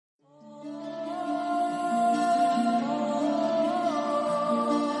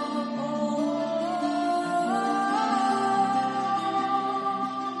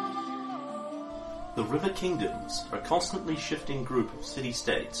River Kingdoms are a constantly shifting group of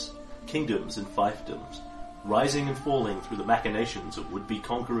city-states, kingdoms and fiefdoms, rising and falling through the machinations of would-be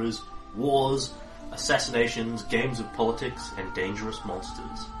conquerors, wars, assassinations, games of politics, and dangerous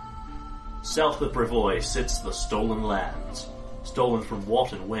monsters. South of Brevoy sits the Stolen Lands. Stolen from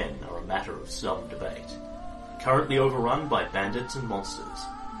what and when are a matter of some debate. Currently overrun by bandits and monsters.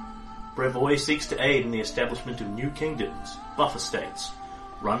 Brevoy seeks to aid in the establishment of new kingdoms, buffer states,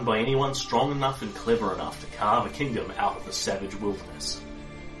 run by anyone strong enough and clever enough to carve a kingdom out of the savage wilderness.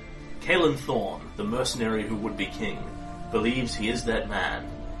 Caelan Thorne, the mercenary who would be king, believes he is that man.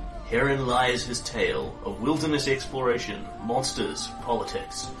 Herein lies his tale of wilderness exploration, monsters,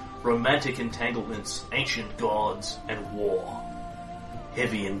 politics, romantic entanglements, ancient gods, and war.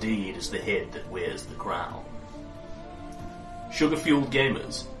 Heavy indeed is the head that wears the crown. Sugar-Fueled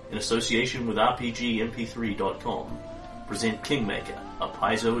Gamers, in association with RPGMP3.com, present Kingmaker, a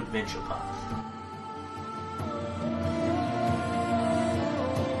Paizo adventure path.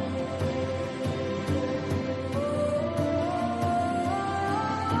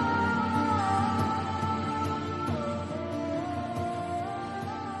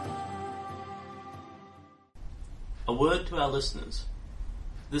 A word to our listeners.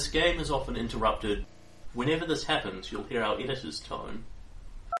 This game is often interrupted. Whenever this happens, you'll hear our editor's tone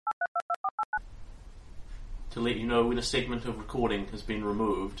to let you know when a segment of recording has been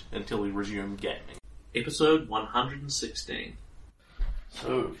removed until we resume gaming. Episode 116.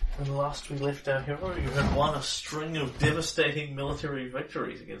 So, when last we left our hero, you had won a string of devastating military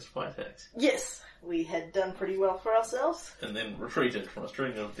victories against Phytax. Yes, we had done pretty well for ourselves. And then retreated from a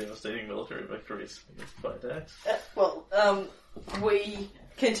string of devastating military victories against Phytax. We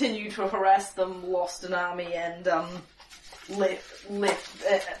continued to harass them, lost an army, and left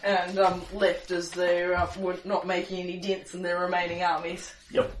as they were not making any dents in their remaining armies.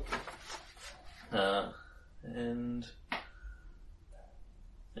 Yep. And I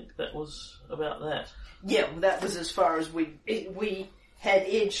think that was about that. Yeah, that was as far as we had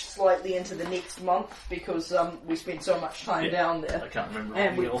edged slightly into the next month because we spent so much time down there. I can't remember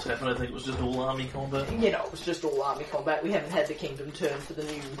anything else happened. I think it was just all army combat. You know, it was just all army combat. We haven't had the kingdom turn for the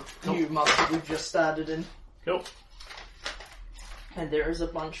new month that we've just started in. Cool. And there is a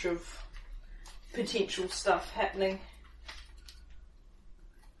bunch of potential stuff happening.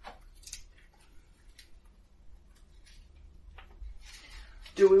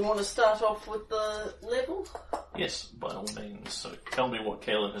 Do we want to start off with the level? Yes, by all means. So tell me what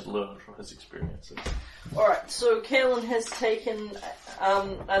Caelan has learned from his experiences. Alright, so Caelan has taken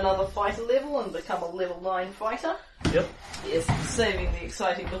another fighter level and become a level 9 fighter. Yep. Yes, saving the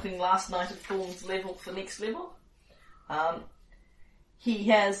exciting looking last Knight of Thorns level for next level. He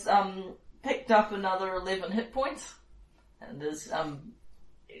has picked up another 11 hit points and is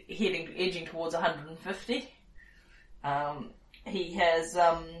edging towards 150. He has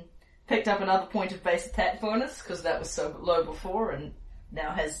picked up another point of base attack bonus because that was so low before and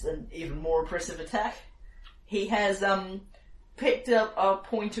now has an even more oppressive attack. He has picked up a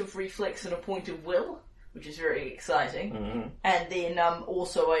point of reflex and a point of will, which is very exciting. Mm-hmm. And then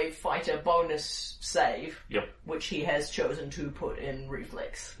also a fighter bonus save, which he has chosen to put in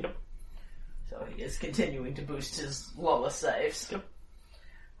reflex. Yep. So he is continuing to boost his lower saves. Yep.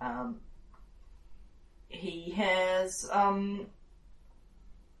 He has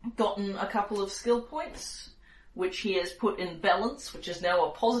gotten a couple of skill points, which he has put in balance, which is now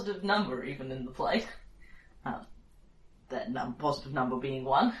a positive number even in the play. That positive number being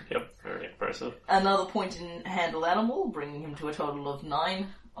 1. Yep, very impressive. Another point in handle animal, bringing him to a total of 9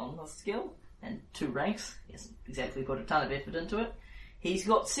 on the skill, and 2 ranks. He hasn't exactly put a ton of effort into it. He's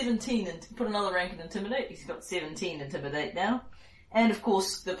got 17, and put another rank in Intimidate. He's got 17 Intimidate now. And of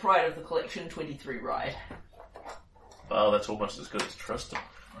course, the pride of the collection, 23 Ride. Oh, that's almost as good as Tristan.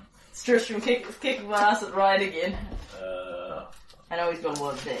 It's Tristram kicking my ass at Ride again. I know he's got a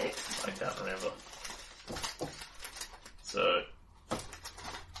lot of decks. I can't remember. So,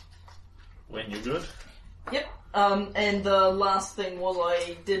 when you're good? Yep. And the last thing was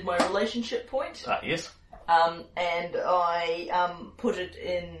I did my relationship point. Yes. And I put it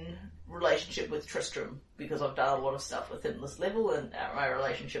in relationship with Tristram because I've done a lot of stuff with him this level, and my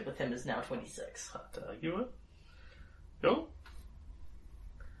relationship with him is now 26. Can't argue it. Cool.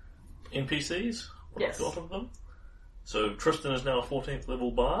 NPCs? What Yes. I've got of them. So Tristan is now a 14th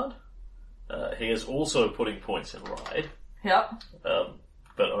level bard. He is also putting points in Ride. Yep.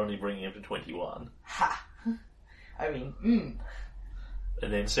 But only bringing him to 21. Ha! I mean,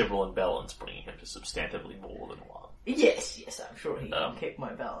 and then several in balance, bringing him to substantively more than 1. Yes, I'm sure he can keep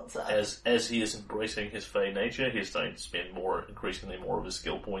my balance up. As he is embracing his Fey nature, he's starting to spend increasingly more of his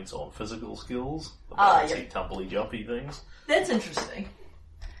skill points on physical skills, the bouncy, tumbly, jumpy things. That's interesting.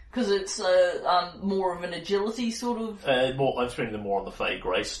 Because it's more of an agility sort of... I'm spending them more on the Fey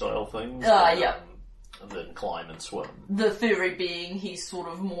Grace style things. Than climb and swim. The theory being he's sort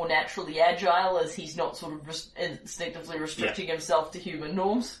of more naturally agile, as he's not sort of instinctively restricting himself to human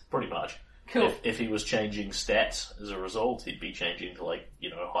norms. Pretty much. Cool. If he was changing stats as a result, he'd be changing to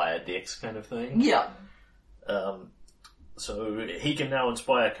higher dex kind of thing. Yeah. So he can now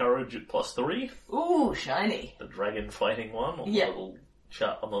inspire courage at +3. Ooh, shiny. The dragon fighting one on the little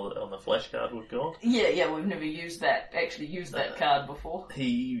chart on the flash card we've got. Yeah, we've never used that card before.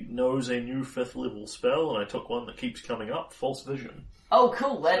 He knows a new 5th level spell, and I took one that keeps coming up, False Vision. Oh,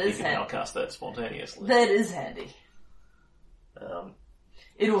 cool, that is handy. He can now cast that spontaneously. That is handy.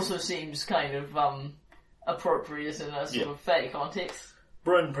 It also seems kind of appropriate in a sort of Fey context.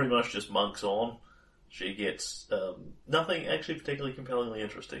 Bryn pretty much just monks on. She gets nothing actually particularly compellingly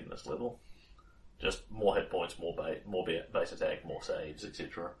interesting this level. Just more hit points, more base attack, more saves,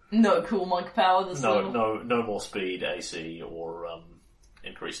 etc. No cool monk power this level? No more speed, AC, or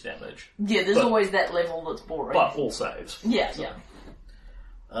increased damage. Yeah, there's always that level that's boring. But all saves. Yeah.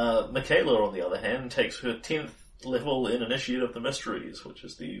 Michaela, on the other hand, takes her 10th level in Initiate of the Mysteries, which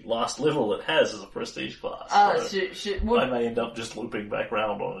is the last level it has as a prestige class. I may end up just looping back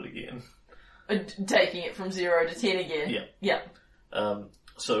round on it again. Taking it from 0 to 10 again? Yeah.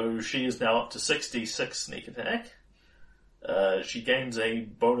 So she is now up to 66 sneak attack. She gains a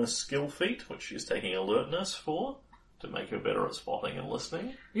bonus skill feat, which she's taking alertness for, to make her better at spotting and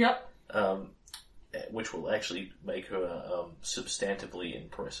listening. Yep. Which will actually make her substantively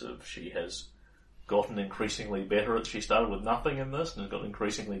impressive. She has gotten increasingly better. She started with nothing in this and has gotten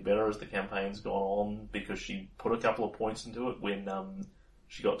increasingly better as the campaign's gone on, because she put a couple of points into it when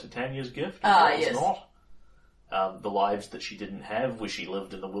she got Titania's gift. Yes. The lives that she didn't have, where she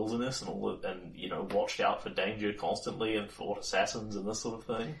lived in the wilderness and watched out for danger constantly and fought assassins and this sort of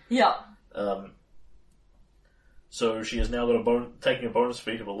thing. Yeah. So she has now got taking a bonus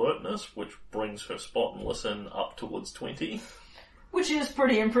feat of alertness, which brings her spot and listen up towards 20. Which is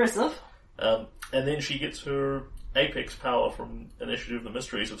pretty impressive. And then she gets her apex power from Initiative of the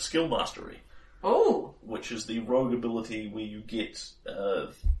Mysteries of Skill Mastery. Oh! Which is the rogue ability where you get,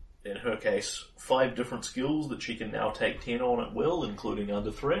 in her case, 5 different skills that she can now take 10 on at will, including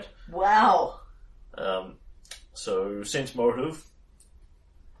under threat. Wow! So, sense motive.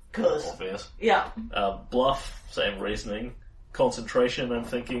 Cause. Obvious. Yeah. Bluff, same reasoning. Concentration, I'm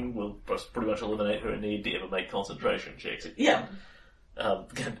thinking, will pretty much eliminate her need to ever make concentration checks again. Yeah.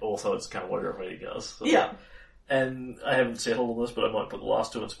 Also, it's kind of what everybody does. So. Yeah. And I haven't settled on this, but I might put the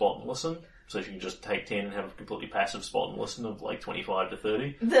last 2 in spot and listen. So if you can just take 10 and have a completely passive spot and listen of 25 to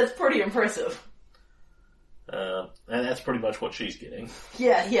 30. That's pretty impressive. And that's pretty much what she's getting.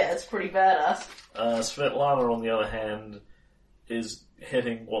 Yeah, it's pretty badass. Svetlana, on the other hand, is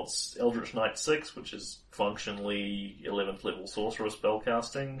hitting what's Eldritch Knight 6, which is functionally 11th level sorcerer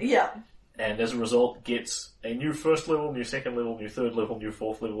spellcasting. Yeah. And as a result, gets a new 1st level, new 2nd level, new 3rd level, new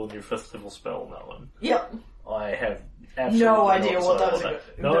 4th level, new 5th level spell known. Yep. I have absolutely no idea what those are.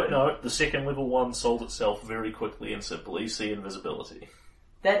 No, the 2nd level one sold itself very quickly and simply. See invisibility.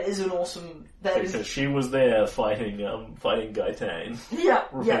 That is an awesome... Because she was there fighting Gaetan. Yeah.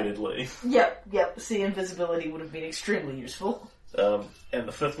 Repeatedly. Yep. See invisibility would have been extremely useful. And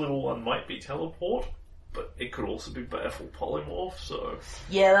the 5th level one might be teleport, but it could also be Baleful Polymorph, so...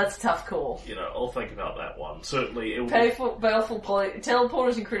 Yeah, that's a tough call. I'll think about that one. Certainly, it will Teleport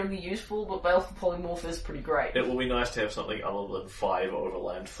is incredibly useful, but Baleful Polymorph is pretty great. It will be nice to have something other than 5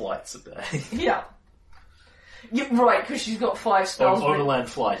 overland flights a day. Yeah. You're right, because she's got 5 spells. Overland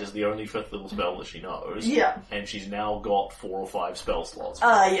Flight is the only 5th level spell that she knows. Yeah. And she's now got 4 or 5 spell slots.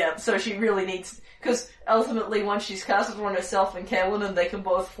 Yeah, so she really needs... Because ultimately, once she's casted one herself and Kaelin and they can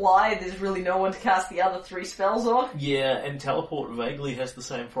both fly, there's really no one to cast the other 3 spells on. Yeah, and Teleport vaguely has the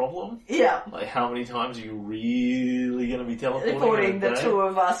same problem. Yeah. How many times are you really going to be teleporting? Teleporting the 2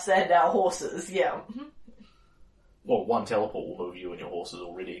 of us and our horses, yeah. Well, 1 teleport will move you and your horses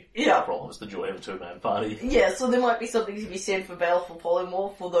already. Yeah. The problem is the joy of a 2-man party. Yeah, so there might be something to be said for Baleful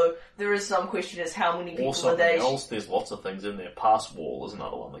Polymorph, although there is some question as how many people or something else, there's lots of things in there. Pass Wall is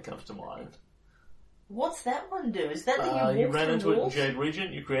another one that comes to mind. What's that one do? Is that you you walk ran through into walls? it in Jade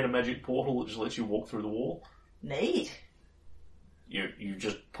Regent, you create a magic portal that just lets you walk through the wall. Neat. You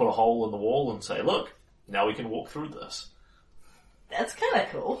just put a hole in the wall and say, look, now we can walk through this. That's kinda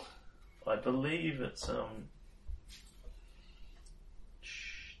cool. I believe it's,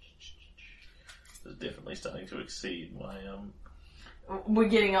 is definitely starting to exceed my We're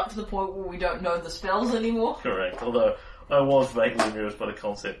getting up to the point where we don't know the spells anymore. correct. Although I was vaguely amused by the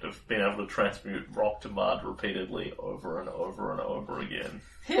concept of being able to transmute rock to mud repeatedly over and over and over again.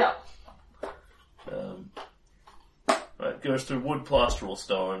 Yeah. Right, goes through wood, plaster, or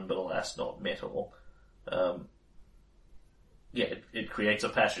stone, but alas, not metal. It creates a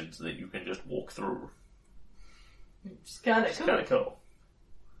passage that you can just walk through. It's kind of It's cool. kind of cool.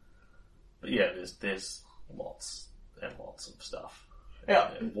 But yeah, there's lots and lots of stuff.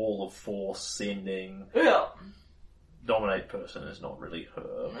 Yeah. Wall of force, sending, Yeah. dominate person is not really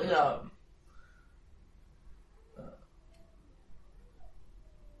her. But, No.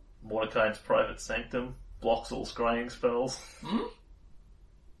 Mordecai's private sanctum blocks all scrying spells.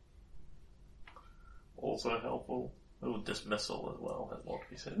 Also helpful. Oh, dismissal as well, has what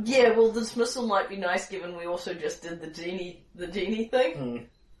we said. Yeah, well, dismissal might be nice given we also just did the genie thing.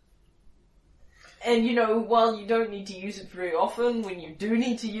 And while you don't need to use it very often, when you do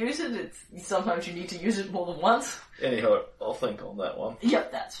need to use it, sometimes you need to use it more than once. Anyhow, I'll think on that one.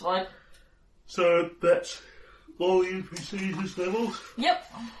 Yep, that's fine. So that's all the NPCs as levels. Yep.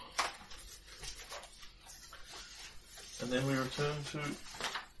 And then we return to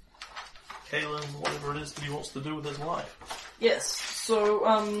Kalen, whatever it is that he wants to do with his life. Yes, so,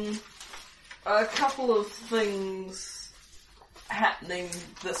 a couple of things happening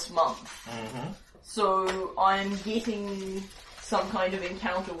this month. Mm-hmm. So, I'm getting some kind of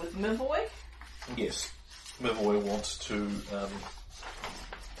encounter with Mivoy. Yes. Mivoy wants to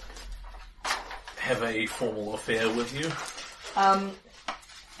have a formal affair with you.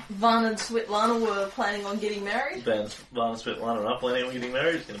 Van and Svetlana were planning on getting married. Van and Svetlana are planning on getting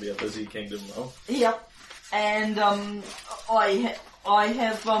married. It's going to be a busy kingdom month. Yep. And, I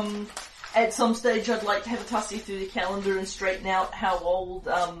have, at some stage I'd like to have a tussy through the calendar and straighten out how old,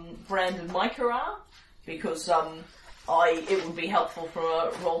 Brand and Micah are. Because, it would be helpful from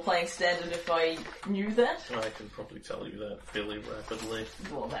a role-playing standard if I knew that. I can probably tell you that fairly rapidly.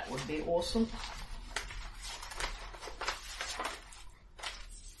 Well, that would be awesome.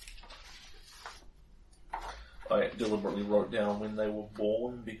 I deliberately wrote down when they were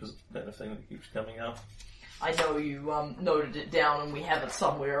born because it's the kind of thing that keeps coming up. I know you, noted it down and we have it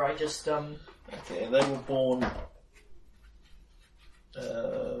somewhere, I just, Okay, they were born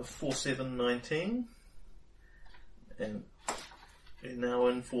 4719 and they're now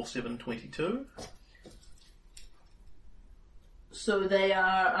in 4722. So they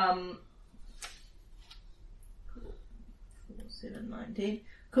are, 719.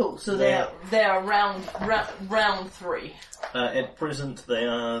 Cool. So they are round 3. At present, they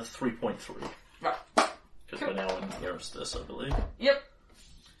are 3.3 Right. because we're now in Aristus, I believe. Yep.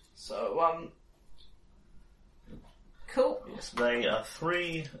 So cool. Yes, they are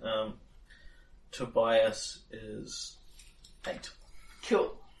 3. Tobias is 8.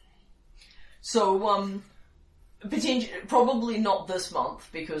 Cool. So probably not this month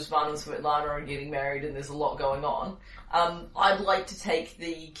because Van and Svetlana are getting married and there's a lot going on. I'd like to take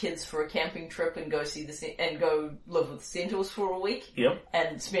the kids for a camping trip and go and go live with the Centaurs for a week. Yep.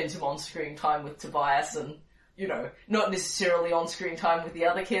 And spend some on-screen time with Tobias and, not necessarily on-screen time with the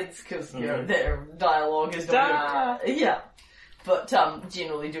other kids because, their dialogue is not yeah. But,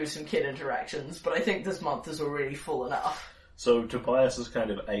 generally do some kid interactions. But I think this month is already full enough. So Tobias is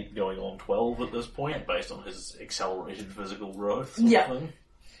kind of 8 going on 12 at this point, based on his accelerated physical growth. Sort of thing.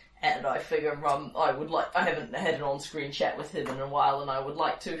 And I figure I haven't had an on-screen chat with him in a while, and I would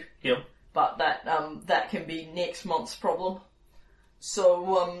like to. Yep. But that can be next month's problem.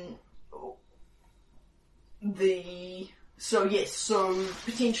 So so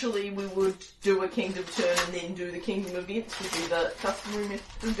potentially we would do a kingdom turn and then do the kingdom events would be the customary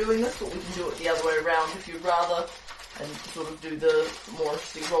method of doing this, but we can do it the other way around if you'd rather. And sort of do the more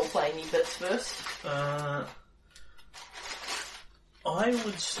interesting role-playing bits first. I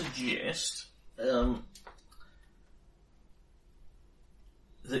would suggest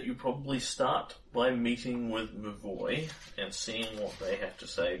that you probably start by meeting with Mivoy and seeing what they have to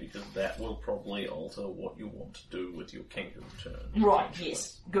say, because that will probably alter what you want to do with your kingdom turn. Right,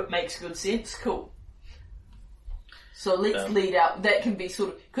 yes. Makes good sense. Cool. So let's lead out. That can be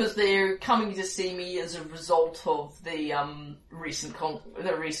sort of because they're coming to see me as a result of the recent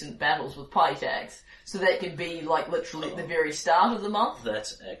battles with Pytax. So that could be like literally at the very start of the month.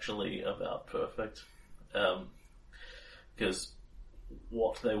 That's actually about perfect, because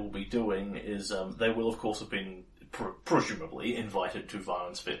what they will be doing is they will of course have been presumably invited to Van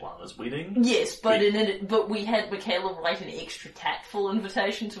and Svetlana's wedding. Yes, but but we had Michaela write an extra tactful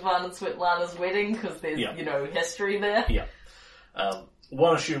invitation to Van and Svetlana's wedding because there's history there. Yeah.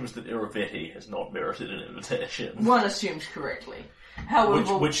 one assumes that Iravetti has not merited an invitation. One assumes correctly.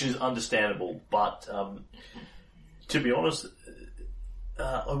 However, Which is understandable, but to be honest,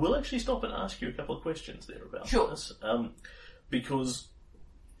 I will actually stop and ask you a couple of questions there about this. Because,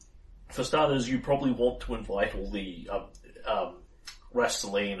 for starters, you probably want to invite all the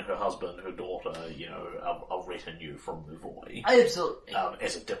Rasteline, her husband, her daughter, a retinue from Mavoy. absolutely.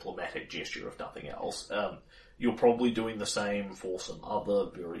 As a diplomatic gesture, if nothing else. You're probably doing the same for some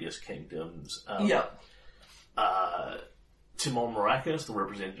other various kingdoms. Timon Maracas, the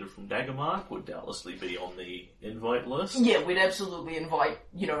representative from Daggermark, would doubtlessly be on the invite list. Yeah, we'd absolutely invite,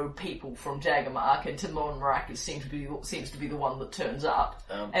 people from Daggermark, and Timon Maracas seems to be the one that turns up.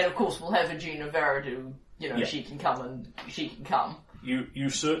 And of course we'll have Agena Varadu, she can come. You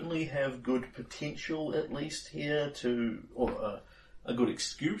certainly have good potential, at least here, or a good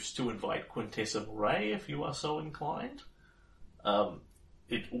excuse to invite Quintessa Murray if you are so inclined.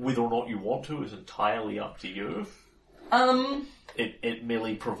 Whether or not you want to is entirely up to you. It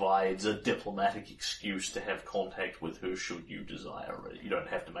merely provides a diplomatic excuse to have contact with her should you desire it. You don't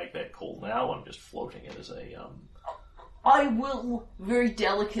have to make that call now. I'm just floating it as a. I will very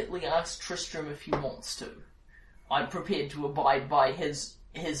delicately ask Tristram if he wants to. I'm prepared to abide by his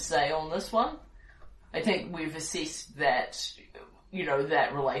say on this one. I think we've assessed that,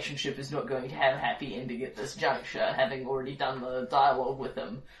 that relationship is not going to have a happy ending at this juncture, having already done the dialogue with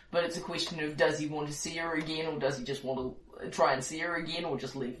him. But it's a question of, does he want to see her again, or does he just want to try and see her again, or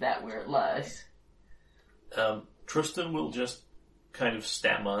just leave that where it lies? Tristan will just kind of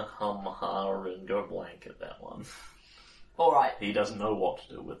stammer, hum, ha, and go blank at that one. Alright. He doesn't know what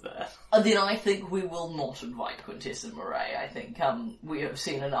to do with that. Then I think we will not invite Quintessa Murray. I think we have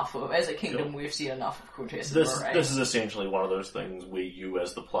seen enough of, as a kingdom, we've seen enough of Quintessa Murray. This is essentially one of those things where you,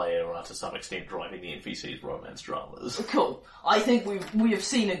 as the player, are to some extent driving the NPC's romance dramas. Cool. I think we have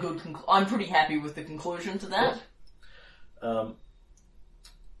seen a good I'm pretty happy with the conclusion to that.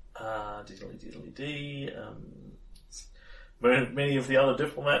 Diddly-diddly-dee. Many of the other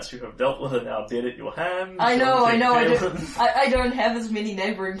diplomats you have dealt with are now dead at your hands. I know. I don't have as many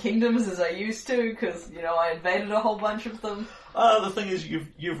neighbouring kingdoms as I used to, because, I invaded a whole bunch of them. The thing is,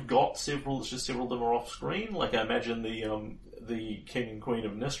 you've got several, it's just several of them are off screen. Like, I imagine the King and Queen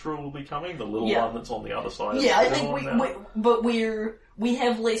of Nistra will be coming, the little one that's on the other side of the I think we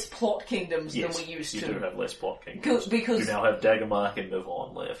have less plot kingdoms than we used to. You do have less plot kingdoms. Because you now have Daggermark and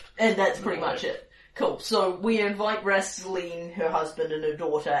Mivon left. And that's pretty much it. Cool. So we invite Rasteline, her husband and her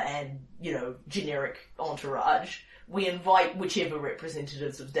daughter, and, generic entourage. We invite whichever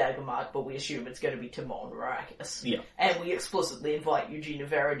representatives of Daggermark, but we assume it's going to be Timon Maracas. Yeah. And we explicitly invite Agena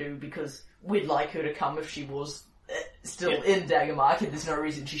Varadu because we'd like her to come if she was still in Daggermark, and there's no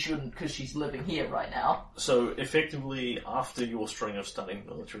reason she shouldn't because she's living here right now. So, effectively, after your string of stunning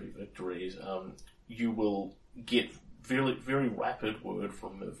military victories, you will get very, very rapid word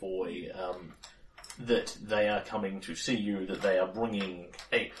from Mavoy, that they are coming to see you, that they are bringing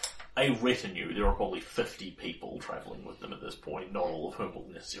a retinue. There are probably 50 people travelling with them at this point, not all of whom will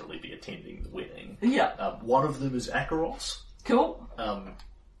necessarily be attending the wedding. Yeah. One of them is Akaros. Cool. And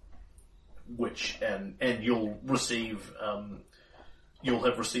you'll receive, you'll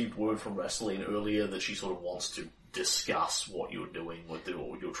have received word from Rasteline earlier that she sort of wants to discuss what you're doing with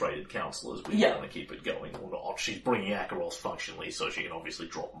your traded counsellors, whether you want to keep it going or not. She's bringing Akaros functionally, so she can obviously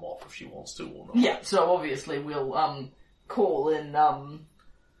drop them off if she wants to or not. Yeah, so obviously we'll call in,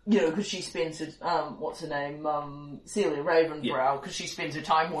 because she spends what's her name, Celia Ravenbrow, because she spends her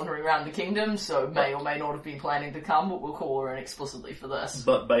time wandering around the kingdom, so may or may not have been planning to come, but we'll call her in explicitly for this.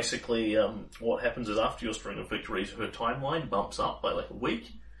 But basically, what happens is after your string of victories, her timeline bumps up by like a week.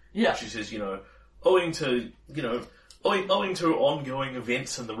 Yeah. She says, owing to ongoing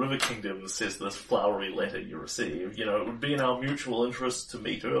events in the River Kingdoms, says this flowery letter you receive, it would be in our mutual interest to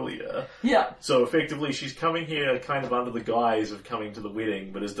meet earlier. Yeah. So effectively she's coming here kind of under the guise of coming to the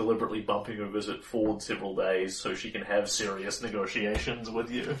wedding, but is deliberately bumping her visit forward several days so she can have serious negotiations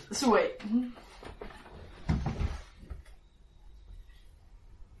with you. Sweet.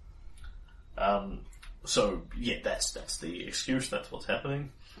 So, yeah, that's the excuse, that's what's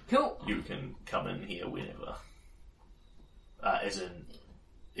happening. Cool. You can come in here whenever. As in,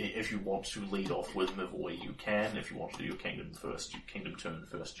 if you want to lead off with Mavoy, you can. If you want to do your kingdom turn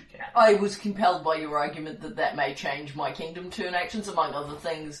first, you can. I was compelled by your argument that may change my kingdom turn actions, among other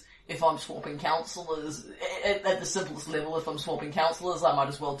things. If I'm swapping counsellors, at the simplest level, if I'm swapping counsellors, I might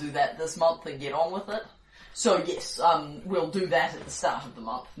as well do that this month and get on with it. So yes, we'll do that at the start of the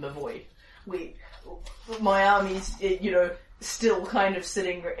month, Mavoy. My army's, still kind of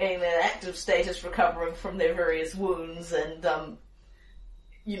sitting in an active status recovering from their various wounds, and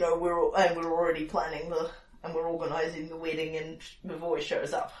we're already planning and we're organising the wedding, and Mavoy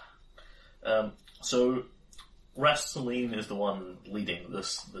shows up. So Rasteline is the one leading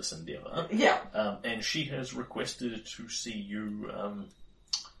this endeavour. Yeah. And she has requested to see you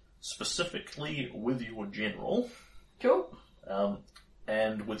specifically with your general. Cool.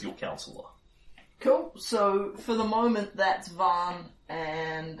 And with your counsellor. Cool. So for the moment, that's Vaan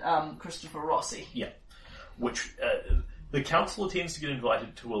and Christopher Rossi. Yeah. Which the counsellor tends to get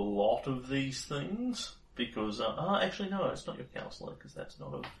invited to a lot of these things because actually no, it's not your counsellor because that's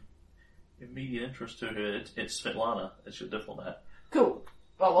not of immediate interest to her. It's Svetlana. It's your diplomat. Cool.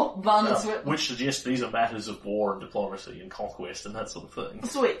 Oh well, Vaan and Svetlana. Which suggests these are matters of war and diplomacy and conquest and that sort of thing.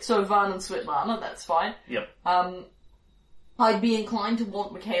 Sweet. So Vaan and Svetlana, that's fine. Yep. I'd be inclined to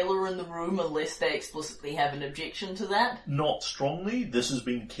want Michaela in the room unless they explicitly have an objection to that. Not strongly. This has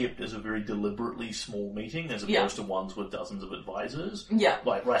been kept as a very deliberately small meeting as opposed to ones with dozens of advisors. Yeah.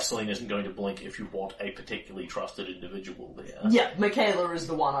 Like, Rasteline isn't going to blink if you want a particularly trusted individual there. Yeah, Michaela is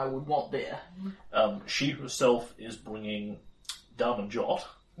the one I would want there. She herself is bringing Darman Jot.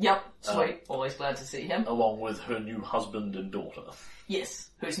 Yep, sweet. Always glad to see him. Along with her new husband and daughter. Yes,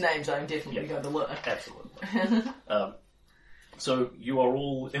 whose names I'm definitely going to learn. Absolutely. So you are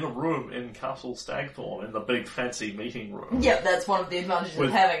all in a room in Castle Stagthorn, in the big fancy meeting room. Yeah, that's one of the advantages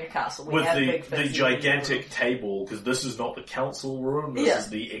of having a castle. We have the gigantic table, because this is not the council room, this is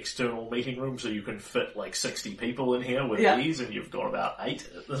the external meeting room, so you can fit like 60 people in here with these, and you've got about 8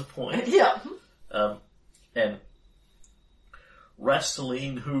 at this point. Yeah. And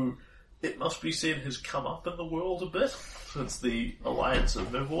Rasteline, who, it must be said, has come up in the world a bit since the Alliance of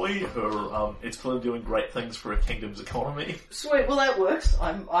Mavoy. It's clearly doing great things for a kingdom's economy. Sweet, well that works.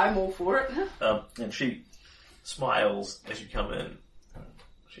 I'm all for it. And she smiles as you come in.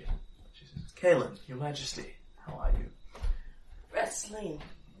 She says, "Kaelin, Your Majesty, how are you?" Rasteline,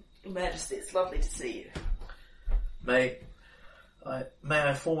 Your Majesty, it's lovely to see you. May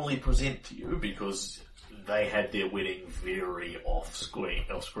I formally present to you, because they had their wedding very off screen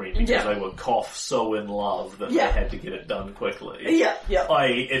because they were so in love that they had to get it done quickly. Yeah.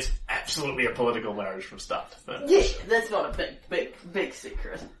 It's absolutely a political marriage from start to finish. Yeah, that's not a big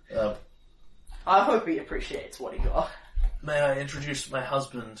secret. I hope he appreciates what he got. May I introduce my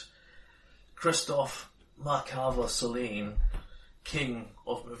husband, Christoph Markava Celine, King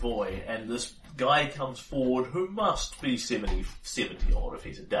of Mavoy, and this guy comes forward who must be 70 odd if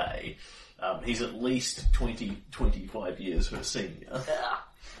he's a day. He's at least 25 years her senior.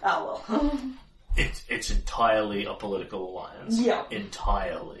 Oh well. It's entirely a political alliance. Yeah.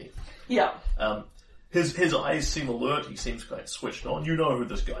 Entirely. Yeah. His eyes seem alert, he seems quite switched on. You know who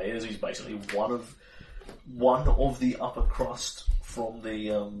this guy is, he's basically one of the upper crust from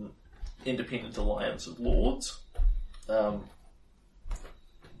the Independent Alliance of Lords.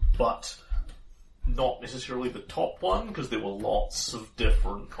 But not necessarily the top one, because there were lots of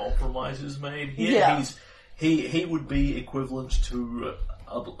different compromises made here. Yeah. He would be equivalent to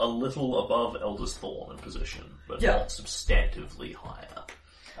a little above Eldest Thorn in position, but not substantively higher.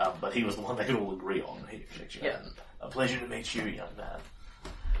 But he was the one they could all agree on. A pleasure to meet you, young man.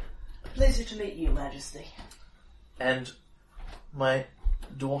 A pleasure to meet you, Majesty. And my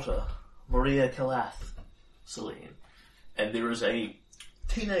daughter, Maria Calath Celine. And there is a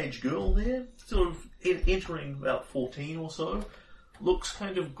teenage girl there, sort of entering about 14 or so, looks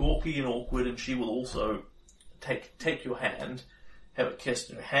kind of gawky and awkward, and she will also take your hand, have it kissed,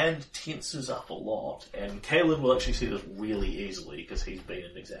 and her hand tenses up a lot, and Kaelin will actually see this really easily, because he's been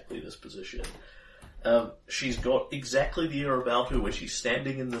in exactly this position. She's got exactly the air about her where she's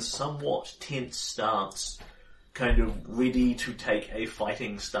standing in this somewhat tense stance, kind of ready to take a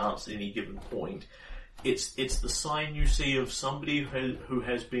fighting stance at any given point. It's the sign you see of somebody who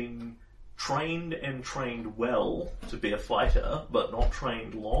has been trained well to be a fighter, but not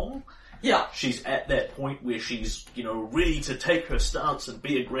trained long. Yeah. She's at that point where she's, ready to take her stance and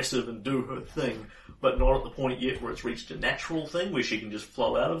be aggressive and do her thing, but not at the point yet where it's reached a natural thing where she can just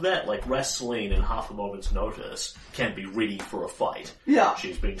flow out of that. Like Rasteline, in half a moment's notice, can be ready for a fight. Yeah.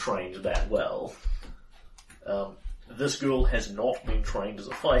 She's been trained that well. This girl has not been trained as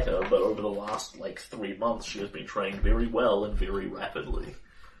a fighter, but over the last, 3 months, she has been trained very well and very rapidly.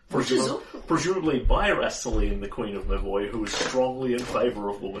 Presumably by Rasteline, the Queen of Mavoy, who is strongly in favour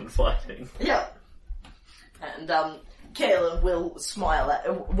of women fighting. Yeah. And, Kaelin will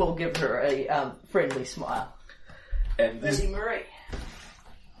will give her a, friendly smile. And Lady Marie.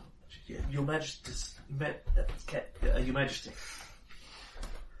 Your Majesty, Your Majesty.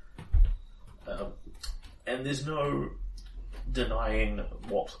 And there's no denying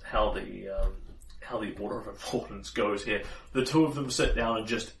how how the order of importance goes here. The two of them sit down and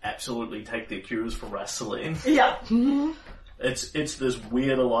just absolutely take their cues from Rassilene. Yeah. It's this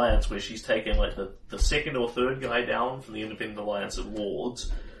weird alliance where she's taken like the second or third guy down from the Independent Alliance of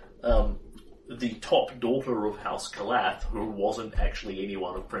Lords, the top daughter of House Kalath, who wasn't actually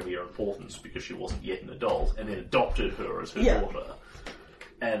anyone of premier importance because she wasn't yet an adult, and then adopted her as her daughter.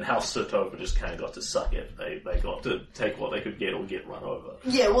 And House Sirtova just kind of got to suck it. They got to take what they could get or get run over.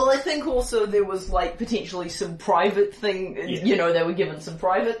 Yeah, well, I think also there was, like, potentially some private thing, you know, they were given some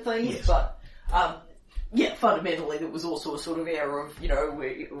private things, but, fundamentally there was also a sort of air of, you know,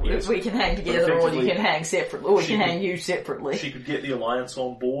 we can hang together or you can hang separately, or we can hang you separately. She could get the Alliance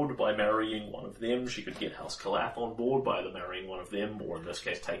on board by marrying one of them. She could get House Kalath on board by marrying one of them, or in this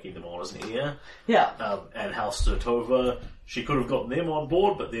case, taking them on as an heir. Yeah. And House Sirtova, she could have gotten them on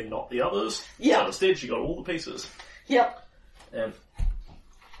board, but then not the others. Yeah. So instead, she got all the pieces. Yep. And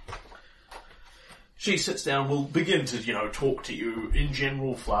she sits down, will begin to, you know, talk to you in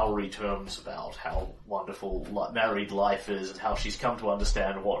general flowery terms about how wonderful married life is and how she's come to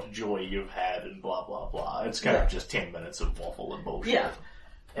understand what joy you've had and blah, blah, blah. It's kind of just 10 minutes of waffle and bullshit. Yeah.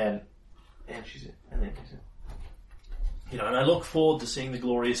 And she said, you know, and I look forward to seeing the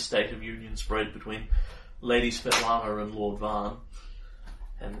glorious state of union spread between Lady Svetlana and Lord Van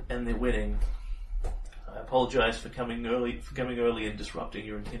and their wedding. I apologise for coming early and disrupting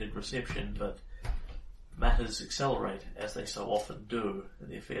your intended reception, but matters accelerate, as they so often do, in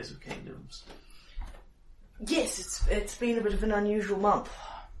the affairs of kingdoms. Yes, it's been a bit of an unusual month.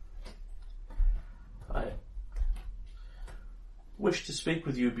 I wish to speak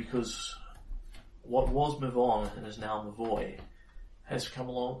with you because what was Mivon and is now Mavoy has come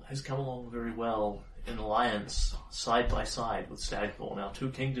along very well in alliance, side by side with Stagthorn. Our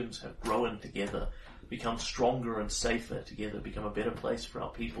two kingdoms have grown together, become stronger and safer together, become a better place for our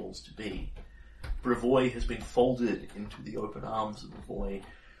peoples to be. Brevoy has been folded into the open arms of Brevoy,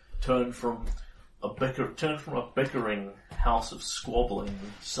 turned from a bickering house of squabbling,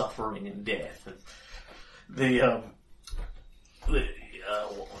 suffering, and death. And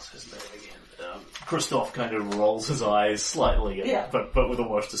what was his name again? Christoph kind of rolls his eyes slightly, but with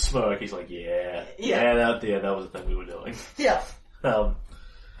almost a smirk. He's like, that was the thing we were doing. Yeah. You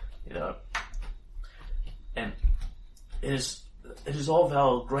know, and it is of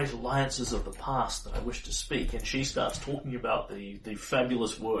our great alliances of the past that I wish to speak. And she starts talking about the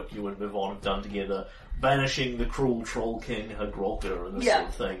fabulous work you and Mivon have done together, banishing the cruel troll king Hagrolka and this sort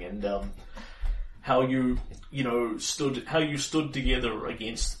of thing, and how you stood together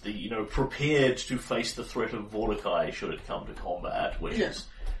against the, prepared to face the threat of Vordakai should it come to combat, which is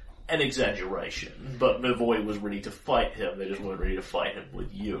an exaggeration, but Mavoy was ready to fight him. They just weren't ready to fight him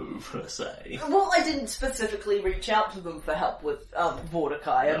with you, per se. Well, I didn't specifically reach out to them for help with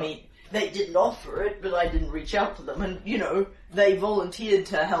Vordakai. No. I mean, they didn't offer it, but I didn't reach out to them. And, they volunteered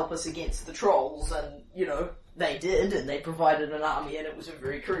to help us against the trolls, and, they did, and they provided an army, and it was a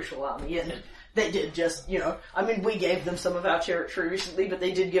very crucial army, and they did just, we gave them some of our territory recently, but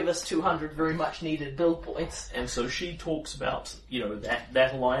they did give us 200 very much needed build points. And so she talks about,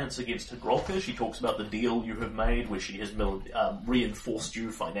 that alliance against Hagrolka. She talks about the deal you have made, where she has reinforced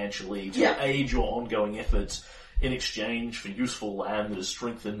you financially to aid your ongoing efforts in exchange for useful land that has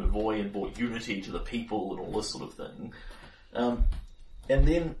strengthened Mavoy and brought unity to the people and all this sort of thing. And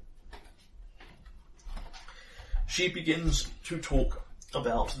then she begins to talk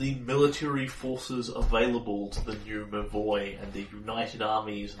about the military forces available to the new Mavoy and the united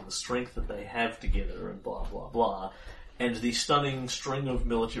armies and the strength that they have together and blah, blah, blah, and the stunning string of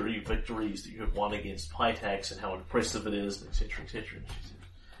military victories that you have won against Pitax and how impressive it is, etc., etc.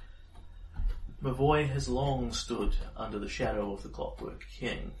 Mavoy has long stood under the shadow of the Clockwork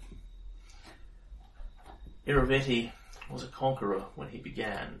King. Iravetti was a conqueror when he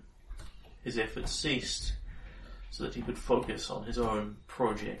began. His efforts ceased so that he could focus on his own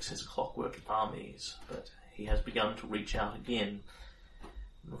projects, his clockwork armies, but he has begun to reach out again.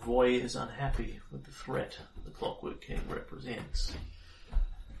 Mavoy is unhappy with the threat the Clockwork King represents.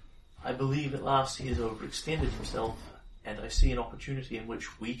 I believe at last he has overextended himself, and I see an opportunity in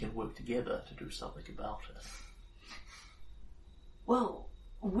which we can work together to do something about it. Well,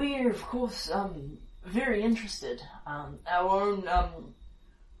 we're of course very interested. Our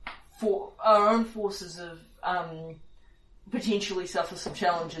own forces have potentially suffer some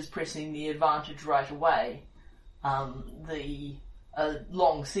challenges pressing the advantage right away. The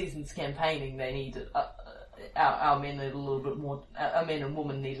long seasons campaigning, they need our men need a little bit more. Our men and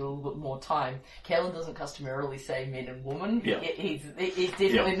women need a little bit more time. Kellen doesn't customarily say men and women. Yeah. He's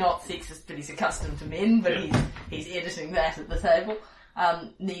definitely not sexist, but he's accustomed to men. But he's editing that at the table.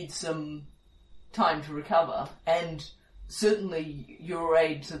 Needs some time to recover, and certainly your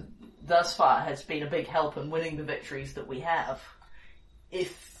aid thus far has been a big help in winning the victories that we have.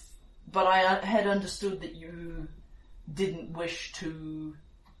 But I had understood that you didn't wish to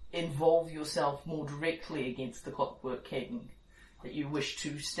involve yourself more directly against the Clockwork King, that you wish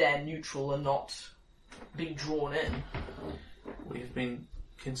to stand neutral and not be drawn in. We've been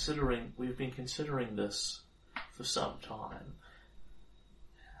considering this for some time.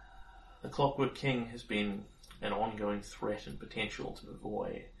 The Clockwork King has been an ongoing threat and potential to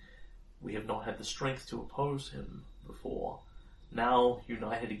Mavoy. We have not had the strength to oppose him before. Now,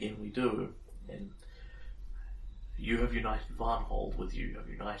 united again we do, and you have united Varnhold with you, you have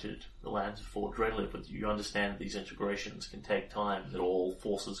united the lands of Fort Dreadlift with you. You understand that these integrations can take time, that all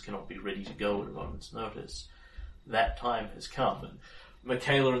forces cannot be ready to go at a moment's notice. That time has come, and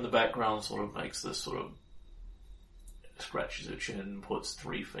Michaela in the background sort of makes this sort of scratches her chin, puts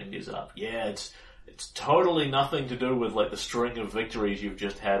 3 fingers up. Yeah, it's totally nothing to do with like the string of victories you've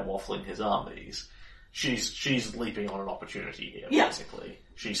just had waffling his armies. She's leaping on an opportunity here, basically.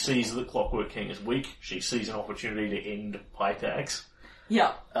 She sees that Clockwork King is weak. She sees an opportunity to end Pitax.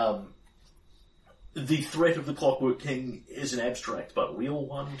 Yeah. The threat of the Clockwork King is an abstract but real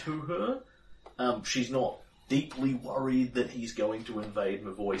one to her. She's not deeply worried that he's going to invade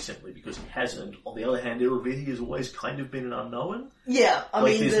Mavoy simply because he hasn't. On the other hand, Irovetti has always kind of been an unknown. Yeah,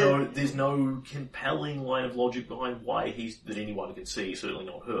 there's no compelling line of logic behind why that anyone can see, certainly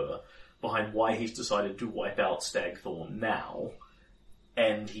not her, behind why he's decided to wipe out Stagthorn now.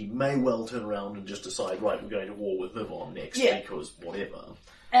 And he may well turn around and just decide, right, we're going to war with Vivon next because whatever.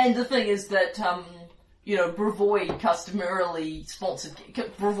 And the thing is that, Brevoy customarily sponsored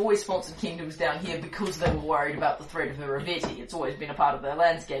kingdoms down here because they were worried about the threat of Irovetti. It's always been a part of their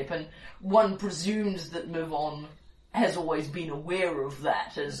landscape, and one presumes that Mivon has always been aware of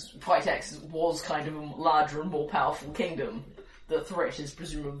that, as Pitax was kind of a larger and more powerful kingdom. The threat has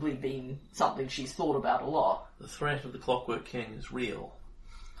presumably been something she's thought about a lot. The threat of the Clockwork King is real.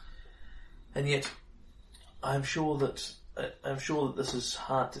 And yet, I'm sure that this is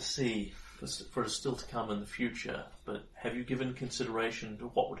hard to see for it still to come in the future, but have you given consideration to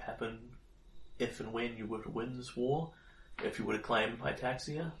what would happen if and when you were to win this war? If you were to claim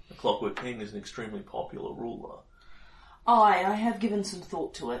Pitaxia? The Clockwork King is an extremely popular ruler. I have given some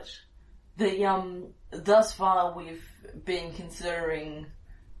thought to it. Thus far we've been considering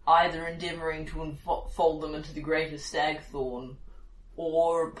either endeavouring to enfold them into the Greater Stagthorn,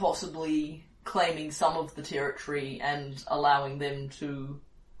 or possibly claiming some of the territory and allowing them to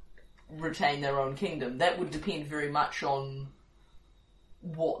retain their own kingdom. That would depend very much on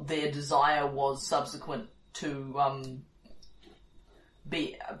what their desire was subsequent to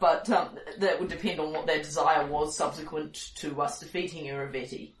that would depend on what their desire was subsequent to us defeating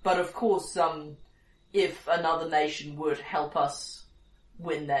Irovetti. But of course, if another nation were to help us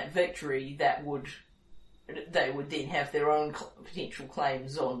win that victory, they would then have their own potential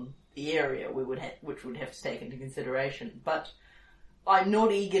claims on the area, which would have to take into consideration. But I'm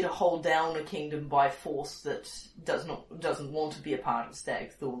not eager to hold down a kingdom by force that doesn't want to be a part of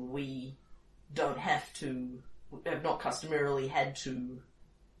Stagthorn. We have not customarily had to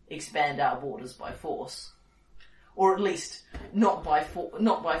expand our borders by force, or at least not by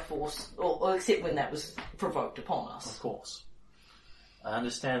force, or except when that was provoked upon us. Of course. I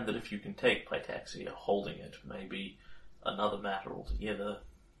understand that if you can take Pitaxia, holding it may be another matter altogether.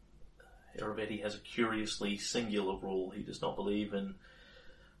 Irovetti has a curiously singular rule. He does not believe in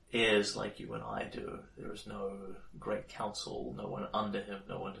heirs like you and I do. There is no great council, no one under him,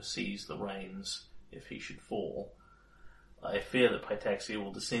 no one to seize the reins if he should fall. I fear that Pitaxia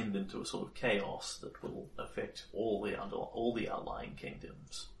will descend into a sort of chaos that will affect all the outlying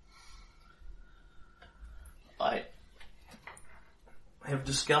kingdoms. I have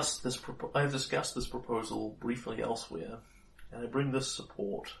discussed this proposal briefly elsewhere, and I bring this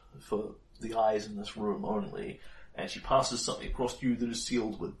support for the eyes in this room only. And she passes something across to you that is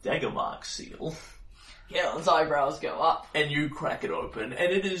sealed with Daggermark's seal. Galen's eyebrows go up. And you crack it open,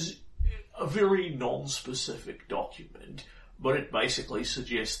 and it is a very non-specific document, but it basically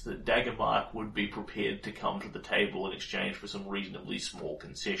suggests that Daggermark would be prepared to come to the table in exchange for some reasonably small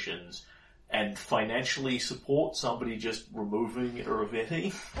concessions and financially support somebody just removing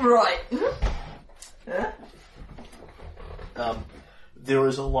Irovetti. Right. There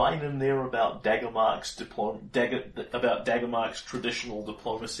is a line in there about Daggermark's traditional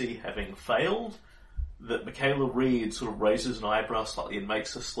diplomacy having failed, that Michaela Reed sort of raises an eyebrow slightly and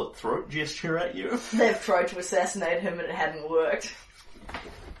makes a slit throat gesture at you. They've tried to assassinate him and it hadn't worked.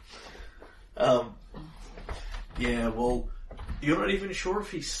 Yeah, well, You're not even sure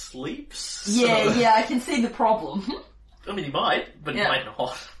if he sleeps? Yeah, I can see the problem. I mean, he might, but he might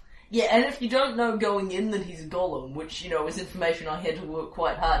not. Yeah, and if you don't know going in that he's a golem, which, is information I had to work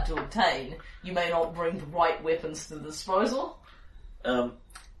quite hard to obtain, you may not bring the right weapons to the disposal. And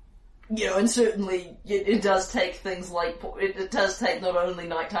certainly it does take things like, it does take not only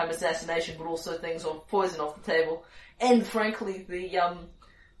nighttime assassination, but also things of poison off the table. And frankly,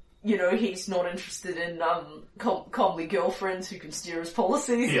 he's not interested in comely girlfriends who can steer his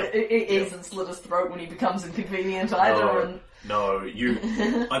policies. Yeah. He isn't slit his throat when he becomes inconvenient either. No, you're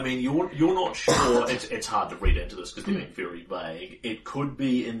not sure. It's hard to read into this because they're being very vague. It could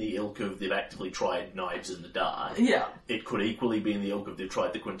be in the ilk of they've actively tried knives in the dark. Yeah. It could equally be in the ilk of they've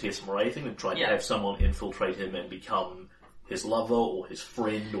tried the Quintessa Marae thing and tried to have someone infiltrate him and become his lover or his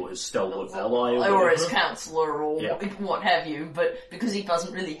friend or his stalwart ally or his counselor or what have you, but because he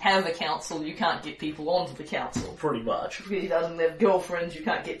doesn't really have a council, you can't get people onto the council. Pretty much. Because he doesn't have girlfriends, you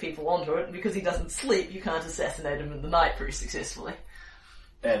can't get people onto it, and because he doesn't sleep, you can't assassinate him in the night very successfully.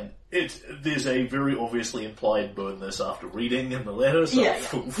 And there's a very obviously implied burn this after reading in the letter, so...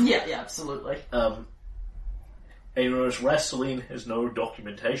 Yeah, absolutely. Aeros Rasceline has no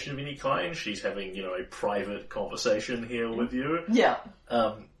documentation of any kind. She's having, a private conversation here with you. Yeah.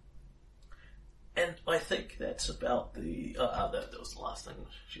 And I think that's about the... that was the last thing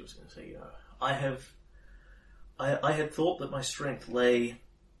she was going to say. I had thought that my strength lay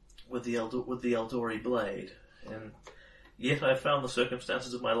with the Eldori blade, and yet I found the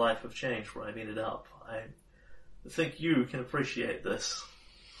circumstances of my life have changed where I've ended up. I think you can appreciate this.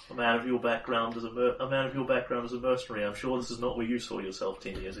 A man of your background as a mercenary. I'm sure this is not where you saw yourself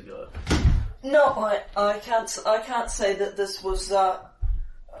 10 years ago. No, I can't say that this was.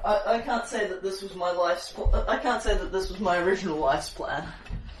 I can't say that this was my life's. I can't say that this was my original life's plan.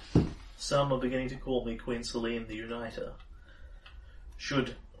 Some are beginning to call me Queen Selene the Uniter.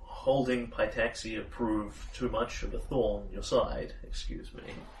 Should holding Pytaxia prove too much of a thorn in your side, excuse me,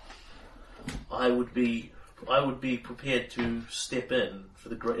 I would be prepared to step in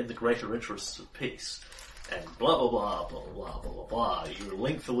in the greater interests of peace. And blah blah blah blah blah blah blah. You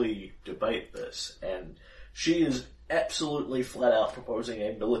lengthily debate this, and she is absolutely flat out proposing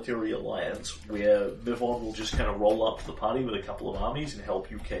a military alliance where Mivon will just kind of roll up to the party with a couple of armies and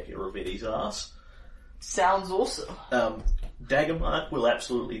help you kick Iravetti's ass. Sounds awesome. Daggermark will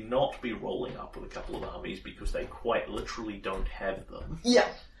absolutely not be rolling up with a couple of armies because they quite literally don't have them. Yeah.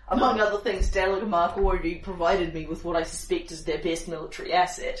 Among other things, Daggermark already provided me with what I suspect is their best military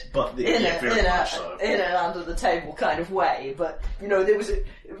asset. But in an under-the-table kind of way. But, there was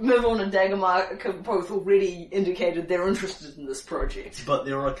Mivon and Daggermark have both already indicated they're interested in this project. But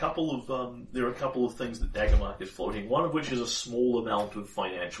there are a couple of things that Daggermark is floating, one of which is a small amount of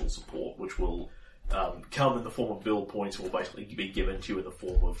financial support, which will come in the form of build points, will basically be given to you in the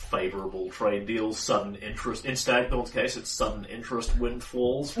form of favourable trade deals, sudden interest. In Stagthorn's case, it's sudden interest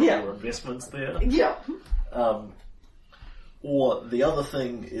windfalls from your investments there. Yeah. Or the other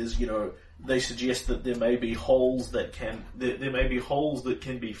thing is, they suggest that there may be holes that can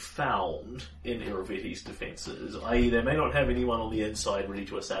be found in Iravetti's defences, i.e. they may not have anyone on the inside ready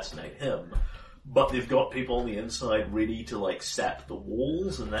to assassinate him, but they've got people on the inside ready to, sap the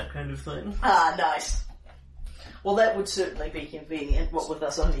walls and that kind of thing. Ah, nice. Well, that would certainly be convenient, what with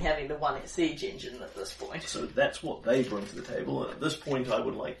us only having the one siege engine at this point. So that's what they bring to the table, and at this point I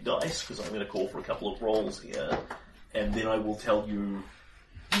would like dice, because I'm going to call for a couple of rolls here, and then I will tell you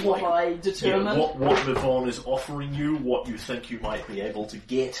what I determine. What Mivon is offering you, what you think you might be able to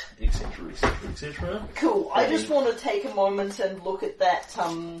get, etc., etc., etc. Cool. I just want to take a moment and look at that,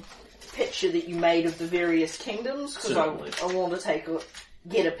 picture that you made of the various kingdoms, because I want to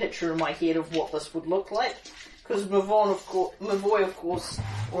get a picture in my head of what this would look like. Because Mavoy, of course,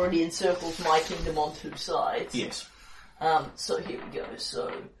 already encircles my kingdom on two sides. Yes. So here we go.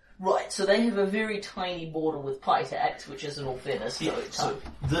 So they have a very tiny border with Pytax, which is in all fairness. So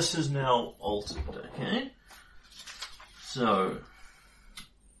this is now altered, okay? So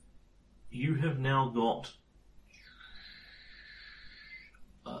you have now got...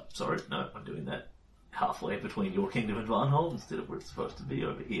 I'm doing that halfway between your kingdom and Varnhold instead of where it's supposed to be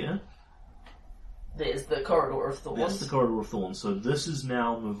over here. There's the Corridor of Thorns. That's the Corridor of Thorns. So this is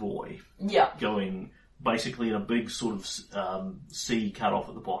now Mavoy. Yeah. Going basically in a big sort of sea cut off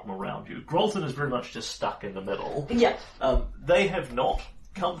at the bottom around you. Grolton is very much just stuck in the middle. Yeah. They have not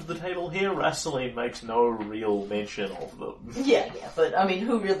come to the table here. Rasceline makes no real mention of them. Yeah, but I mean,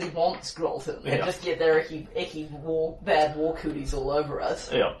 who really wants Grolton? They just get their icky bad war cooties all over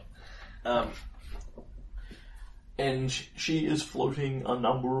us. Yeah. And she is floating a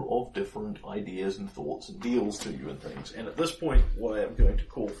number of different ideas and thoughts and deals to you and things. And at this point, what I am going to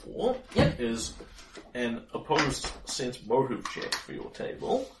call for is an opposed sense motive check for your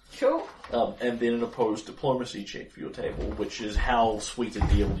table. Sure. And then an opposed diplomacy check for your table, which is how sweet a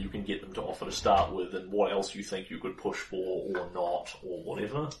deal you can get them to offer to start with and what else you think you could push for or not or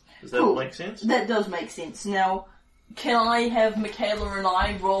whatever. Does that make sense? That does make sense. Now, can I have Michaela and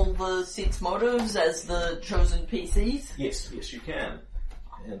I roll the sense motives as the chosen PCs? Yes, you can.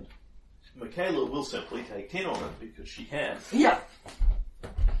 And Michaela will simply take 10 on it because she can. Yeah.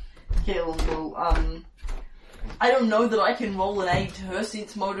 Michaela will, I don't know that I can roll an aid to her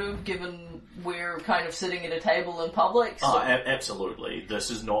sense motive given we're kind of sitting at a table in public. So. Absolutely. This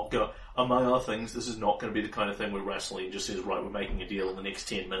is not among other things, this is not going to be the kind of thing where Rassilene just says, right, we're making a deal in the next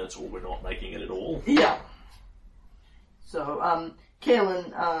 10 minutes or we're not making it at all. Yeah. So,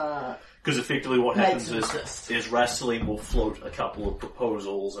 Kaelin, because effectively what happens is Rassilene will float a couple of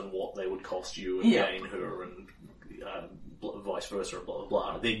proposals and what they would cost you and gain her and vice versa and blah, blah,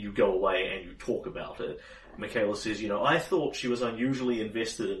 blah. Then you go away and you talk about it. Michaela says, I thought she was unusually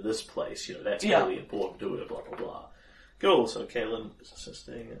invested in this place. That's really important to her, blah, blah, blah. Cool, so Kaelin is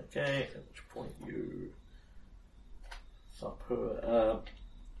assisting, okay, at which point you thump her.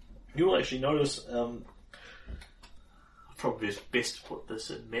 You'll actually notice, probably best to put this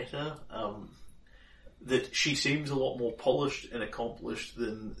in meta, that she seems a lot more polished and accomplished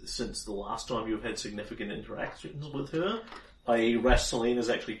than since the last time you've had significant interactions with her. i.e. Rassilene has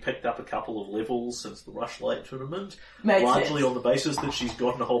actually picked up a couple of levels since the Rushlight tournament, largely on the basis that she's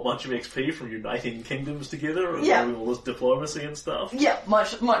gotten a whole bunch of XP from uniting kingdoms together and doing all this diplomacy and stuff. Yeah,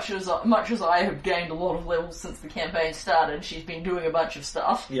 much as I have gained a lot of levels since the campaign started, she's been doing a bunch of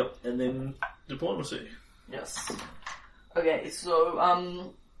stuff. Yep, and then diplomacy. Yes. Okay, so,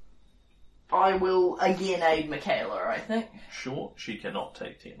 I will again aid Michaela, I think. Sure, she cannot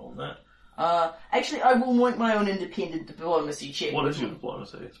take 10 on that. Actually, I will make my own independent diplomacy check. What is your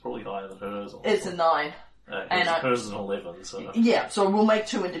diplomacy? It's probably higher than hers. Also. It's a 9. Hers is an 11, so... Yeah, so we'll make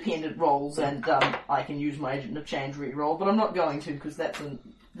 2 independent rolls, and I can use my Agent of Change reroll, but I'm not going to, because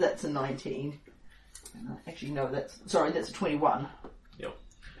that's a 19. Actually, no, that's a 21. Yep.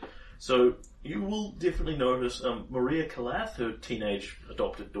 So, you will definitely notice Maria Kalath, her teenage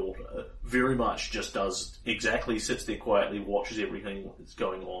adopted daughter, very much just sits there quietly, watches everything that's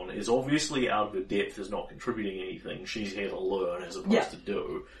going on, is obviously out of her depth, is not contributing anything. She's here to learn as opposed to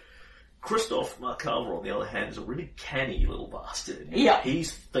do. Christoph Markava, on the other hand, is a really canny little bastard. Yeah.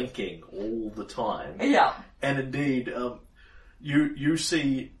 He's thinking all the time. Yeah. And indeed, you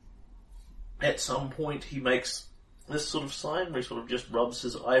see at some point he makes this sort of sign where he sort of just rubs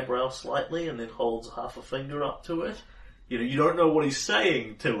his eyebrow slightly and then holds half a finger up to it. You don't know what he's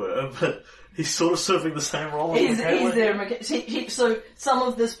saying to her, but he's sort of serving the same role. He's there. So some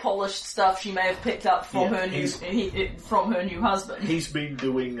of this polished stuff she may have picked up from her new husband. He's been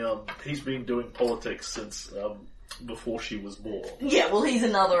doing politics since before she was born. Yeah, well, he's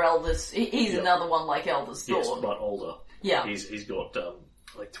another Eldest. He's another one like Eldest Thorn. Yes, but older. Yeah, he's got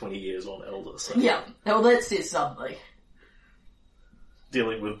like 20 years on Elder. So yeah, well, that says something.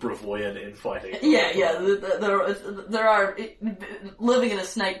 Dealing with Brevoyan and fighting. Yeah. There are living in a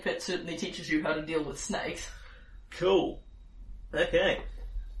snake pit certainly teaches you how to deal with snakes. Cool. Okay.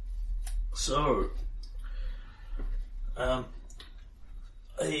 So, a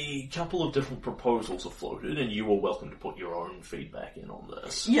couple of different proposals are floated, and you are welcome to put your own feedback in on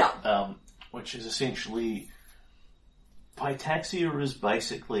this. Yeah. Which is essentially, Pitaxia is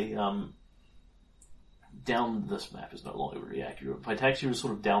basically, down this map is no longer very accurate. Pitaxia is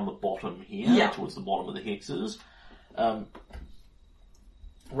sort of down the bottom here, towards the bottom of the hexes.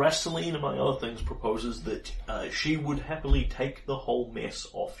 Rassilene, among other things, proposes that she would happily take the whole mess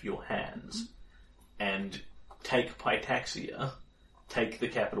off your hands and take Pitaxia, take the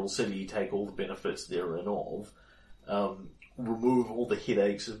capital city, take all the benefits therein of, remove all the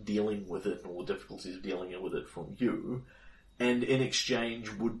headaches of dealing with it and all the difficulties of dealing with it from you, and in exchange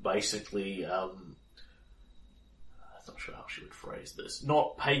would basically, I'm not sure how she would phrase this,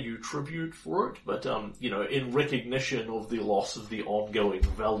 not pay you tribute for it, but, in recognition of the loss of the ongoing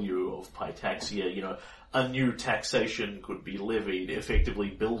value of Pitaxia, a new taxation could be levied. Effectively,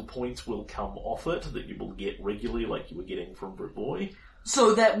 build points will come off it that you will get regularly, like you were getting from Britboy.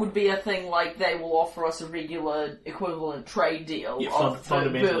 So that would be a thing like they will offer us a regular equivalent trade deal of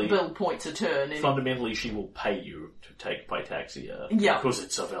fundamentally, build points a turn. Fundamentally, she will pay you to take Pitaxia because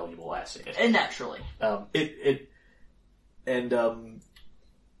it's a valuable asset. And naturally.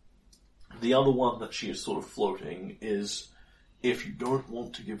 The other one that she is sort of floating is if you don't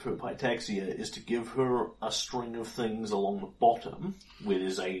want to give her Pitaxia, is to give her a string of things along the bottom, where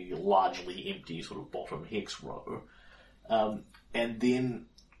there's a largely empty sort of bottom hex row, and then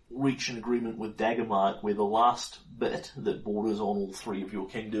reach an agreement with Daggermark where the last bit that borders on all three of your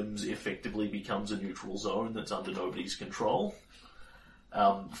kingdoms effectively becomes a neutral zone that's under nobody's control.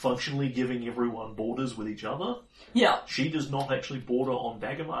 Functionally giving everyone borders with each other. Yeah. She does not actually border on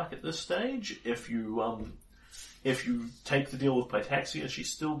Daggermark at this stage. If you take the deal with Pitaxia, she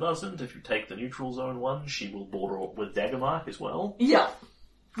still doesn't. If you take the neutral zone one, she will border with Daggermark as well. Yeah.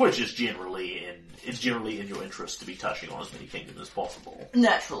 Which is generally in your interest to be touching on as many kingdoms as possible.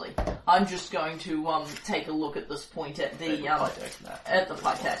 Naturally. I'm just going to take a look at this point at the Pitax map. At the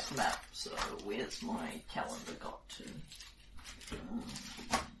Pitax map. So where's my calendar got to?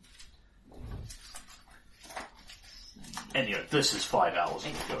 And this is 5 hours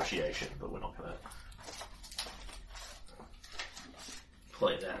of negotiation, but we're not going to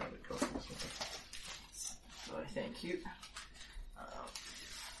play that out of course. So thank you.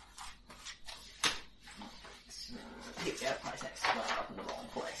 Here we go, Pitax is up in the wrong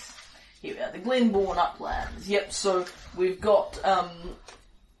place. Here we are, the Glenbourne Uplands. Yep, so we've got,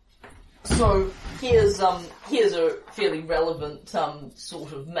 so here's a fairly relevant,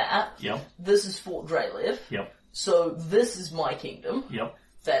 sort of map. Yep. This is Fort Drelev. Yep. So this is my kingdom. Yep.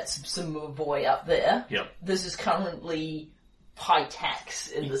 That's Simmervoy up there. Yep. This is currently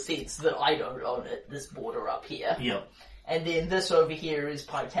Pitax in the sense that I don't own it, this border up here. Yep. And then this over here is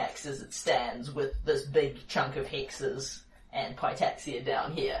Pitax as it stands with this big chunk of hexes and Pitaxia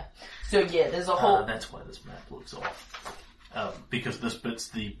down here. So yeah, there's a whole... That's why this map looks off. Because this bit's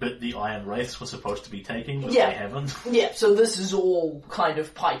the bit the Iron Wraiths were supposed to be taking, but they haven't. Yeah, so this is all kind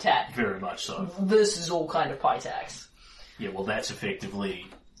of Pitax. Very much so. This is all kind of Pitax. Yeah, well that's effectively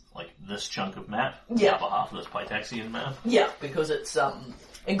like this chunk of map. Yeah. The upper half of this Pitaxian map. Yeah, because it's,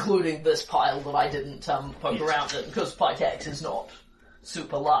 including this pile that I didn't, poke around in, because Pitax is not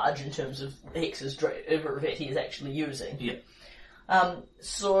super large in terms of hexes Ravetti is actually using. Yeah.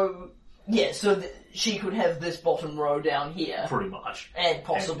 So she could have this bottom row down here. Pretty much. And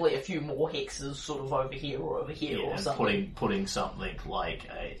possibly a few more hexes sort of over here or over here or something. Putting something like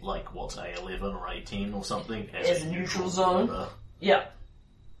what's A11 or A10 or something as a neutral zone. Border. Yeah.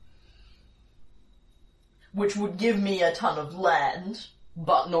 Which would give me a ton of land,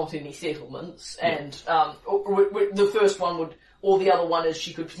 but not any settlements. Yeah. And the first one would, or the other one is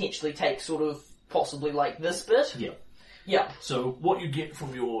she could potentially take sort of possibly like this bit. Yeah. Yeah. So what you get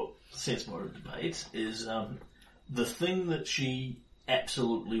from your sense motive debate is the thing that she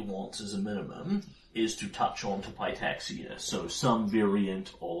absolutely wants as a minimum is to touch on to Pitaxia. So some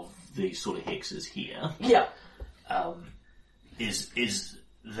variant of these sort of hexes here. Yeah. Is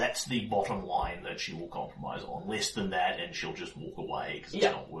that's the bottom line that she will compromise on. Less than that, and she'll just walk away because it's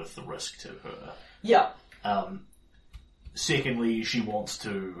not worth the risk to her. Yeah. Secondly, she wants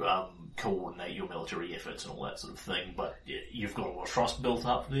to coordinate your military efforts and all that sort of thing, but you've got a lot of trust built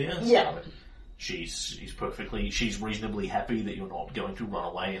up there. Yeah. So she's reasonably happy that you're not going to run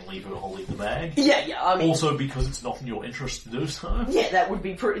away and leave her holding the bag. Yeah, I mean... Also because it's not in your interest to do so. Yeah, that would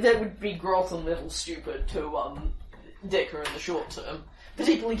be gross and little stupid to, dick her in the short term.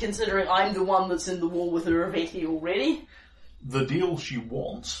 Particularly considering I'm the one that's in the war with the Ravetti already. The deal she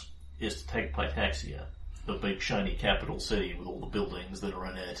wants is to take Pitaxia, the big shiny capital city with all the buildings that are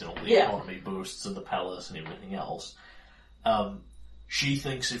in it and all the economy boosts and the palace and everything else. She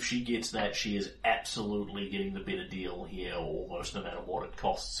thinks if she gets that, she is absolutely getting the better deal here, almost no matter what it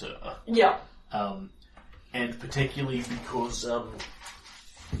costs her. Yeah. And particularly because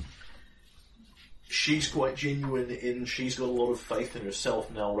she's quite genuine in she's got a lot of faith in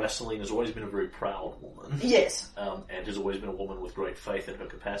herself now. Rassilene has always been a very proud woman. Yes. And has always been a woman with great faith in her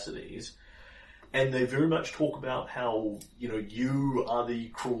capacities. And they very much talk about how, you are the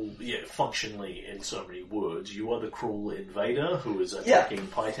cruel, functionally in so many words, you are the cruel invader who is attacking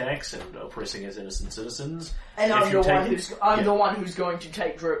Pitax and oppressing his innocent citizens. And I'm the one who's going to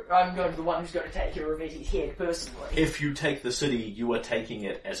take Ravetti's head personally. If you take the city, you are taking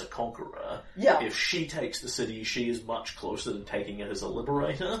it as a conqueror. Yeah. If she takes the city, she is much closer to taking it as a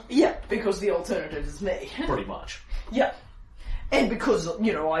liberator. Yeah, because the alternative is me. Pretty much. Yeah. And because,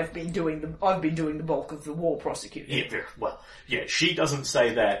 I've been doing the bulk of the war prosecuting. Yeah, she doesn't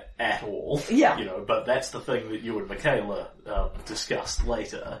say that at all. Yeah. But that's the thing that you and Michaela discussed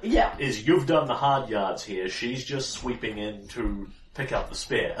later. Yeah. Is you've done the hard yards here, she's just sweeping in to pick up the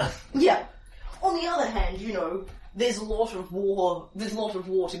spare. Yeah. On the other hand, there's a lot of war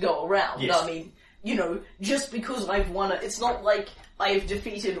to go around. Yes. I mean, just because I've won it, it's not like I've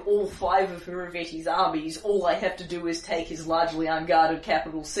defeated all 5 of Iravetti's armies, all I have to do is take his largely unguarded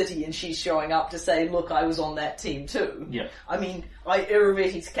capital city, and she's showing up to say, look, I was on that team too. Yeah. I mean,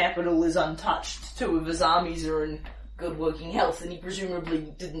 Iravetti's capital is untouched, 2 of his armies are in good working health, and he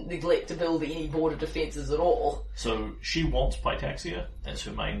presumably didn't neglect to build any border defences at all. So she wants Pitaxia as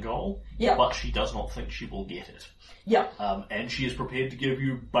her main goal, Yeah. but she does not think she will get it. Yeah. And she is prepared to give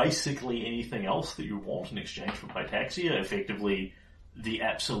you basically anything else that you want in exchange for Pitaxia. Effectively, the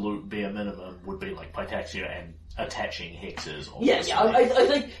absolute bare minimum would be like Pitaxia and attaching hexes. Yeah, Obviously. I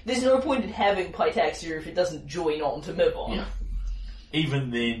think there's no point in having Pitaxia if it doesn't join on to Mivon. Yeah.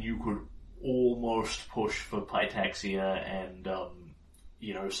 Even then, you could almost push for Pitaxia and,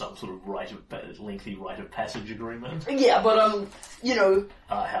 some sort of lengthy rite of passage agreement. Yeah, but,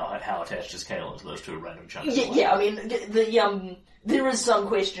 How attached is Kaelin to those two random chunks? Yeah, I mean, there is some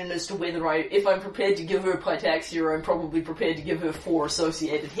question as to whether if I'm prepared to give her Pitaxia, I'm probably prepared to give her 4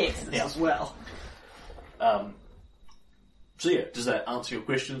 associated hexes as well. So yeah, does that answer your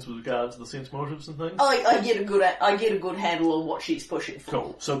questions with regards to the sense motives and things? I get a good handle on what she's pushing for.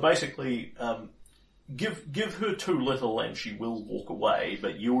 Cool. So basically, give her too little and she will walk away,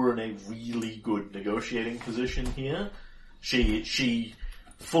 but you're in a really good negotiating position here. She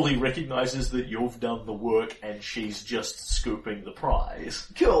fully recognises that you've done the work and she's just scooping the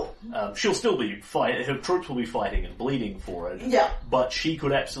prize. Cool. She'll still be her troops will be fighting and bleeding for it. Yeah. But she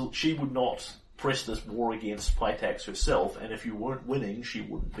would not press this war against Pitax herself, and if you weren't winning, she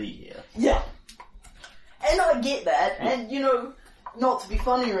wouldn't be here. Yeah. And I get that, and not to be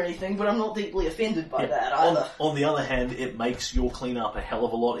funny or anything, but I'm not deeply offended by that either. On the other hand, it makes your cleanup a hell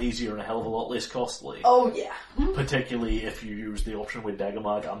of a lot easier and a hell of a lot less costly. Oh, yeah. Particularly if you use the option where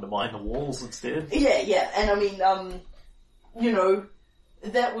Daggermark undermine the walls instead. Yeah, and I mean,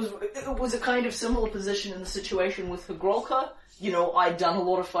 it was a kind of similar position in the situation with Hagrolka. I'd done a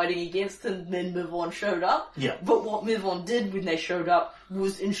lot of fighting against them, then Mivon showed up. Yeah. But what Mivon did when they showed up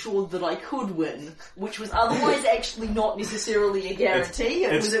was ensure that I could win, which was otherwise actually not necessarily a guarantee.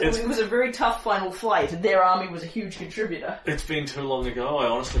 It was a very tough final fight, and their army was a huge contributor. It's been too long ago, I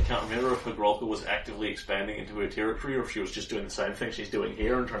honestly can't remember if Hagrolka was actively expanding into her territory or if she was just doing the same thing she's doing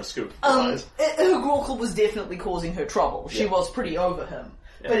here and trying to scoop the prize. Hagrolka was definitely causing her trouble. She was pretty over him.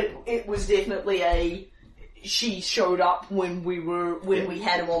 Yeah. But it was definitely she showed up when we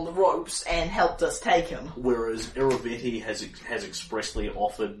had him on the ropes and helped us take him. Whereas Iravetti has expressly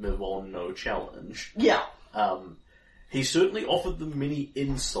offered Mivon no challenge. Yeah. He certainly offered them many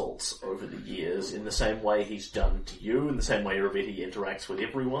insults over the years in the same way he's done to you, in the same way Iravetti interacts with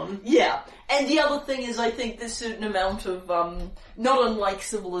everyone. Yeah. And the other thing is, I think there's a certain amount of, not unlike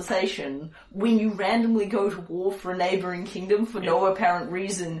Civilization, when you randomly go to war for a neighbouring kingdom for no apparent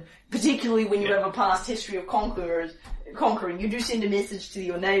reason, particularly when you have a past history of conquering, you do send a message to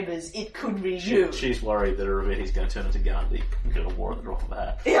your neighbours, it could be you. She's worried that Iravetti's going to turn into Gandhi and go to war at the drop of a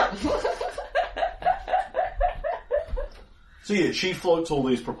hat. Yeah. So yeah, she floats all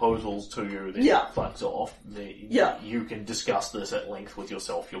these proposals to you, then fucks off. You can discuss this at length with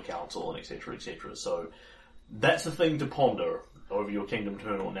yourself, your council, and etc, etc. So that's the thing to ponder over your kingdom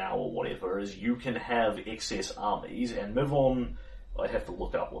turn or now or whatever, is you can have excess armies, and Mivon, I'd have to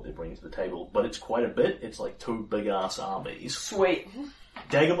look up what they're bringing to the table, but it's quite a bit. It's like 2 big-ass armies. Sweet.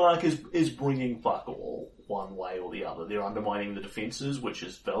 Daggermark is bringing fuck all, one way or the other. They're undermining the defences, which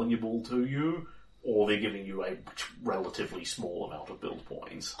is valuable to you, or they're giving you a relatively small amount of build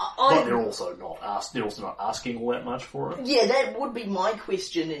points. But they're also not asking all that much for it. Yeah, that would be my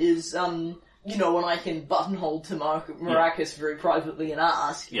question is, when I can buttonhole to Maracus very privately and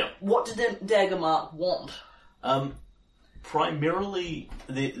ask, what did Daggermark want? Primarily,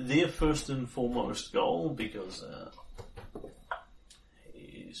 their first and foremost goal, because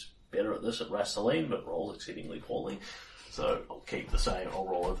he's better at this at Rassaline, but rolls exceedingly poorly. So I'll keep the same, I'll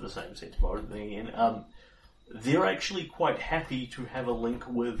roll over the same sense motive thing again. They're actually quite happy to have a link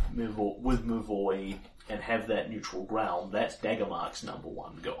with Muvoi and have that neutral ground. That's Daggermark's number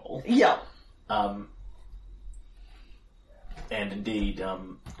 1 goal. Yeah. And indeed,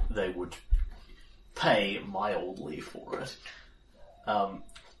 they would pay mildly for it.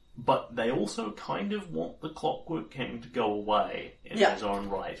 But they also kind of want the Clockwork King to go away in his own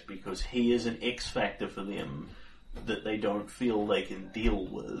right, because he is an X factor for them that they don't feel they can deal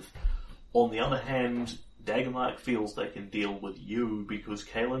with. On the other hand, Daggermark feels they can deal with you because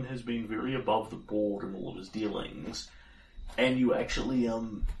Kaelin has been very above the board in all of his dealings, and you actually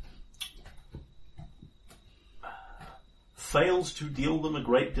fails to deal them a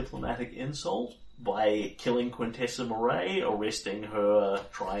great diplomatic insult, by killing Quintessa Murray, arresting her,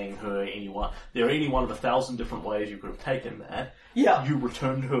 trying her, anyone. There are any one of 1,000 different ways you could have taken that. Yeah. You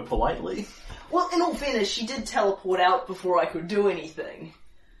returned her politely. Well, in all fairness, she did teleport out before I could do anything.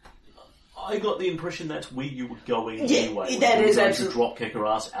 I got the impression that's where you were going Yeah, anyway. that is going absolutely... to drop kick her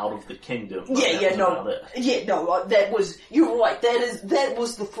ass out of the kingdom. That was... You're right, that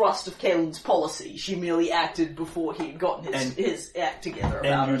was the thrust of Kaelin's policy. She merely acted before he had gotten his act together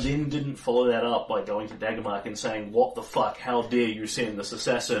about And it. you then didn't follow that up by going to Daggermark and saying, what the fuck, how dare you send this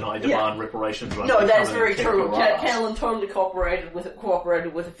assassin, I demand reparations. No, that's very true. Kaelin totally cooperated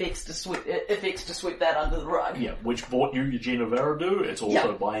with effects to sweep that under the rug. Yeah, which bought you your Genevera. It's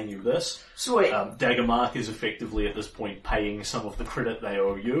also buying you this. Sweet. Daggermark is effectively at this point paying some of the credit they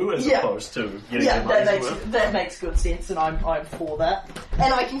owe you as opposed to getting their money's worth. That makes good sense, and I'm for that.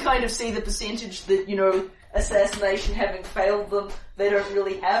 And I can kind of see the percentage that, assassination having failed them, they don't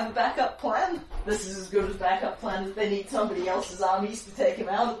really have a backup plan. This is as good as backup plan as they need somebody else's armies to take him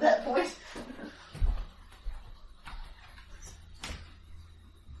out at that point.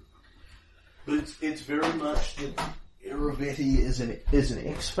 But it's very much that Iravetti is an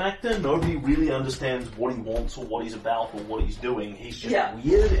X factor. Nobody really understands what he wants or what he's about or what he's doing. He's just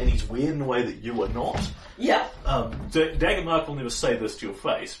weird, and he's weird in a way that you are not. Yeah. Daggermark will never say this to your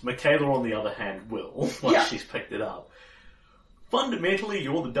face. Michaela, on the other hand, will, once she's picked it up. Fundamentally,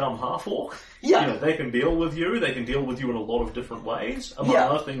 you're the dumb half-orc. Yeah. They can deal with you. They can deal with you in a lot of different ways. Among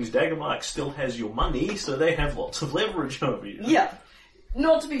other things, Daggermark still has your money, so they have lots of leverage over you. Yeah.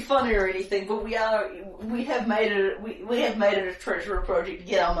 Not to be funny or anything, but we have made it a treasurer project to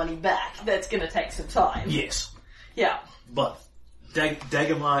get our money back. That's going to take some time. Yes. Yeah. But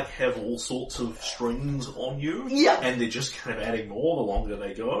Daggermark have all sorts of strings on you. Yeah. And they're just kind of adding more the longer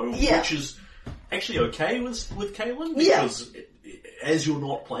they go. Yeah. Which is actually okay with Kaelin, because as you're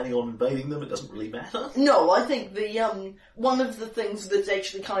not planning on invading them, it doesn't really matter. No, I think the one of the things that's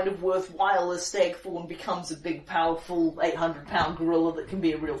actually kind of worthwhile is Stagthorn becomes a big, powerful 800-pound gorilla that can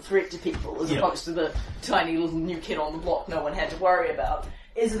be a real threat to people, as opposed to the tiny little new kid on the block no one had to worry about.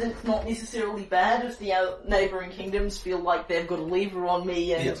 Is it not necessarily bad if the neighbouring kingdoms feel like they've got a lever on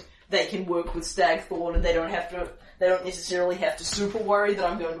me and they can work with Stagthorn and they don't necessarily have to super worry that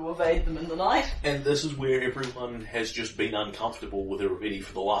I'm going to evade them in the night. And this is where everyone has just been uncomfortable with Iravetti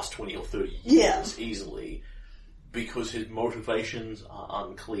for the last 20 or 30 years, easily, because his motivations are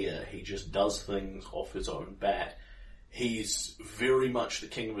unclear. He just does things off his own bat. He's very much the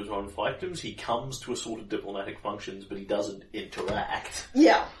king of his own fiefdoms. He comes to a sort of diplomatic functions, but he doesn't interact.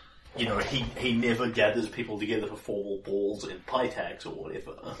 Yeah. He never gathers people together for formal balls and Pytax or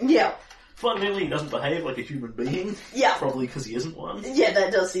whatever. Yeah. Fundamentally, he doesn't behave like a human being. Yeah. Probably because he isn't one. Yeah,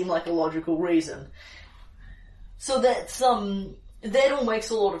 that does seem like a logical reason. So that's, that all makes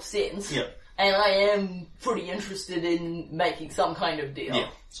a lot of sense. Yeah. And I am pretty interested in making some kind of deal. Yeah.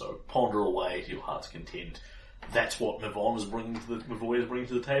 So ponder away to your heart's content. That's what Mavoy is bringing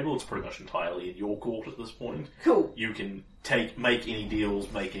to the table. It's pretty much entirely in your court at this point. Cool. You can make any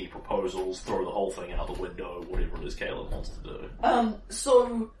deals, make any proposals, throw the whole thing out the window, whatever it is Kaelin wants to do.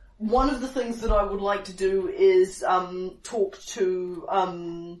 So one of the things that I would like to do is talk to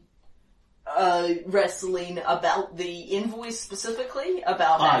Rasseline about the invoice specifically,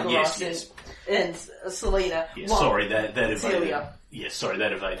 about Agaros and Selena. Yes, well, sorry, that evaded. Celia. Yes, sorry,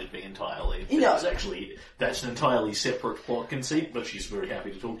 that evaded me entirely. No. That's an entirely separate plot conceit, but she's very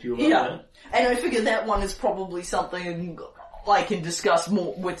happy to talk to you about that. And I figure that one is probably something I can discuss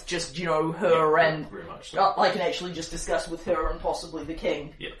more with just, her and... Very much so. I can actually just discuss with her and possibly the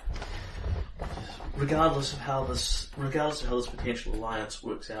king. Yeah. Regardless of how this potential alliance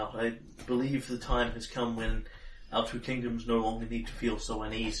works out, I believe the time has come when our two kingdoms no longer need to feel so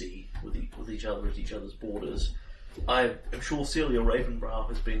uneasy with each other at each other's borders. I am sure Celia Ravenbrow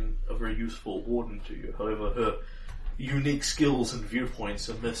has been a very useful warden to you. However, her unique skills and viewpoints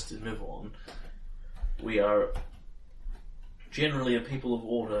are missed in Mivon. We are generally a people of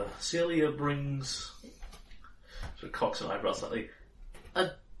order. Celia brings, sort of cocks an eyebrow slightly,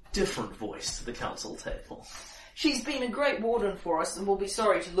 a different voice to the council table. She's been a great warden for us, and we'll be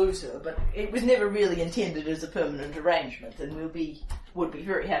sorry to lose her, but it was never really intended as a permanent arrangement, and would be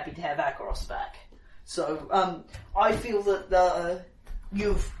very happy to have Agaros back. So, I feel that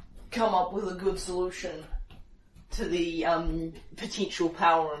you've come up with a good solution to the potential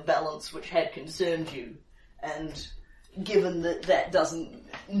power imbalance which had concerned you, and given that that doesn't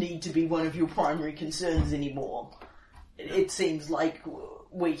need to be one of your primary concerns anymore, it seems like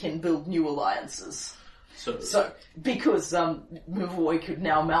we can build new alliances. So, because Mavoy could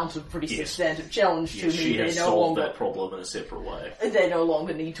now mount a pretty substantive challenge to me, she has they no solved longer that problem in a separate way. they no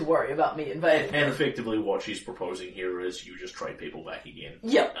longer need to worry about me invading. And effectively what she's proposing here is you just trade people back again.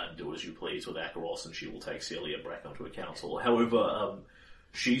 Yep. And do as you please with Akaros, and she will take Celia back onto a council. However,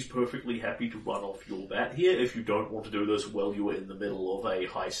 she's perfectly happy to run off your bat here if you don't want to do this while you are in the middle of a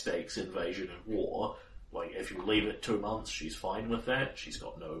high-stakes invasion and war. Like, if you leave it 2 months, she's fine with that. She's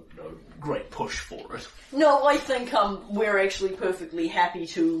got no great push for it. No, I think we're actually perfectly happy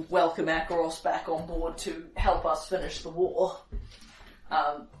to welcome Akaros back on board to help us finish the war.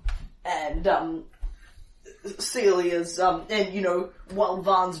 Celia's, while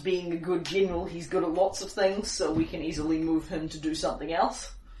Van's being a good general, he's good at lots of things, so we can easily move him to do something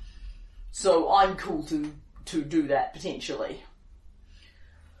else. So I'm cool to do that, potentially.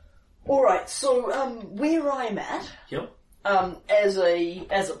 Alright, so, where I'm at, Yep. as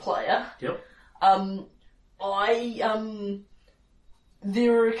a player, Yep.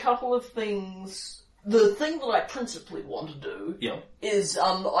 there are a couple of things. The thing that I principally want to do Yep. is,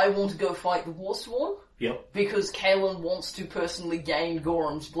 I want to go fight the Warsworn, Yep. because Kaelin wants to personally gain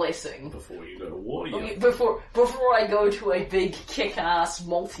Gorham's blessing. Before you go to war, yeah. Okay, before I go to a big kick-ass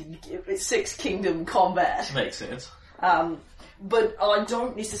multi-six kingdom combat. Makes sense. But I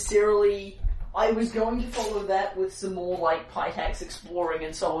don't necessarily... I was going to follow that with some more, like, Pitax exploring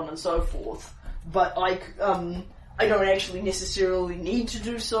and so on and so forth. But I don't actually necessarily need to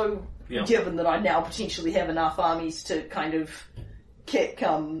do so, given that I now potentially have enough armies to kind of kick...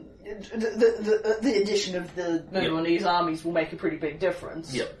 the addition of the Milanese armies will make a pretty big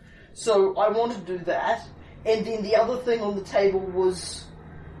difference. Yep. So I want to do that. And then the other thing on the table was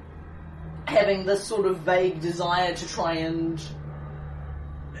having this sort of vague desire to try and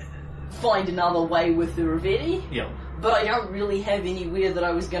find another way with the Rivetti. Yeah. But I don't really have anywhere that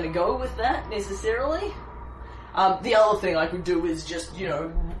I was going to go with that, necessarily. The other thing I could do is just,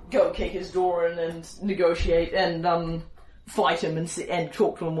 go kick his door in and negotiate and fight him and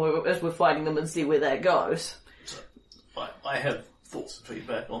talk to him as we're fighting them and see where that goes. So, I have thoughts and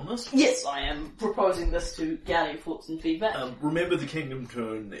feedback on this. Yes, I am proposing this to gather your thoughts and feedback. Remember, the Kingdom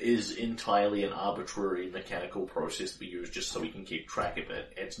Turn is entirely an arbitrary mechanical process to be used just so we can keep track of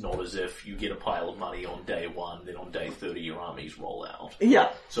it. It's not as if you get a pile of money on day 1, then on day 30 your armies roll out.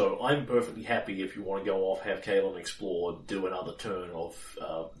 Yeah. So I'm perfectly happy if you want to go off, have Kaelin explore, do another turn worth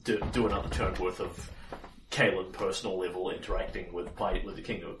of Kaelin personal level interacting with the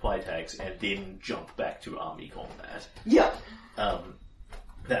Kingdom of Pitax, and then jump back to army combat. Yeah.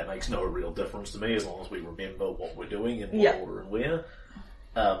 That makes no real difference to me as long as we remember what we're doing in what order and where.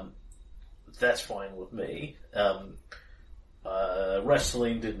 That's fine with me.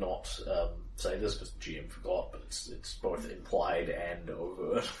 Wrestling did not say this because GM forgot, but it's both implied and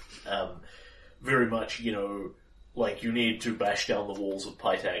overt. Very much, like, you need to bash down the walls of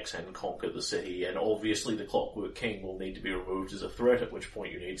Pitax and conquer the city, and obviously the Clockwork King will need to be removed as a threat, at which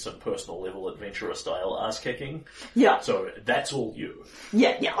point you need some personal level adventurer style ass kicking. Yeah. So that's all you.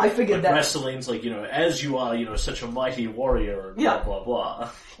 Yeah, I figured that. Wrestling's like, as you are, such a mighty warrior and blah blah blah.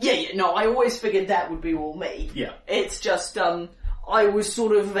 Yeah, no, I always figured that would be all me. Yeah. It's just, I was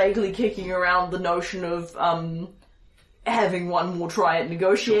sort of vaguely kicking around the notion of, having one more try at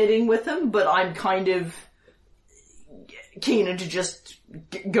negotiating with him, but I'm kind of keener to just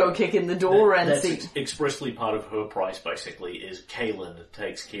go kick in the door and see. That's expressly part of her price, basically, is Kaelin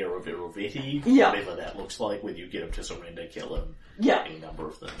takes care of Irovetti, Yeah. whatever that looks like, whether you get him to surrender, kill him, Yeah. any number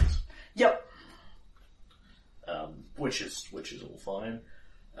of things. Yep. Which is all fine.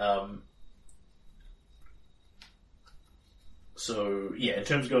 So, yeah, in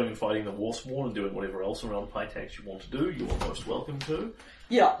terms of going and fighting the Warsworn and doing whatever else around Pitax you want to do, you are most welcome to.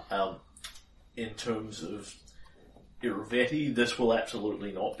 Yeah. In terms of Irovetti, this will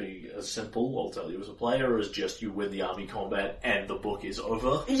absolutely not be as simple, I'll tell you as a player, as just you win the army combat and the book is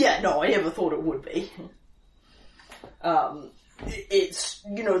over. Yeah, no, I never thought it would be. It's,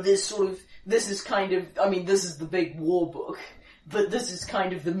 this is kind of, this is the big war book, but this is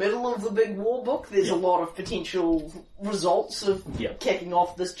kind of the middle of the big war book. There's a lot of potential results of kicking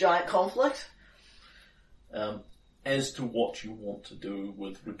off this giant conflict. As to what you want to do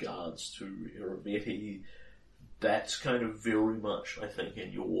with regards to Irovetti, that's kind of very much, I think,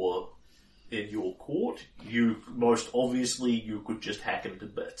 in your court. Most obviously, you could just hack him to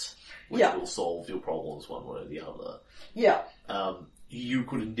bits, which will solve your problems one way or the other. Yeah. You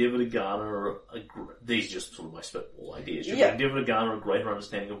could endeavour to garner these are just sort of my spitball ideas. You could endeavour to garner a greater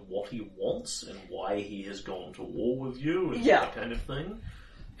understanding of what he wants and why he has gone to war with you and that kind of thing,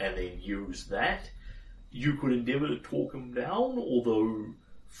 and then use that. You could endeavour to talk him down, although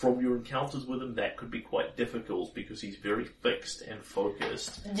from your encounters with him, that could be quite difficult because he's very fixed and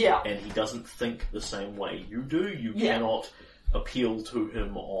focused. Yeah. And he doesn't think the same way you do. You Yeah. cannot appeal to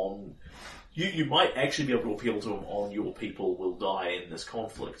him on... You might actually be able to appeal to him on your people will die in this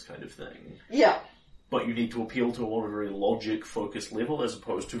conflict kind of thing. Yeah. But you need to appeal to him on a very logic-focused level as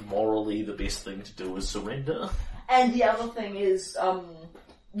opposed to morally the best thing to do is surrender. And the other thing is,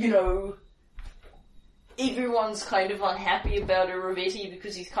 everyone's kind of unhappy about Iravetti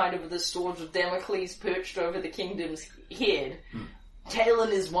because he's kind of the sword of Damocles perched over the kingdom's head.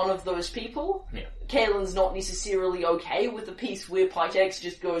 Kalen is one of those people. Yeah. Kalen's not necessarily okay with a peace where Pitax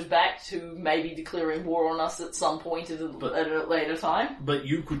just goes back to maybe declaring war on us at some point at a later time. But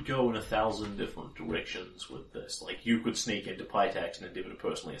you could go in 1,000 different directions with this. Like, you could sneak into Pitax and endeavour to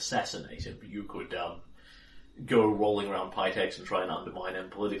personally assassinate him. You could go rolling around Pitax and try and undermine him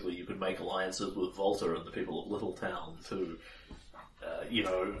politically. You could make alliances with Volta and the people of Littletown to,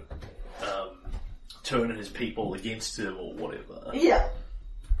 turn his people against him or whatever. Yeah.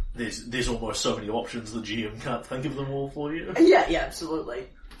 There's almost so many options the GM can't think of them all for you. Yeah, absolutely.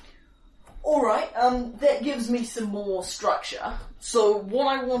 Alright, that gives me some more structure. So what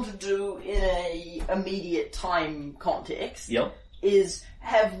I want to do in a immediate time context Yep. is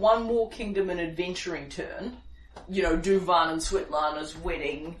have one more kingdom and adventuring turn. Do Van and Svetlana's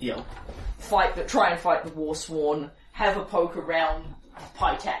wedding, Yep. try and fight the Warsworn, have a poke around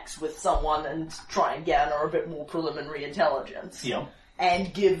Pitax with someone and try and garner a bit more preliminary intelligence. Yep.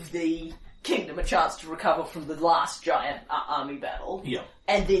 And give the kingdom a chance to recover from the last giant army battle. Yep.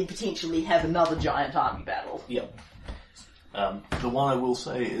 And then potentially have another giant army battle. Yep. The one I will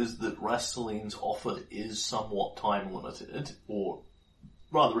say is that Rastaline's offer is somewhat time limited, or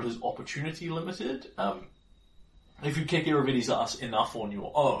rather it is opportunity limited. If you kick Iravetti's ass enough on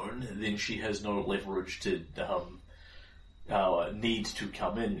your own, then she has no leverage to need to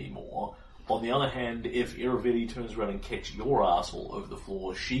come in anymore. On the other hand, if Iravetti turns around and kicks your ass all over the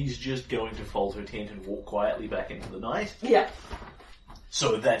floor, she's just going to fold her tent and walk quietly back into the night. Yeah.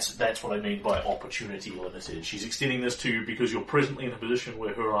 So that's what I mean by opportunity limited. She's extending this to you because you're presently in a position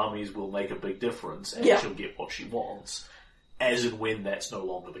where her armies will make a big difference and she'll get what she wants. As and when that's no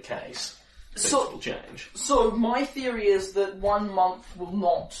longer the case, things will change. So my theory is that 1 month will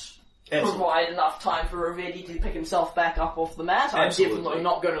not provide enough time for Iravetti to pick himself back up off the mat. I'm definitely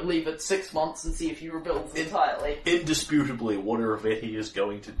not going to leave it 6 months and see if he rebuilds entirely. Indisputably, what Iravetti is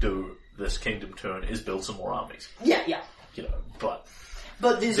going to do this kingdom turn is build some more armies. Yeah.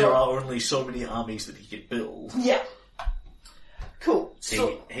 But there are only so many armies that he can build. Yeah. Cool.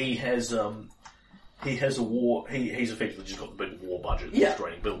 He has a war. He's effectively just got the big war budget that he's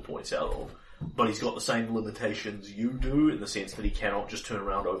draining build points out of. But he's got the same limitations you do in the sense that he cannot just turn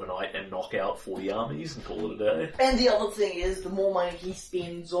around overnight and knock out 40 armies and call it a day. And the other thing is, the more money he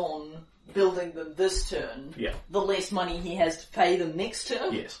spends on building them this turn, the less money he has to pay them next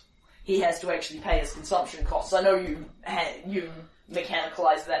turn. Yes. He has to actually pay his consumption costs. I know you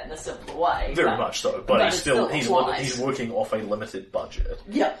mechanicalize that in a simpler way. Very much so, but he's working off a limited budget.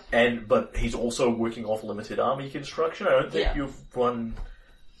 Yeah. But he's also working off limited army construction. I don't think you've run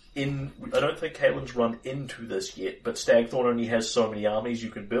I don't think Caitlin's run into this yet, but Stagthorn only has so many armies you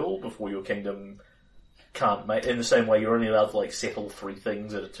can build before your kingdom can't make. In the same way, you're only allowed to settle 3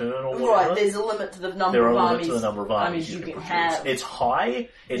 things at a turn or whatever. Right, there's a limit to the number of armies. There are limits to the number of armies you can have. It's high.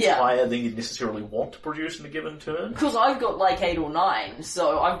 It's higher than you'd necessarily want to produce in a given turn. Because I've got 8 or 9,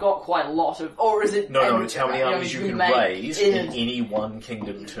 so I've got quite a lot of. Or is it? No, it's how many armies you can raise in any one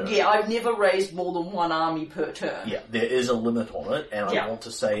kingdom turn. Yeah, I've never raised more than 1 army per turn. Yeah, there is a limit on it, and I want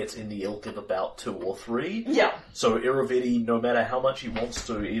to say it's in the ilk of about 2 or 3. Yeah. So Iravetti, no matter how much he wants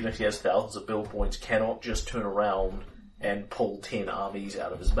to, even if he has thousands of build points, cannot just turn around and pull 10 armies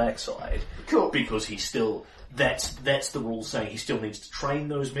out of his backside. Cool. Because he still... That's the rule saying he still needs to train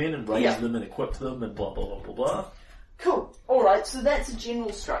those men and raise them and equip them and blah, blah, blah, blah, blah. Cool. Alright, so that's a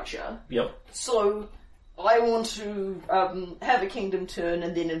general structure. Yep. So, I want to have a kingdom turn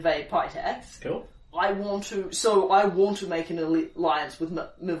and then invade Pitax. Cool. I want to make an alliance with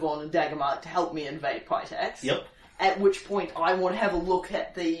Mivon and Dagomar to help me invade Pitax. Yep. At which point I want to have a look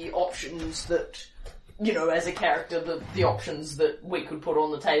at the options that, as a character, the options that we could put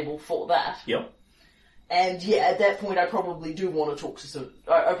on the table for that. Yep. And at that point I probably do want to talk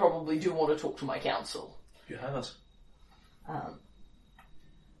to my council. You have us.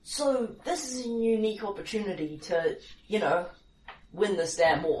 So this is a unique opportunity to, win this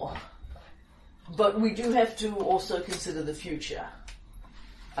damn war. But we do have to also consider the future.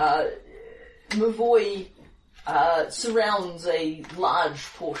 Mavoy surrounds a large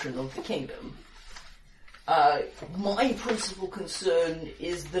portion of the kingdom. My principal concern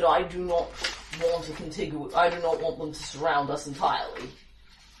is that I do not want I do not want them to surround us entirely.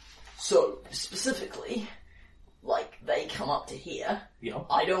 So, specifically, like, they come up to here. Yeah.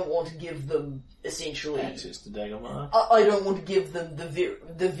 I don't want to give them, essentially... Access to Dagomar. I don't want to give them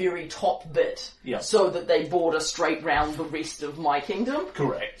the very top bit. Yeah. So that they border straight round the rest of my kingdom.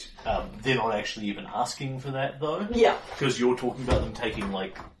 Correct. They're not actually even asking for that, though. Yeah. Because you're talking about them taking,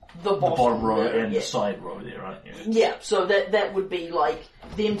 like, The bottom row there, and yeah. the side row there, aren't you? Yeah, so that would be like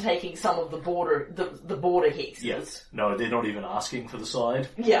them taking some of the border hexes. Yes. No, they're not even asking for the side.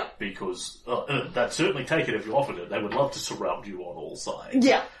 Yeah. Because they'd certainly take it if you offered it. They would love to surround you on all sides.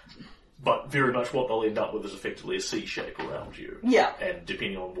 Yeah. But very much what they'll end up with is effectively a C shape around you. Yeah. And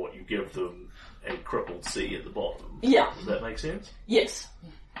depending on what you give them, a crippled C at the bottom. Yeah. Does that make sense? Yes.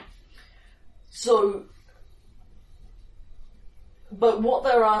 So, but what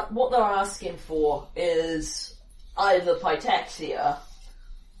they're asking for is either Pitaxia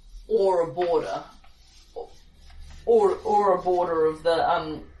or a border, or a border of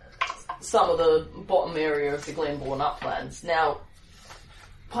the some of the bottom area of the Glenbourne uplands. Now,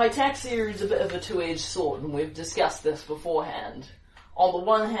 Pitaxia is a bit of a two-edged sword, and we've discussed this beforehand. On the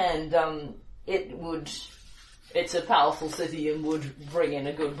one hand, it's a powerful city and would bring in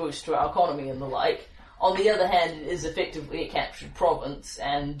a good boost to our economy and the like. On the other hand, it is effectively a captured province,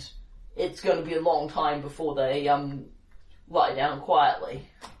 and it's going to be a long time before they lie down quietly.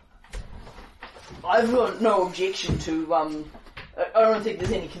 I've got no objection to. I don't think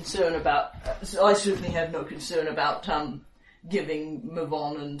there's any concern about. I certainly have no concern about giving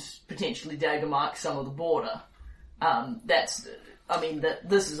Mivon and potentially Daggermark some of the border.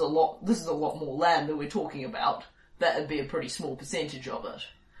 This is a lot more land that we're talking about. That would be a pretty small percentage of it.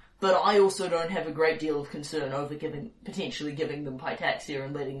 But I also don't have a great deal of concern over potentially giving them Pitaxia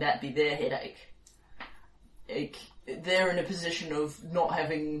and letting that be their headache. They're in a position of not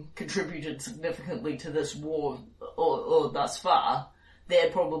having contributed significantly to this war or thus far. They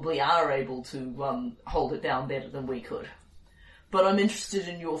probably are able to hold it down better than we could. But I'm interested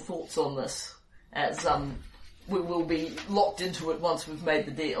in your thoughts on this, as we will be locked into it once we've made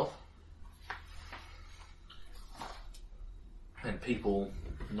the deal. And people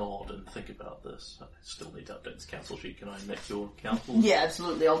nod and think about this. I still need to update this council sheet. Can I make your council? Yeah,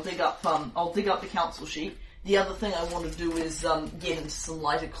 absolutely. I'll dig up the council sheet. The other thing I want to do is get into some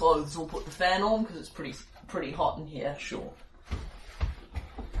lighter clothes. We'll put the fan on because it's pretty hot in here. Sure.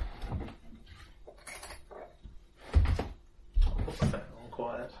 I'll put the fan on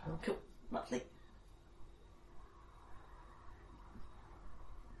quiet. Cool. Lovely.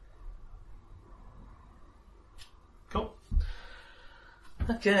 Cool.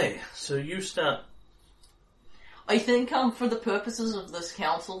 Okay, so you start. I think, for the purposes of this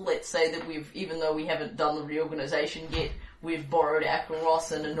council, let's say that even though we haven't done the reorganisation yet, we've borrowed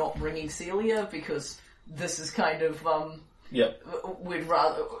Akaros and are not bringing Celia, because this is kind of, Yep. we'd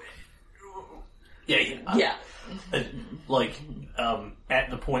rather... Yeah. At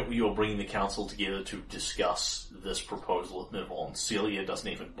the point where you're bringing the council together to discuss this proposal at Mivon, Celia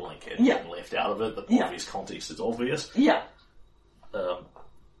doesn't even blink at being left out of it. The obvious context is obvious. Yeah.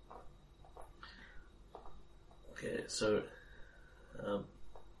 Okay, so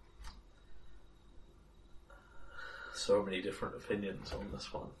so many different opinions on this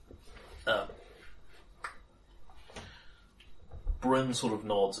one. Bryn sort of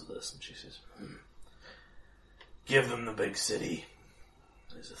nods at this and she says, "Give them the big city.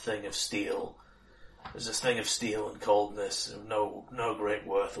 There's a thing of steel. There's this thing of steel and coldness of no great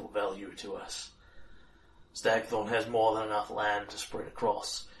worth or value to us. Stagthorn has more than enough land to spread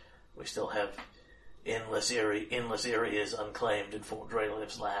across. We still have endless areas unclaimed in Fort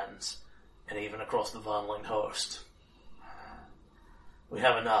Drelev's lands, and even across the Vanling host. We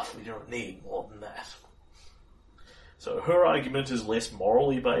have enough, we don't need more than that." So her argument is less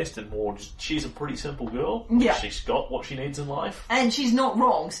morally based and more just, she's a pretty simple girl. Yeah. She's got what she needs in life. And she's not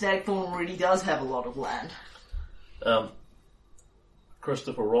wrong, Stagthorn really does have a lot of land.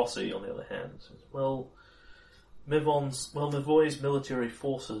 Christopher Rossi, on the other hand, says, Mivoy's military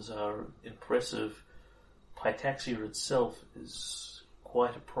forces are impressive. Pitaxia itself is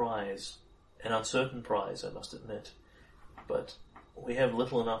quite a prize. An uncertain prize, I must admit. But we have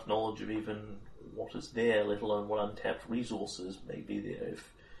little enough knowledge of even what is there, let alone what untapped resources may be there.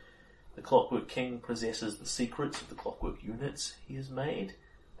 If the Clockwork King possesses the secrets of the clockwork units he has made,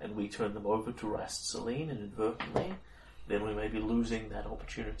 and we turn them over to Rast Celine inadvertently, then we may be losing that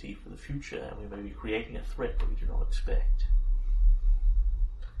opportunity for the future, and we may be creating a threat that we do not expect.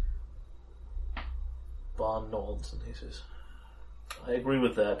 Barn nods and he says, "I agree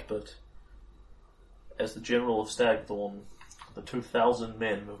with that, but as the General of Stagthorn, the 2,000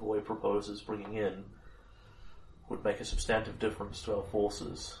 men Mavoy proposes bringing in would make a substantive difference to our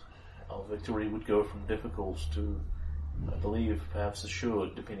forces. Our victory would go from difficult to, I believe, perhaps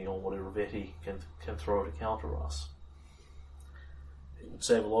assured, depending on what Iravetti can throw to counter us. It would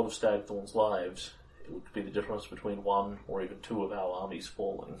save a lot of Stagthorn's lives. It would be the difference between one or even two of our armies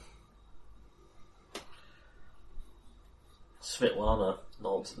falling. Svetlana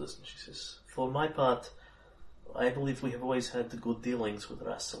nods at this and she says, "For my part, I believe we have always had good dealings with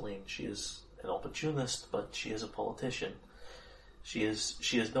Rassaline. She is an opportunist, but she is a politician. She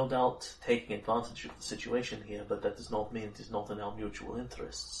is no doubt taking advantage of the situation here, but that does not mean it is not in our mutual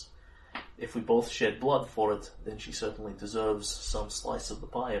interests. If we both shed blood for it, then she certainly deserves some slice of the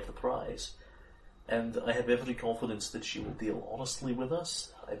pie of the prize. And I have every confidence that she will deal honestly with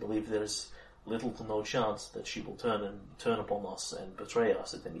us. I believe there is little to no chance that she will turn upon us and betray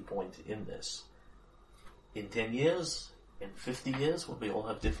us at any point in this. In 10 years, in 50 years, when we all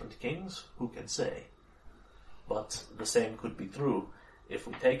have different kings, who can say? But the same could be true if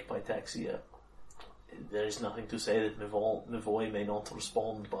we take Pitaxia. There is nothing to say that Mavoy may not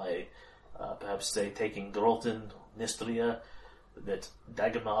respond by perhaps, say, taking Groton, Nistria, that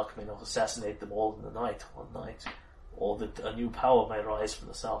Daggermark may not assassinate them all in the night, one night, or that a new power may rise from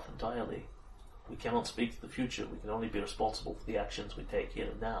the south entirely. We cannot speak to the future. We can only be responsible for the actions we take here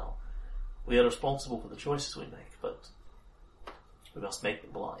and now. We are responsible for the choices we make, but we must make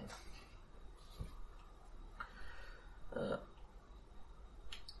them blind."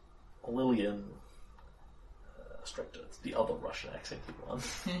 Lillian Strichter, it's the other Russian accented one.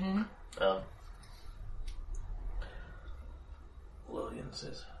 Mm-hmm. Lillian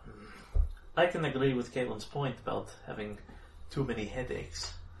says, "I can agree with Caitlin's point about having too many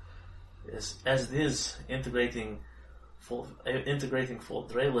headaches. As it is, integrating for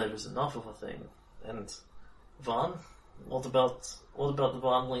Drelev is enough of a thing. And Van, what about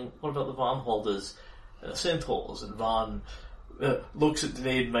the Van holders and the Centaurs?" And Van looks at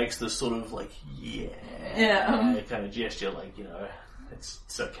Dave and makes this sort of like kind of gesture, like, you know,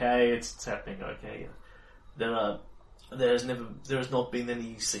 it's okay, it's happening okay. There has not been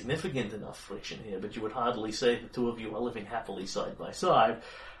any significant enough friction here, but you would hardly say the two of you are living happily side by side.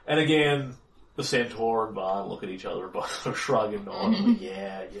 And again, the Centaur and Van look at each other and both shrug and nod. Mm-hmm.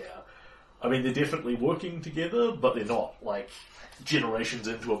 Yeah. I mean, they're definitely working together, but they're not, like, generations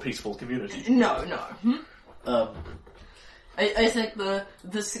into a peaceful community. No. I think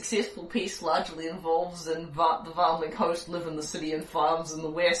the successful peace largely involves the Varmling host live in the city and farms in the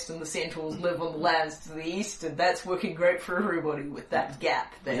west, and the Centaurs live on the lands to the east, and that's working great for everybody with that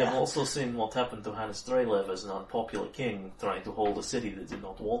gap there. We have also seen what happened to Hannes Drelev as an unpopular king trying to hold a city that did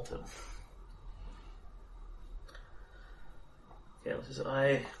not want him.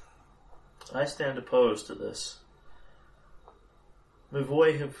 I stand opposed to this.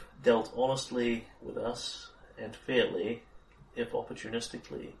 Mavoy have dealt honestly with us, and fairly, if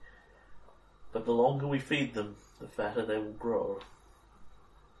opportunistically, but the longer we feed them, the fatter they will grow.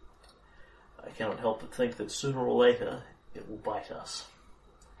 I cannot help but think that sooner or later it will bite us.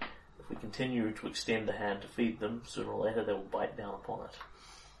 If we continue to extend a hand to feed them, sooner or later they will bite down upon it.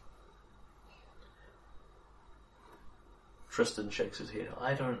 Tristan shakes his head.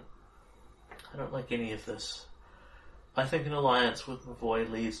 I don't like any of this. I think an alliance with Mavoy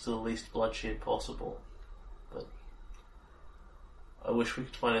leads to the least bloodshed possible. But I wish we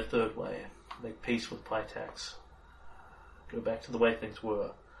could find a third way. Make peace with Pitax. Go back to the way things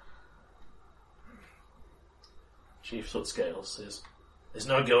were. Chief Sootscales says, "There's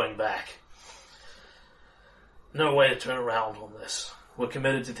no going back. No way to turn around on this. We're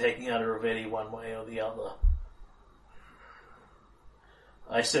committed to taking out Iravetti one way or the other.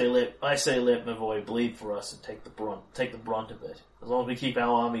 I say let Mavoy bleed for us and take the brunt of it. As long as we keep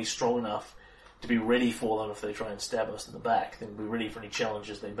our army strong enough to be ready for them if they try and stab us in the back, then we'll be ready for any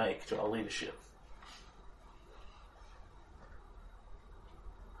challenges they make to our leadership."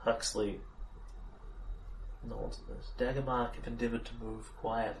 Huxley nods at this. "Daggermark have endeavoured to move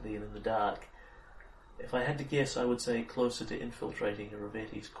quietly and in the dark. If I had to guess, I would say closer to infiltrating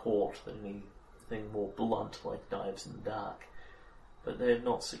Iravetti's court than anything more blunt like knives in the dark. But they have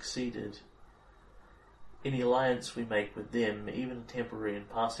not succeeded. Any alliance we make with them, even a temporary and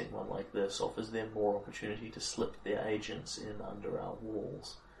passing one like this, offers them more opportunity to slip their agents in under our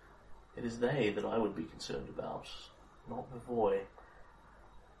walls. It is they that I would be concerned about, not Mavoy.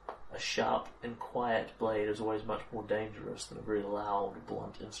 A sharp and quiet blade is always much more dangerous than a very loud,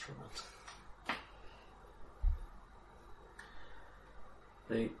 blunt instrument."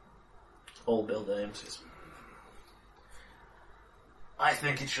 The old beldame says, I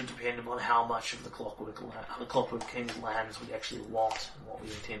think it should depend upon how much of the Clockwork King's lands we actually want and what we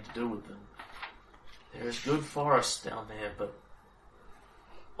intend to do with them. There is good forest down there, but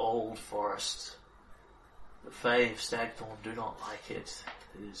old forest. The Fae of Stagthorn do not like it.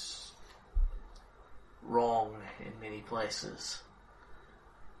 It is wrong in many places.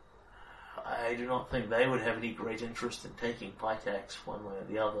 I do not think they would have any great interest in taking Pitax one way or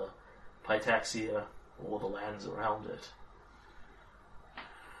the other. Pitaxia or the lands around it.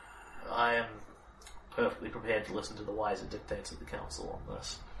 I am perfectly prepared to listen to the wiser dictates of the council on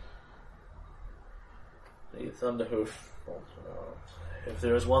this. The Thunderhoof. If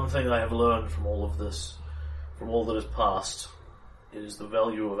there is one thing I have learned from all of this, from all that has passed, it is the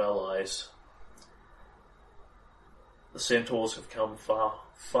value of allies. The Centaurs have come far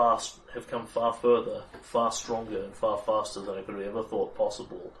further, far stronger, and far faster than I could have ever thought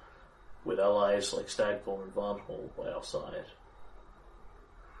possible, with allies like Stagthorn and Varnhall by our side.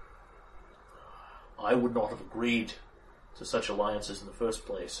 I would not have agreed to such alliances in the first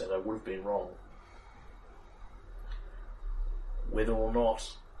place, and I would have been wrong. Whether or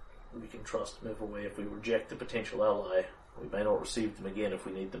not we can trust Mivaway if we reject a potential ally, we may not receive them again if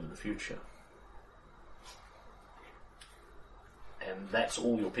we need them in the future. And that's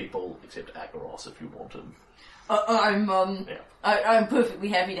all your people except Akaros if you want him. I'm perfectly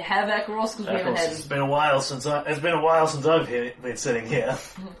happy to have Akaros because we haven't had him. It's been a while since I've been sitting here.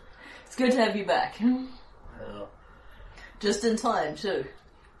 It's good to have you back. Just in time too.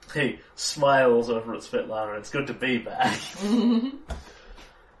 He smiles over at Svetlana. It's good to be back.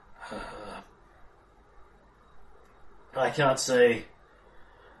 I can't say.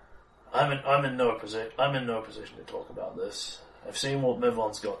 I'm in no position to talk about this. I've seen what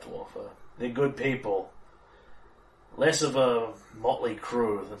Mivon's got to offer. They're good people. Less of a motley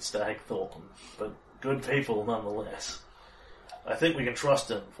crew than Stagthorn, but good people nonetheless. I think we can trust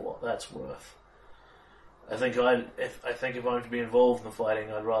him for what that's worth. I think if I'm to be involved in the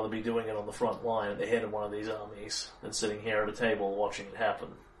fighting, I'd rather be doing it on the front line at the head of one of these armies than sitting here at a table watching it happen.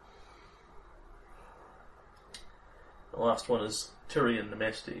 The last one is Tyrion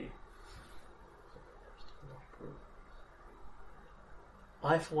Nemesti.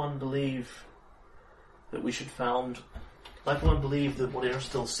 I, for one, believe that we should found... I, for one, believe that what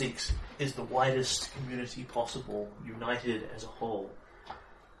Aristil seeks is the widest community possible, united as a whole.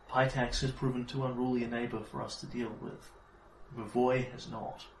 Pitax has proven too unruly a neighbour for us to deal with. Mavoy has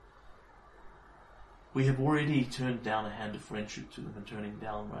not. We have already turned down a hand of friendship to them in turning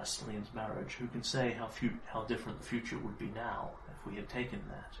down Rastalian's marriage. Who can say how different the future would be now if we had taken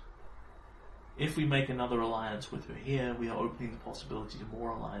that? If we make another alliance with her here, we are opening the possibility to more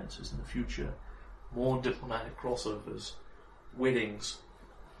alliances in the future, more diplomatic crossovers, weddings.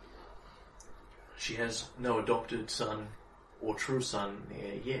 She has no adopted son or true son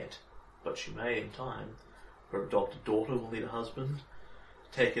near yet, but she may in time. Her adopted daughter will need a husband,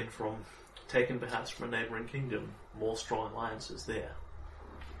 taken perhaps from a neighbouring kingdom. More strong alliances there.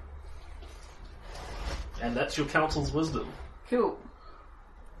 And that's your council's wisdom. Cool.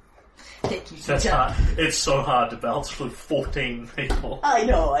 Thank you. That's hard. It's so hard to balance with 14 people. I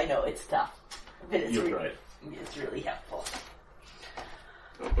know, it's tough. But it's great. It's really helpful.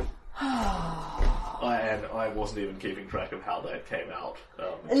 I wasn't even keeping track of how that came out.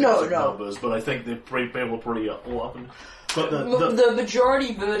 No. Numbers, but I think the people are pretty all up. But the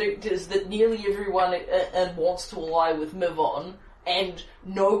majority verdict is that nearly everyone wants to ally with Mivon, and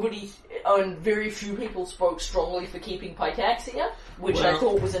very few people spoke strongly for keeping Pitaxia, which I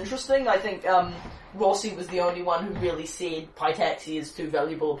thought was interesting. I think Rossi was the only one who really said Pitaxia is too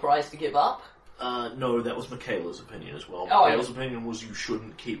valuable a prize to give up. No, that was Michaela's opinion as well. Oh, Michaela's opinion was you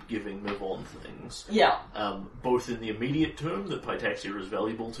shouldn't keep giving Mivon things. Yeah. Both in the immediate term, that Pitaxia is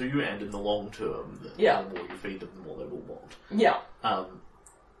valuable to you, and in the long term, that the more you feed them, the more they will want. Yeah.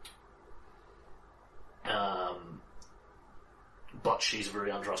 But she's a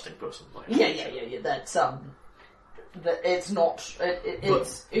very untrusting person. Yeah. That's it's not.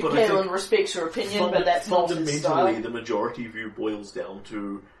 Kaelin respects her opinion, but that's not his style. Fundamentally, the majority view boils down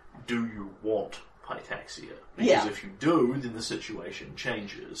to: do you want Pitaxia? Because if you do, then the situation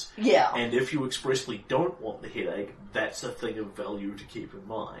changes. Yeah. And if you expressly don't want the headache, that's a thing of value to keep in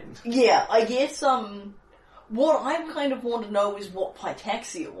mind. Yeah, I guess. What I kind of want to know is what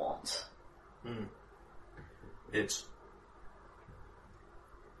Pitaxia wants. It's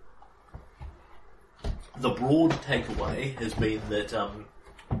the broad takeaway has been that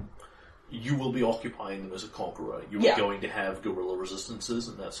you will be occupying them as a conqueror. You are going to have guerrilla resistances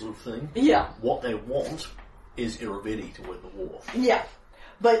and that sort of thing. Yeah. What they want is Irovetti to win the war. Yeah.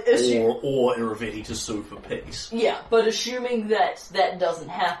 But or Iravetti to sue for peace. yeah, but assuming that that doesn't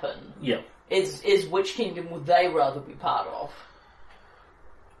happen, Yeah. is which kingdom would they rather be part of?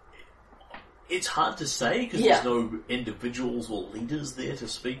 It's hard to say because Yeah. there's no individuals or leaders there to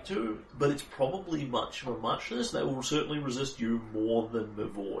speak to, but it's probably much of a muchness. They will certainly resist you more than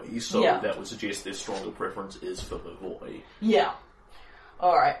Mavoy, so Yeah. that would suggest their stronger preference is for Mavoy. Yeah.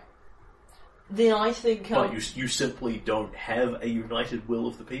 Alright. Then I think... But you simply don't have a united will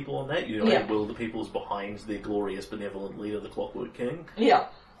of the people on that. United Yeah. will of the people is behind their glorious, benevolent leader, the Clockwork King. Yeah.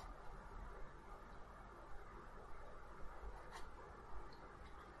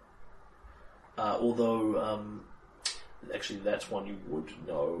 Although, actually that's one you would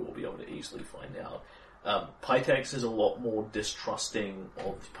know or be able to easily find out. Pitax is a lot more distrusting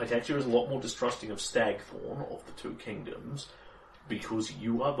of... Pitaxia is a lot more distrusting of Stagthorn, of the two kingdoms, because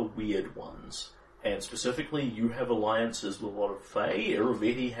you are the weird ones. And specifically, you have alliances with a lot of Fae.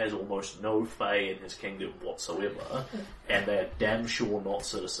 Iravetti has almost no Fae in his kingdom whatsoever, and they are damn sure not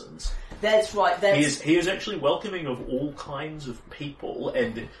citizens. That's right, He is actually welcoming of all kinds of people,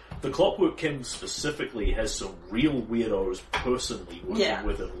 and the Clockwork King specifically has some real weirdos personally working Yeah.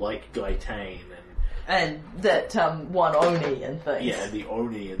 with him, like Gaetan and that one Oni and things. and the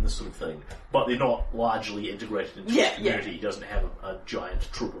Oni and this sort of thing. But they're not largely integrated into Yeah, his community. He doesn't have a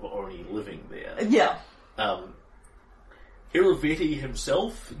giant troop of Oni living there. Yeah. Iravetti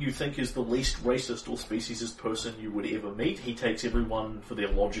himself, you think, is the least racist or speciesist person you would ever meet. He takes everyone for their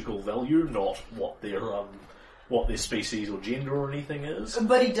logical value, not what their species or gender or anything is.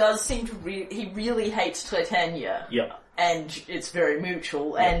 But he does seem to he really hates Titania. Yeah. And it's very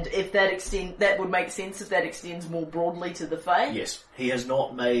mutual, and if that would make sense if that extends more broadly to the Fae. Yes. He has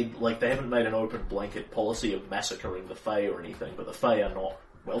not made, they haven't made an open blanket policy of massacring the Fae or anything, but the Fae are not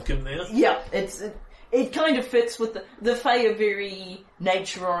welcome there. Yeah, it kind of fits with the Fae are very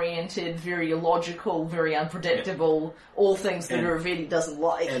nature-oriented, very illogical, very unpredictable, all things that Iravetti doesn't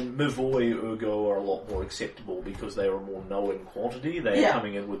like. And Mavoy Urgo are a lot more acceptable because they are a more known quantity. They are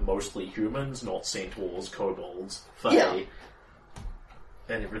coming in with mostly humans, not centaurs, kobolds, Fae,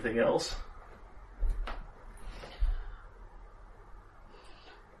 and everything else.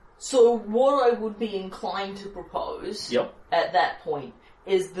 So what I would be inclined to propose at that point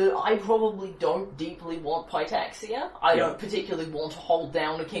is that I probably don't deeply want Pitaxia. I don't particularly want to hold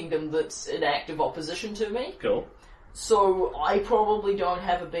down a kingdom that's in active opposition to me. Cool. So I probably don't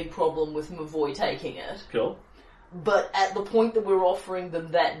have a big problem with Mavoy taking it. Cool. But at the point that we're offering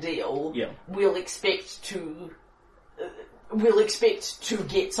them that deal, we'll expect to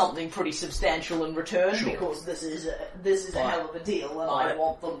get something pretty substantial in return because this is a hell of a deal, and I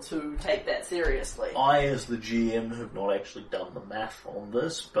want them to take that seriously. I, as the GM, have not actually done the math on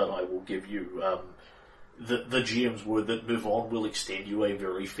this, but I will give you the GM's word that Mivon will extend you a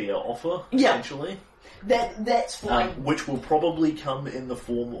very fair offer, essentially. That's fine. Which will probably come in the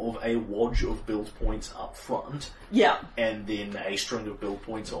form of a wodge of build points up front. Yeah. And then a string of build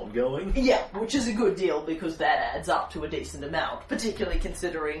points ongoing. Yeah, which is a good deal because that adds up to a decent amount, particularly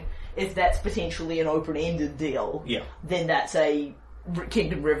considering if that's potentially an open-ended deal, then that's a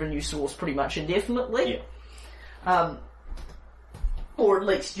kingdom revenue source pretty much indefinitely. Yeah. Or at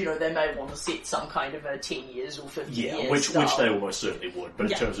least, they may want to set some kind of a 10 years or 15 years. Which they almost certainly would, but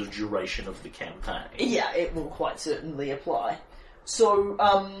in terms of duration of the campaign. Yeah, it will quite certainly apply. So,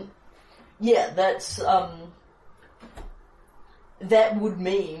 that's, that would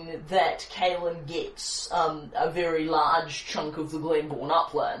mean that Kaelin gets, a very large chunk of the Glenbourne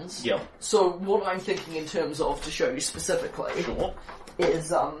Uplands. Yep. So what I'm thinking in terms of, to show you specifically, is,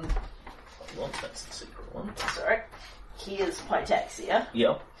 that's the secret one. Sorry. Here's Pitaxia.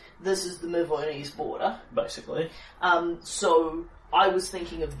 Yep. This is the Mivonese border. Basically. So I was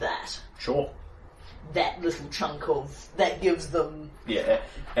thinking of that. Sure. That little chunk that gives them... Yeah,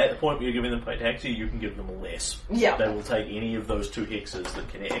 at the point where you're giving them Pitaxia, you can give them less. Yeah. They will take any of those two hexes that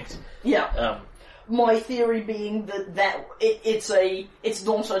connect. Yeah. My theory being that it's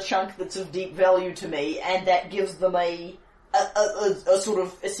not a chunk that's of deep value to me, and that gives them a sort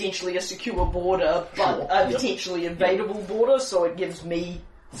of essentially a secure border, but a potentially invadable border, so it gives me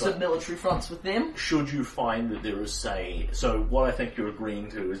some military fronts with them. Should you find that there is, so what I think you're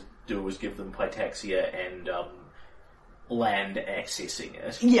agreeing to do is give them Pitaxia and land accessing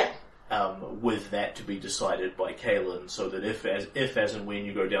it. Yeah. With that to be decided by Kaelin, so that if as and when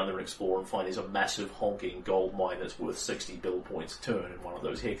you go down there and explore and find there's a massive honking gold mine that's worth 60 build points a turn in one of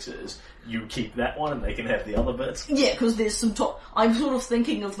those hexes, you keep that one and they can have the other bits. Yeah, because there's some top... I'm sort of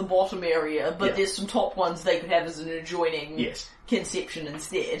thinking of the bottom area, but there's some top ones they could have as an adjoining conception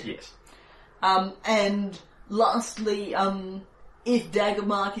instead. Yes. And lastly, if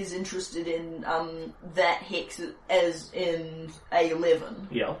Daggermark is interested in that hex as in A11,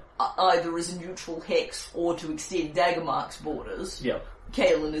 Yeah. Either as a neutral hex or to extend Daggermark's borders, Yeah.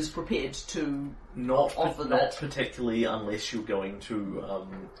 Kaelin is prepared to Not offer not that. particularly unless you're going to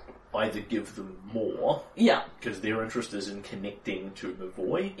either give them more, Yeah, because their interest is in connecting to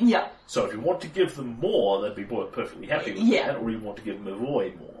Mavoy. yeah, So if you want to give them more, they'd be perfectly happy with Yeah. that, or you want to give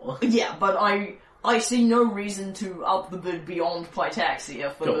Mavoy more. yeah, but I see no reason to up the bid beyond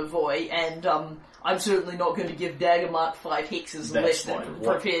Pytaxia for Cool. Mavoy, and I'm certainly not going to give Daggermark 5 hexes unless That's they're fine.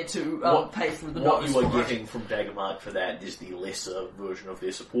 prepared to pay through the What nose you are for it. getting from Daggermark for that is the lesser version of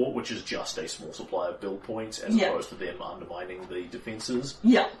their support, which is just a small supply of build points, as Yeah. opposed to them undermining the defences.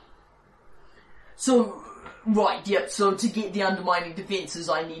 Yeah. So, right, yep, so to get the undermining defences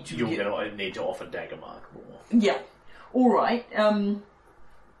I need to You're get... going to need to offer Daggermark more. Yeah. Alright,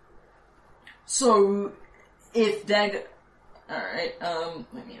 so, if Dagger... Alright,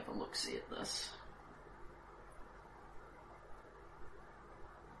 let me have a look-see at this.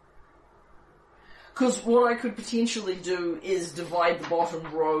 Because what I could potentially do is divide the bottom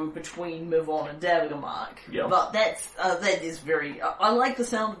row between Mivon and Daggermark. Yeah. But that is very... I like the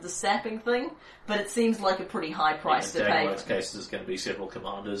sound of the sapping thing, but it seems like a pretty high price In to pay. Daggermark's case, there's going to be several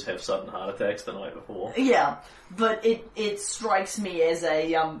commanders have sudden heart attacks the night before. Yeah, but it strikes me as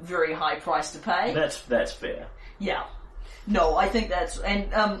a very high price to pay. That's fair. Yeah. No, I think that's...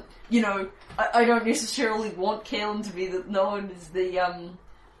 And, I don't necessarily want Kaelin to be known as the,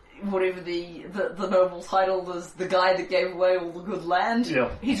 whatever the noble title is, the guy that gave away all the good land. Yeah.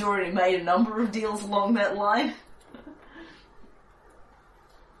 He's already made a number of deals along that line.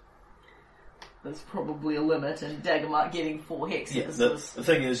 There's probably a limit, and Daggermark getting 4 hexes Yeah, the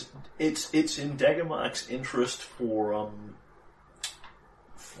thing is, it's in Daggermark's interest for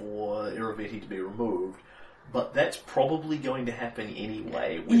Irovetti to be removed, but that's probably going to happen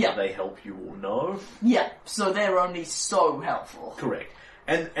anyway, whether Yeah. they help you or no. Yeah, so they're only so helpful. Correct.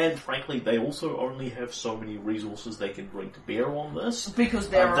 And frankly, they also only have so many resources they can bring to bear on this. Because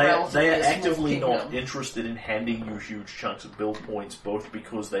they're a They relatively are small actively not kingdom. interested in handing you huge chunks of build points, both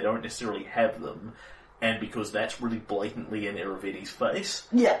because they don't necessarily have them, and because that's really blatantly in Irovetti's face,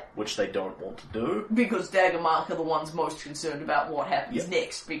 Yeah. which they don't want to do. Because Daggermark are the ones most concerned about what happens Yep.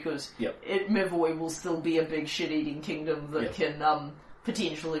 next, because Yep. Mivoy will still be a big shit-eating kingdom that Yep. can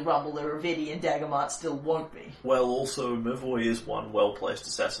potentially rumble Irovetti, and Daggermark still won't be. Well, also, Mivoy is one well-placed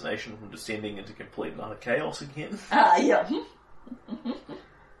assassination from descending into complete and utter chaos again. Yeah.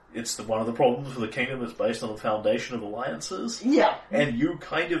 It's one of the problems for the kingdom that's based on the foundation of alliances. Yeah. And you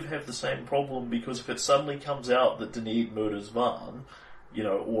kind of have the same problem, because if it suddenly comes out that Denid murders Van,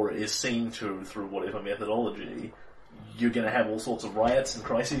 or is seen to through whatever methodology, you're going to have all sorts of riots and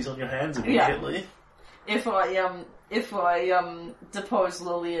crises on your hands immediately. If I depose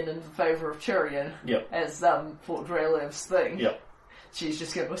Lillian in favour of Churian, Yep. as Fort Drelev's thing, Yep. she's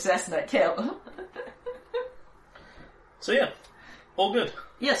just going to assassinate Kaelin. So yeah, all good.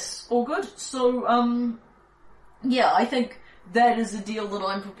 Yes, all good. So, yeah, I think that is a deal that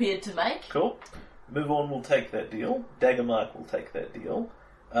I'm prepared to make. Cool. Mivon will take that deal. Daggermark will take that deal.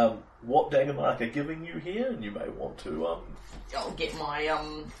 What Daggermark are giving you here, and you may want to... I'll get my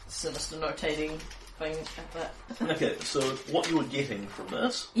sinister notating thing at that. Okay, so what you are getting from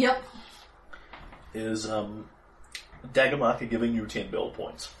this Yep. is Daggermark are giving you 10 build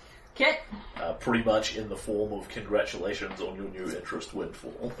points. Okay. Pretty much in the form of congratulations on your new interest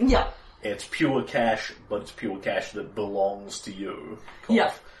windfall. Yeah. It's pure cash, but it's pure cash that belongs to you.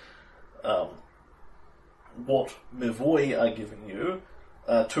 Yeah. What Mivoy are giving you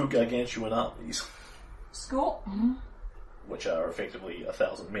are 2 gargantuan armies, Score. which are effectively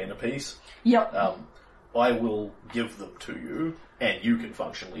 1,000 men apiece. Yep. I will give them to you, and you can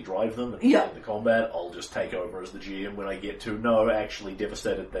functionally drive them and Yeah. in the combat. I'll just take over as the GM when I get to, no, actually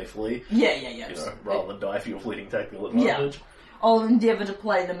devastated they flee. Yeah. Rather than die for your fleeting tactical advantage. I'll endeavour to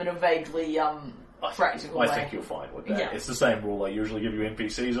play them in a vaguely practical way. I think you're fine with that. Yeah. It's the same rule I usually give you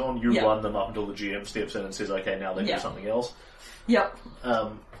NPCs on. You Yeah. run them up until the GM steps in and says, okay, now they Yeah. do something else. Yep.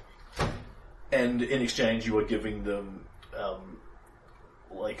 And in exchange, you are giving them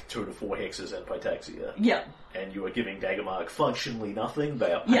 2 to 4 hexes and Pytaxia. Yep. And you are giving Daggermark functionally nothing.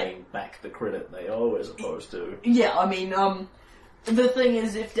 They are Yeah. paying back the credit they owe, as opposed to... Yeah, I mean, the thing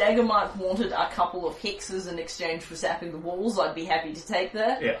is, if Daggermark wanted a couple of hexes in exchange for sapping the walls, I'd be happy to take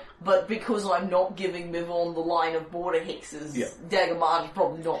that. Yeah. But because I'm not giving Mivon the line of border hexes, Yeah. Daggermark is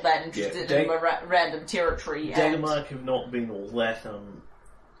probably not that interested in my random territory. and- Daggermark have not been all that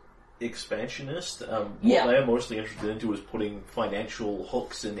expansionist. What Yeah. they are mostly interested into is putting financial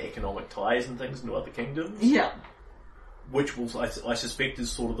hooks and economic ties and things into other kingdoms. Yeah. which will, I suspect, is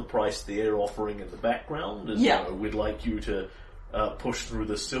sort of the price they're offering in the background. Is, Yeah. We'd like you to push through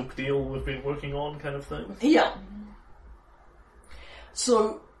the silk deal we've been working on, kind of thing. Yeah.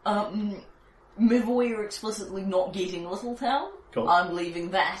 So, Mivoy are explicitly not getting Littletown. Cool. I'm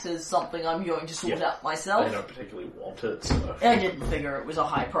leaving that as something I'm going to sort Yeah. out myself. They don't particularly want it, so... I didn't figure it was a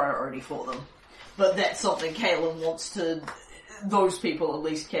high priority for them. But that's something Kaelin wants to... Those people, at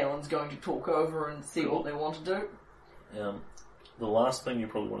least Kaelin's going to talk over and see what they want to do. The last thing you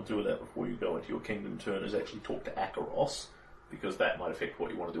probably want to do with that before you go into your kingdom turn is actually talk to Akaros, because that might affect what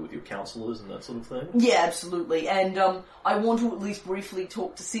you want to do with your councillors and that sort of thing. Yeah, absolutely. And I want to at least briefly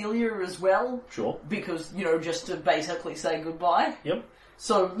talk to Celia as well. Sure. Because, just to basically say goodbye. Yep.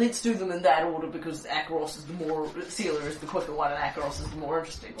 So let's do them in that order because Akaros is the more... Celia is the quicker one and Akaros is the more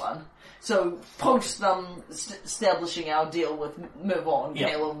interesting one. So post establishing our deal with Mivon, Yep.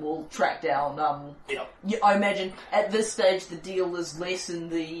 Kaelin will track down... Yep. I imagine at this stage the deal is less in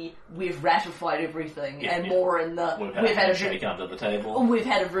the we've ratified everything and more in the We've had a shake under the table. we've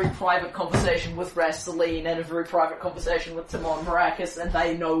had a very private conversation with Rasteline and a very private conversation with Timon Maracus, and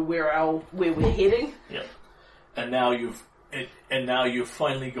they know where we're heading. Yep. And now you've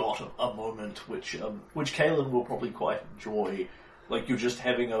finally got a moment which Kaelin will probably quite enjoy. Like, you're just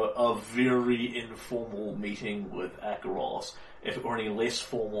having a very informal meeting with Akaros. If it were any less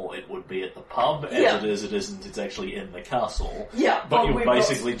formal, it would be at the pub. As it isn't. It's actually in the castle. Yeah, but you're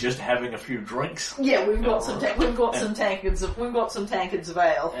basically just having a few drinks. Yeah, we've got some tankards of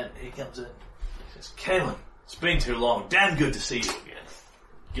ale. And he comes in. He says, "Kaelin, it's been too long. Damn good to see you again."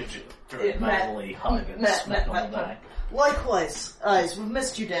 Gives you a very manly hug and smack on the back. Likewise, Eyes, we've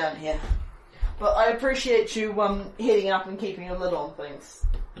missed you down here. But I appreciate you heading up and keeping a lid on things.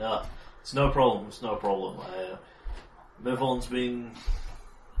 No, it's no problem. It's no problem. Mivon's been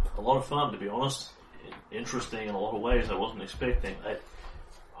a lot of fun, to be honest. Interesting in a lot of ways I wasn't expecting. I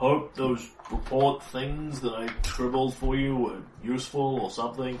hope those report things that I scribbled for you were useful or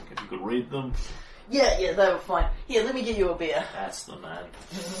something, if you could read them. Yeah, they were fine. Here, let me get you a beer. That's the man.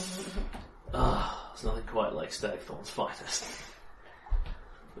 There's nothing quite like Stagthorn's finest.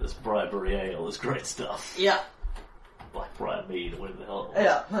 This bribery ale is great stuff. Yeah. Blackbriar mead, whatever the hell it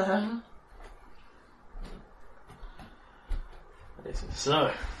was. Yeah.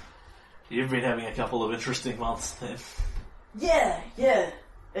 So, you've been having a couple of interesting months then. Yeah.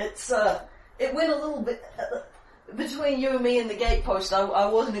 It's, it went a little bit... between you and me and the gatepost, I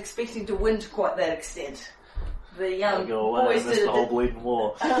wasn't expecting to win to quite that extent. The boys did the whole bleeding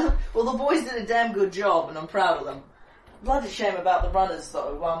war. Well, the boys did a damn good job, and I'm proud of them. Bloody shame about the runners,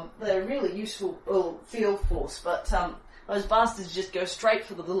 though. They're a really useful field force, but those bastards just go straight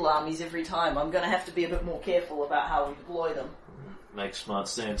for the little armies every time. I'm going to have to be a bit more careful about how we deploy them. Makes smart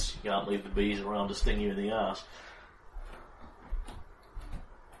sense. You can't leave the bees around to sting you in the arse.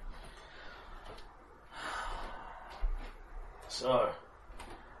 So,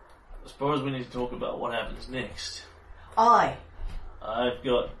 I suppose we need to talk about what happens next. Aye. I've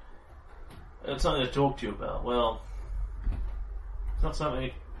got something to talk to you about. Well, it's not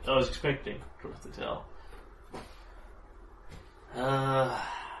something I was expecting, truth to tell.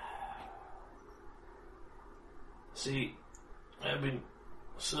 See, I've been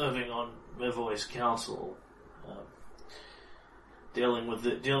serving on Mivoy's council, dealing with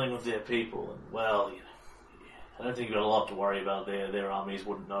their people, and well, I don't think you've got a lot to worry about there. Their armies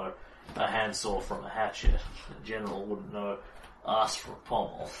wouldn't know a handsaw from a hatchet. A general wouldn't know ass from a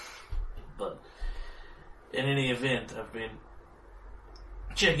pommel. But in any event, I've been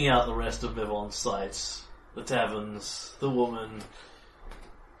checking out the rest of Mivon's sites, the taverns, the woman.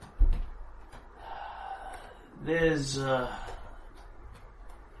 There's,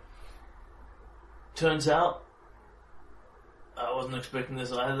 turns out, I wasn't expecting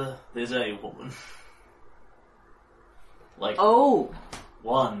this either, there's a woman. Like,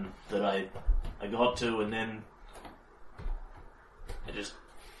 one that I got to, and then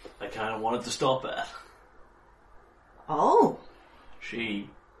I kind of wanted to stop at. Oh. She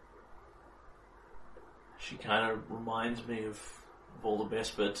kind of reminds me of all the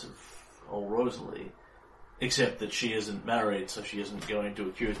best bits of old Rosalie, except that she isn't married, so she isn't going to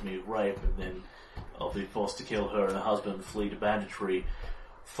accuse me of rape, and then I'll be forced to kill her and her husband, flee to banditry,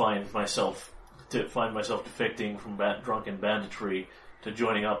 find myself defecting from drunken banditry to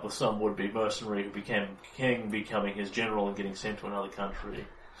joining up with some would-be mercenary who became king, becoming his general and getting sent to another country.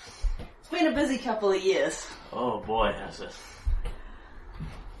 It's been a busy couple of years. Oh boy, has it.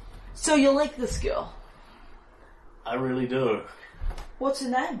 So you like this girl? I really do. What's her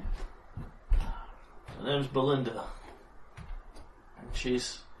name? Her name's Belinda. And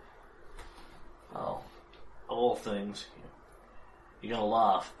she's, well, of all things, you're gonna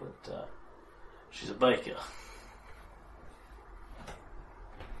laugh, but she's a baker.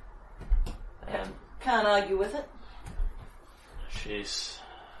 And Can't argue with it. she's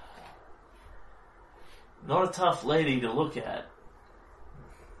not a tough lady to look at.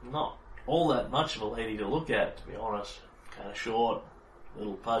 Not all that much of a lady to look at, to be honest. Kind of short,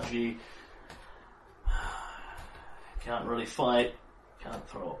 little pudgy. Can't really fight. Can't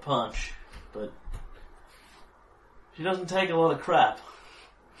throw a punch. But she doesn't take a lot of crap.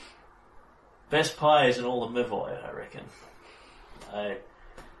 Best pies in all of Mivoy, I reckon. I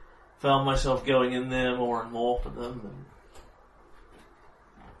found myself going in there more and more for them, and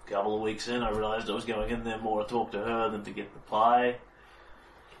a couple of weeks in I realised I was going in there more to talk to her than to get the pie.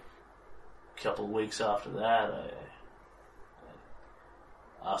 A couple of weeks after that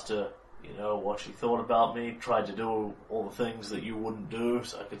I asked her, what she thought about me, tried to do all the things that you wouldn't do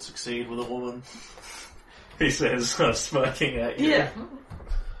so I could succeed with a woman. He says, smirking at you. Yeah.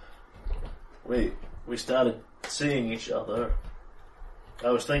 We started seeing each other. I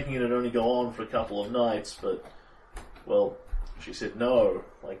was thinking it'd only go on for a couple of nights, but, well, she said no,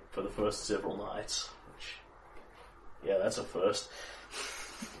 for the first several nights. Which, yeah, that's a first.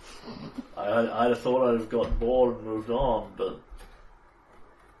 I'd have thought I'd have gotten bored and moved on, but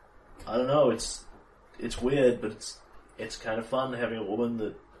I don't know, it's weird, but it's kind of fun having a woman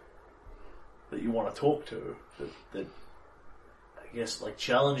that you want to talk to, that I guess,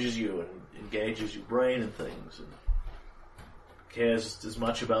 challenges you and engages your brain and things, and cares as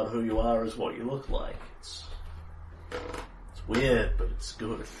much about who you are as what you look like. It's weird, but it's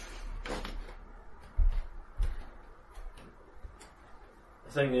good.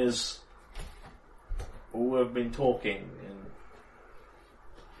 The thing is, we've been talking, and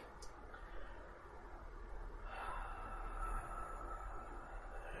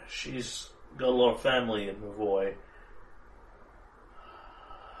she's got a lot of family in Mavoy.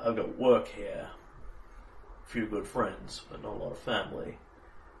 I've got work here. A few good friends, but not a lot of family.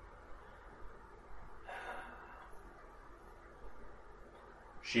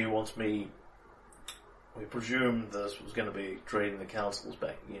 She wants me... We presumed this was going to be trading the councils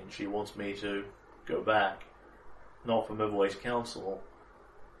back again. She wants me to go back, not for Mavoy's council,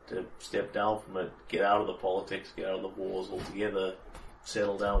 to step down from it, get out of the politics, get out of the wars altogether,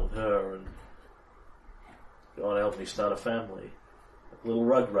 settle down with her, and God help me start a family. Little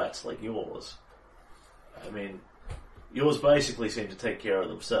rugrats like yours. I mean, yours basically seem to take care of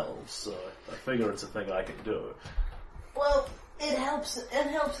themselves, so I figure it's a thing I can do. Well, it helps. It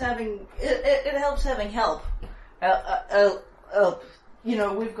helps having help.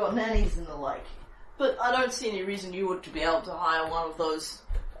 We've got nannies and the like, but I don't see any reason you would to be able to hire one of those.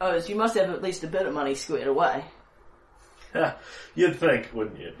 You must have at least a bit of money squared away. You'd think,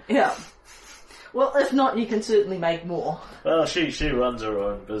 wouldn't you? Yeah. Well, if not, you can certainly make more. Well, she runs her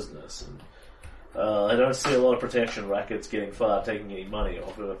own business, and I don't see a lot of protection rackets getting far taking any money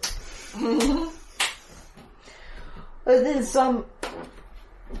off her. There's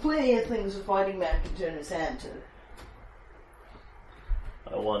plenty of things a fighting man can turn his hand to.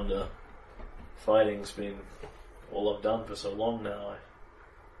 I wonder, fighting's been all I've done for so long now.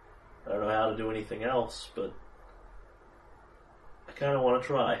 I don't know how to do anything else, but I kind of want to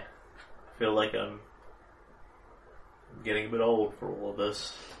try. I feel like I'm getting a bit old for all of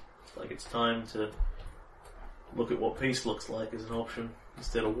this. It's like it's time to look at what peace looks like as an option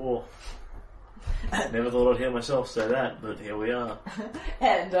instead of war. Never thought I'd hear myself say that, but here we are.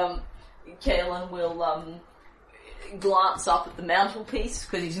 And Kaelin will glance up at the mantelpiece,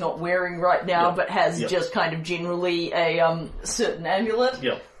 because he's not wearing right now, Yep. but has Yep. just kind of generally a certain amulet.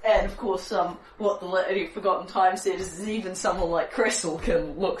 Yep. And of course, what the Lady of Forgotten Time said is even someone like Cressel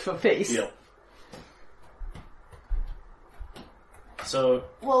can look for peace. Yep. So,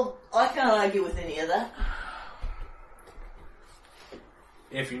 Well, I can't argue with any of that.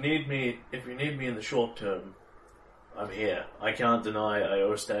 if you need me in the short term, I'm here. I can't deny I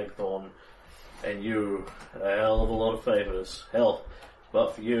owe Stagthorn and you a hell of a lot of favours. Hell,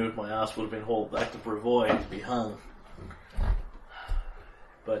 but for you, my ass would have been hauled back to Brevoy to be hung.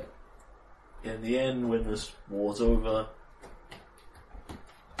 But in the end, when this war's over,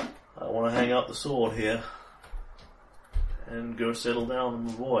 I want to hang up the sword here and go settle down in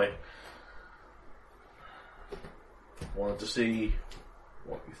Brevoy. Wanted to see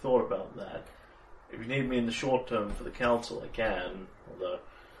what you thought about that. If you need me in the short term for the council, I can, although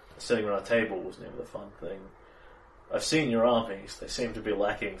sitting around a table was never the fun thing. I've seen your armies. They seem to be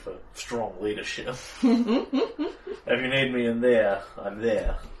lacking for strong leadership. If you need me in there, I'm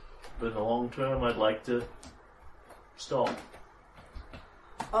there. But in the long term, I'd like to stop.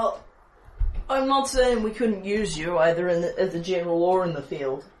 Oh, I'm not saying we couldn't use you either as a general or in the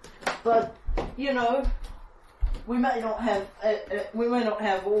field, but you know, we may not have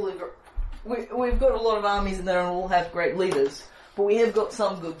all the. We've got a lot of armies and they don't all have great leaders, but we have got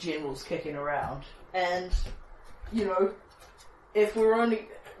some good generals kicking around. And you know, if we're only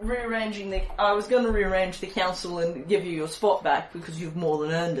rearranging I was going to rearrange the council and give you your spot back because you've more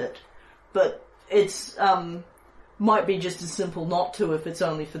than earned it, but it's might be just as simple not to if it's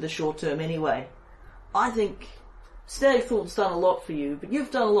only for the short term anyway. I think Stagthorn's done a lot for you, but you've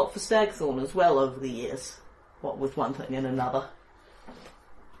done a lot for Stagthorn as well over the years. What with one thing and another.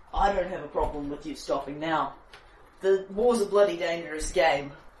 I don't have a problem with you stopping now. The war's a bloody dangerous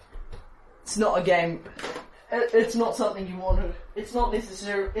game. It's not a game. It's not something you want to. It's not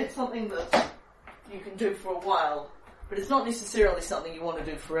necessarily. It's something that you can do for a while, but it's not necessarily something you want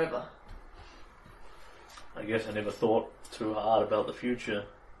to do forever. I guess I never thought too hard about the future.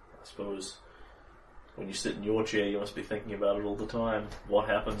 I suppose when you sit in your chair, you must be thinking about it all the time. What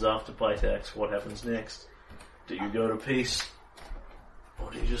happens after Pitax? What happens next? Do you go to peace? Or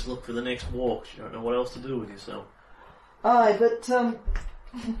do you just look for the next war? 'Cause you don't know what else to do with yourself. Aye, but,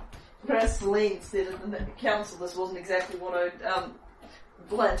 perhaps Celine said at the council this wasn't exactly what I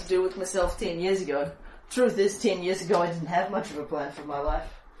planned to do with myself 10 years ago. Truth is, 10 years ago I didn't have much of a plan for my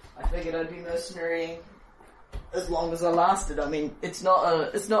life. I figured I'd be mercenarying as long as I lasted. I mean, it's not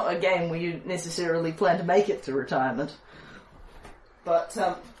a game where you necessarily plan to make it to retirement. But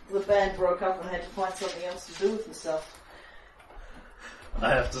the band broke up and I had to find something else to do with myself.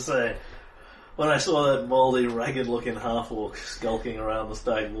 I have to say, when I saw that mouldy, ragged-looking half-orc skulking around the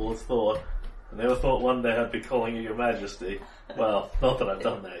Stag Lord's Thought, I never thought one day I'd be calling you Your Majesty. Well, not that I've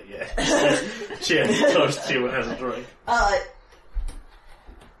done that yet. Cheers, toast to you and have a drink.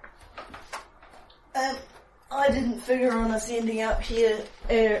 I didn't figure on us ending up here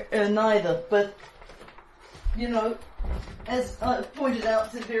neither, but, you know, as I pointed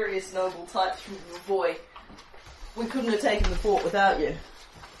out to various noble types from Voy, we couldn't have taken the fort without you.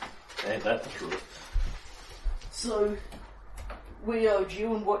 Ain't that the truth? So, we owed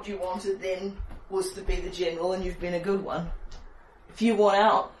you, and what you wanted then was to be the general, and you've been a good one. If you want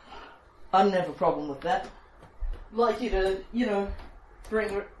out, I don't have a problem with that. I'd like you to, you know, bring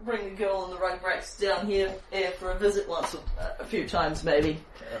the girl and the Rugrats down here for a visit once or a few times maybe.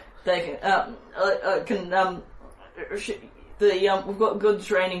 Yeah. They can, we've got good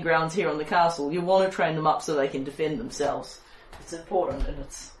training grounds here on the castle. You want to train them up so they can defend themselves. It's important and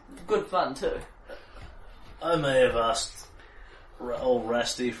it's good fun too. I may have asked old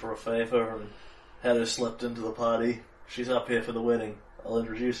Rasty for a favour and had her slipped into the party. She's up here for the wedding. I'll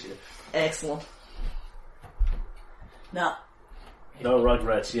introduce you. Excellent. Now, no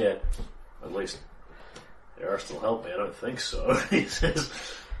Rugrats yet. At least, Eris will help me. I don't think so. He says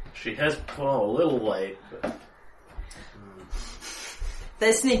she has put on a little weight, but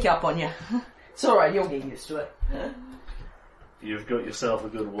they sneak up on you. It's alright, you'll get used to it. you've got yourself a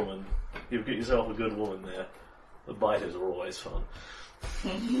good woman. You've got yourself a good woman there. The biters are always fun.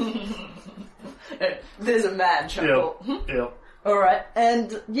 There's a mad chuckle. Yep. Alright,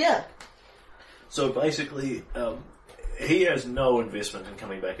 and yeah. So basically, he has no investment in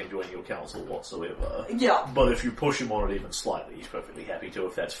coming back and joining your council whatsoever. Yeah. But if you push him on it even slightly, he's perfectly happy to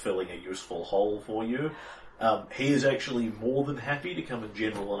if that's filling a useful hole for you. He is actually more than happy to come and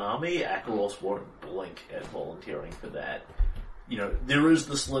general an army. Akaros won't blink at volunteering for that. You know, there is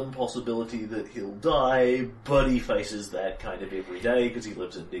the slim possibility that he'll die, but he faces that kind of every day because he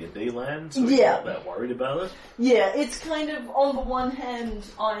lives in D&D land, so he's not that worried about it. Yeah, it's kind of, on the one hand,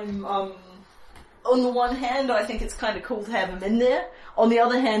 I think it's kind of cool to have him in there. On the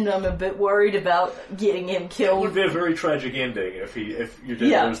other hand, I'm a bit worried about getting him killed. It would be a very tragic ending if you did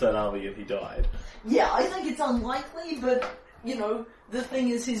lose that army and he died. Yeah, I think it's unlikely, but, you know, the thing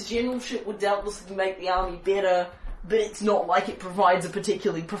is his generalship would doubtlessly make the army better, but it's not like it provides a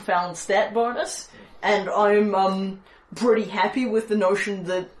particularly profound stat bonus. And I'm pretty happy with the notion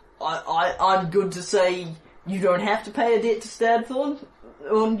that I'm good to say you don't have to pay a debt to Stadthorn.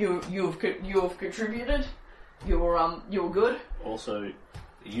 You have contributed. You're good. Also,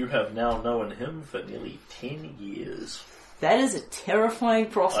 you have now known him for nearly 10 years. That is a terrifying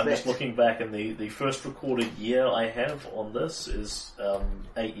prospect. I'm just looking back, and the first recorded year I have on this is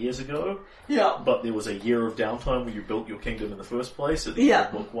 8 years ago. Yeah. But there was a year of downtime where you built your kingdom in the first place at the end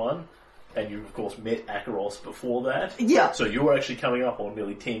of Book 1. And you, of course, met Akaros before that. Yeah. So you were actually coming up on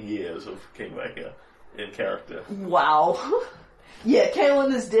nearly 10 years of Kingmaker in character. Wow. Yeah,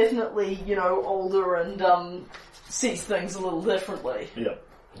 Kaelin is definitely, you know, older and sees things a little differently.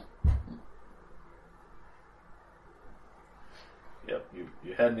 Yep,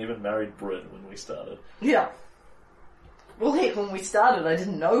 you hadn't even married Bryn when we started. Yeah. Well, heck, when we started, I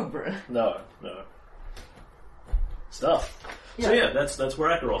didn't know Bryn. No. Stuff. Yeah. So yeah, that's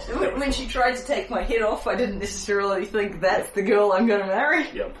where Akaros is coming When she tried to take my head off, I didn't necessarily think that's the girl I'm going to marry.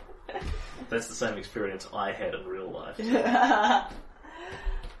 Yep. That's the same experience I had in real life.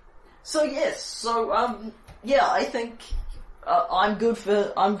 So yes, I think I'm good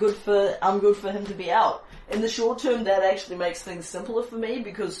for him to be out. In the short term, that actually makes things simpler for me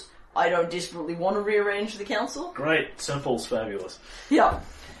because I don't desperately want to rearrange the council. Great, simple's fabulous. Yeah.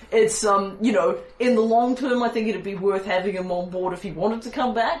 It's, in the long term, I think it'd be worth having him on board if he wanted to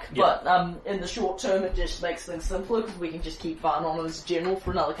come back, Yep. but in the short term, it just makes things simpler because we can just keep Varn on as general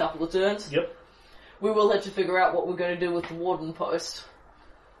for another couple of turns. Yep. We will have to figure out what we're going to do with the warden post.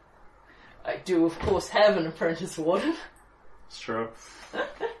 I do, of course, have an apprentice warden. It's true.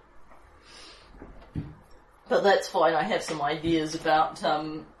 But that's fine, I have some ideas about,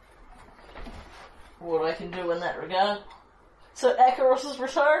 what I can do in that regard. So Akaros is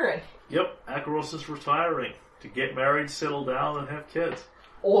retiring. Yep, Akaros is retiring to get married, settle down, and have kids.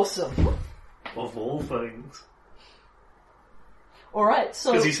 Awesome. Of all things. Alright,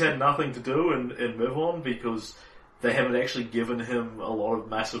 so... Because he's had nothing to do in Mivon because they haven't actually given him a lot of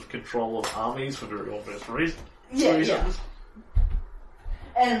massive control of armies for very obvious reasons. Yeah.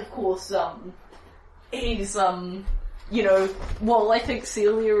 And of course, he's, I think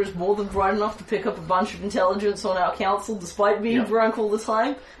Celia is more than bright enough to pick up a bunch of intelligence on our council despite being drunk all the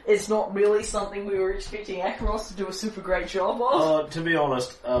time. It's not really something we were expecting Akaros to do a super great job of. To be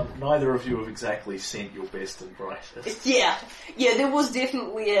honest, neither of you have exactly sent your best and brightest. Yeah, there was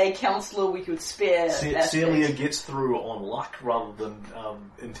definitely a councillor we could spare. Celia gets through on luck rather than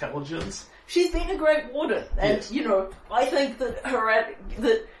intelligence. She's been a great warden, and I think that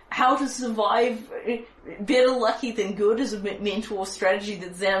that how to survive better lucky than good is a mentor strategy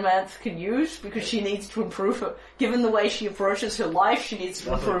that Xanamanth can use because she needs to improve her. Given the way she approaches her life, she needs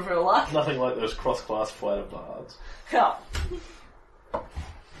to improve her luck. Nothing like those cross-class fighter bards. Yeah.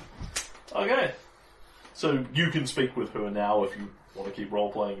 Okay. So you can speak with her now if you want to keep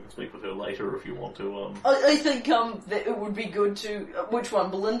role-playing. You can speak with her later if you want to. I think that it would be good to... which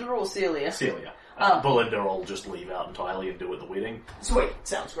one, Belinda or Celia? Celia. Belinda I'll just leave out entirely and do at the wedding. Sweet,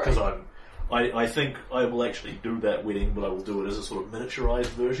 sounds great. Because I think I will actually do that wedding, but I will do it as a sort of miniaturized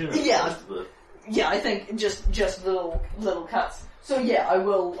version. Yeah. Yeah, I think just little cuts. So yeah, I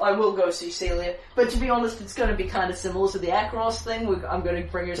will go see Celia. But to be honest, it's going to be kind of similar to the Akaros thing. I'm going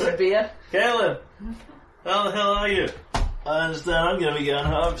to bring her some beer. Kaelin, how the hell are you? I understand I'm going to be going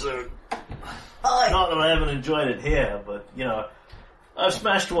home soon. Not that I haven't enjoyed it here, but I've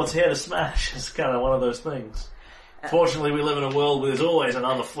smashed what's here to smash. It's kind of one of those things. Fortunately, we live in a world where there's always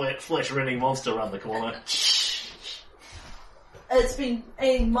another flesh-rending monster around the corner. It's been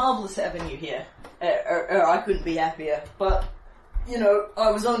a marvellous having you here. I couldn't be happier. But,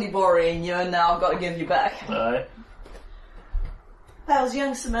 I was only borrowing you and now I've got to give you back. Alright. How's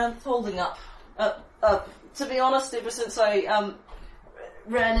young Samantha holding up? To be honest, ever since I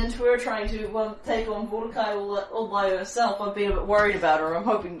ran into her trying to take on Mordecai all by herself, I've been a bit worried about her.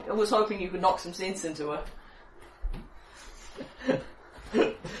 I was hoping you could knock some sense into her.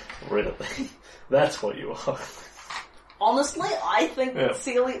 Really? That's what you are. Honestly, I think that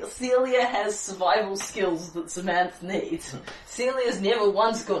Celia has survival skills that Samantha needs. Celia's never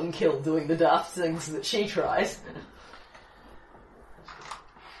once gotten killed doing the daft things that she tries.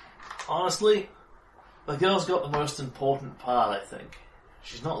 Honestly, the girl's got the most important part, I think.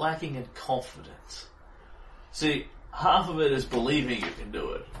 She's not lacking in confidence. See, half of it is believing you can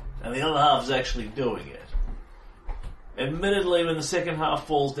do it, and the other half is actually doing it. Admittedly, when the second half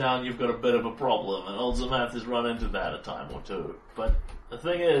falls down, you've got a bit of a problem, and old Zamath has run into that a time or two. But the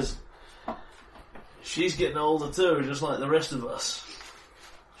thing is, she's getting older too, just like the rest of us.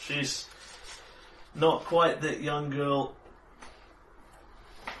 She's not quite that young girl.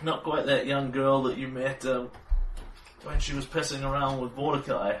 Not quite that young girl that you met when she was pissing around with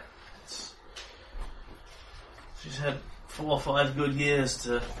Mordecai. She's had 4 or 5 good years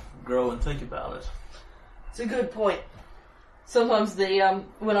to grow and think about it. It's a good point. Sometimes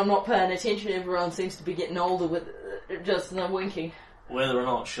when I'm not paying attention, everyone seems to be getting older with just no winking. Whether or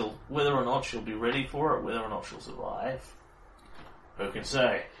not she'll be ready for it, whether or not she'll survive, who can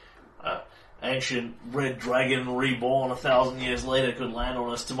say? Ancient red dragon reborn 1,000 years later could land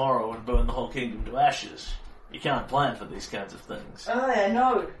on us tomorrow and burn the whole kingdom to ashes. You can't plan for these kinds of things. Oh, yeah,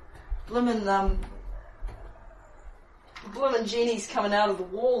 no. Blimmin' genies coming out of the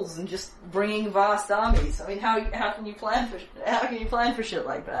walls and just bringing vast armies. I mean, how can you plan for shit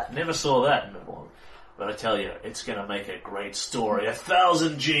like that? Never saw that in Mivon. But I tell you, it's going to make a great story.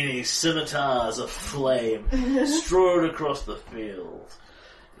 1,000 genies, scimitars of flame, strode across the field.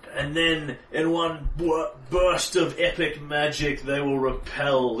 And then, in one burst of epic magic, they were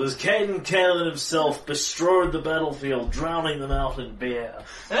repelled, as Caden Callan himself bestrode the battlefield, drowning them out in beer.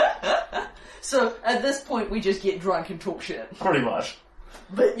 So, at this point, we just get drunk and talk shit. Pretty much.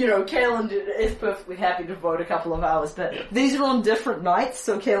 But, Kaelan is perfectly happy to devote a couple of hours, but these are on different nights,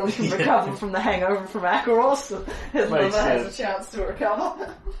 so Kaelan can recover from the hangover from Akaros, so his liver has a chance to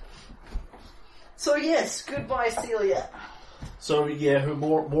recover. So yes, goodbye Celia. So her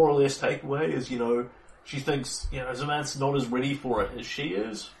more or less takeaway is, she thinks, Zamant's not as ready for it as she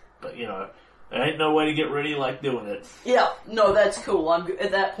is, but, there ain't no way to get ready like doing it. Yeah, no, that's cool.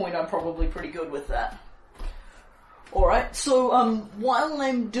 At that point, I'm probably pretty good with that. Alright, so, while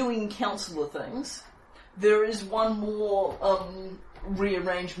I'm doing counsellor things, there is one more,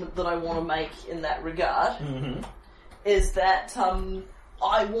 rearrangement that I want to make in that regard. Mm-hmm. Is that,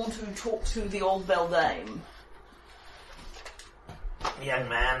 I want to talk to the old beldame. Young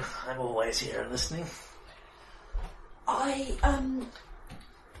man, I'm always here listening. I,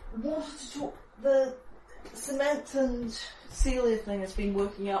 wanted to talk, the Cement and Celia thing has been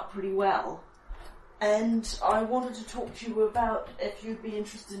working out pretty well. And I wanted to talk to you about if you'd be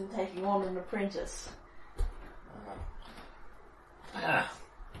interested in taking on an apprentice. I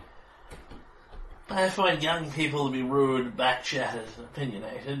find young people to be rude, back-chatted, and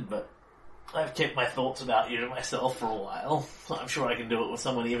opinionated, but I've kept my thoughts about you to myself for a while. I'm sure I can do it with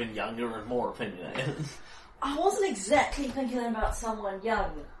someone even younger and more opinionated. I wasn't exactly thinking about someone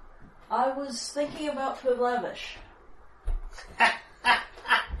young. I was thinking about Pavlavish.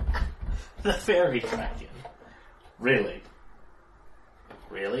 The fairy dragon. Really?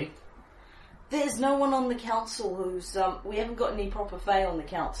 Really? There's no one on the council who's, we haven't got any proper fae on the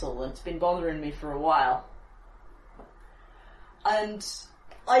council, and it's been bothering me for a while. And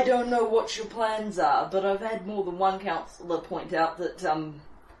I don't know what your plans are, but I've had more than one councillor point out that,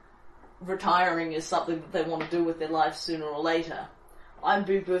 retiring is something that they want to do with their life sooner or later. I'd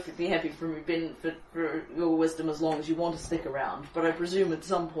be perfectly happy for your wisdom as long as you want to stick around, but I presume at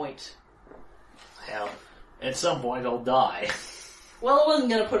some point... Hell, at some point I'll die. Well, I wasn't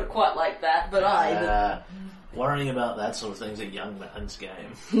going to put it quite like that, but worrying about that sort of thing's a young man's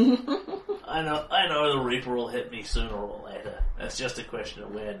game. I know the Reaper will hit me sooner or later. It's just a question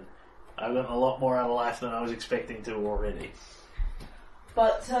of when. I've gotten a lot more out of life than I was expecting to already.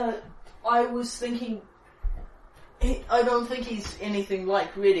 But, I was thinking... I don't think he's anything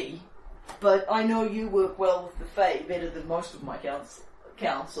like ready, but I know you work well with the Fae better than most of my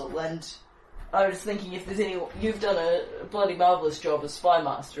council, and I was thinking if there's anyone... You've done a bloody marvellous job as Spy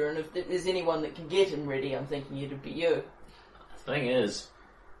Master, and if there's anyone that can get him ready, I'm thinking it'd be you. The thing is,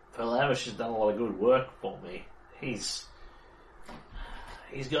 Palavish has done a lot of good work for me. He's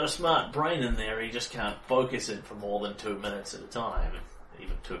got a smart brain in there, he just can't focus it for more than 2 minutes at a time.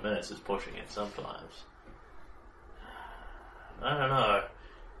 Even 2 minutes is pushing it sometimes. I don't know.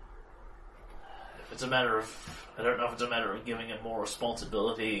 I don't know if it's a matter of giving him more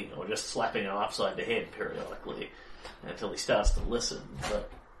responsibility or just slapping him upside the head periodically until he starts to listen, but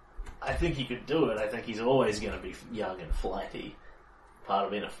I think he could do it. I think he's always going to be young and flighty, part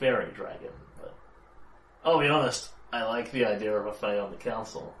of being a fairy dragon, but I'll be honest, I like the idea of a fae on the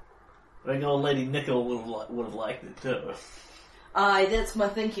council. I think old Lady Nickel would have liked it too. Aye, that's my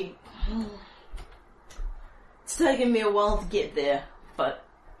thinking. It's taken me a while to get there, but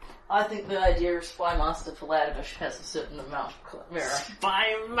I think the idea of Spy Master Palavish has a certain amount of merit.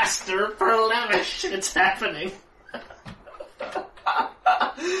 Spy Master Palavish, it's happening.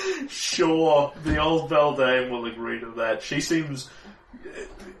 Sure, the old beldame will agree to that. She seems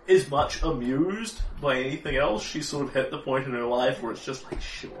as much amused by anything else. She's sort of hit the point in her life where it's just like,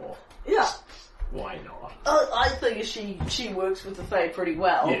 sure. Yeah. Why not? I think she works with the Fae pretty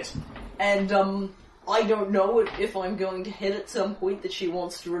well. Yes. And, I don't know if I'm going to hit at some point that she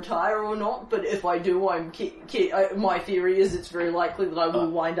wants to retire or not, but if I do, my theory is it's very likely that I will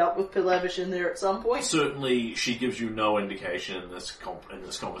wind up with Palavish in there at some point. Certainly, she gives you no indication in this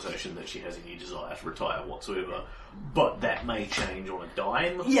conversation that she has any desire to retire whatsoever, but that may change on a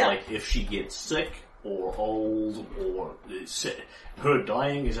dime. Yeah. Like, if she gets sick, or old, or her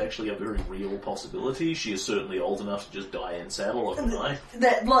dying is actually a very real possibility. She is certainly old enough to just die in saddle overnight.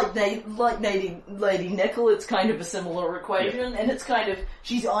 That, like Lady Nickel, it's kind of a similar equation, and it's kind of,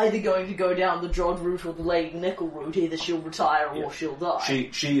 she's either going to go down the Drod route or the Lady Nickel route, either she'll retire or she'll die.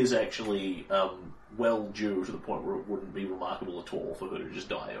 She is actually well due to the point where it wouldn't be remarkable at all for her to just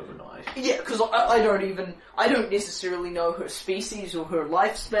die overnight. Yeah, because I don't necessarily know her species or her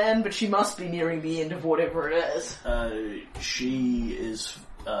lifespan, but she must be nearing the end of whatever it is. She is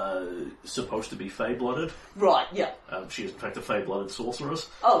supposed to be Fey-blooded. Right, yeah. She is in fact a Fey-blooded sorceress.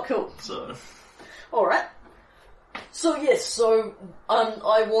 Oh, cool. So, Alright. So yes, I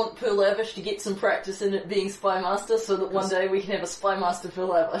want Perlavish to get some practice in it being Spy Master so that one day we can have a Spy Master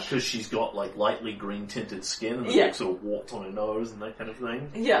Perlavish. because she's got like lightly green tinted skin and Yeah. like sort of warts on her nose and that kind of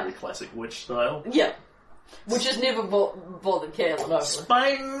thing. Yeah. Very classic witch style. Yeah. Which has never bothered Kaelin over.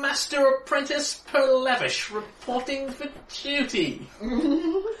 Spy Master Apprentice Perlavish reporting for duty.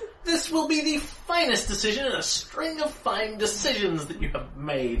 This will be the finest decision in a string of fine decisions that you have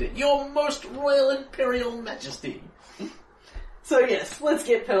made, Your Most Royal Imperial Majesty. So yes, let's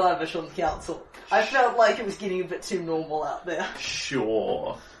get Perlavish on the council. I felt like it was getting a bit too normal out there.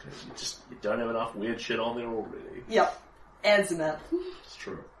 Sure. You don't have enough weird shit on there already. Yep. Adds in that. It's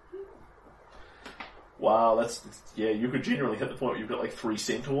true. Wow, you could generally hit the point where you've got like 3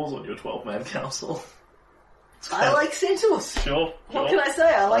 centaurs on your 12-man council. I like centaurs. Sure. What can I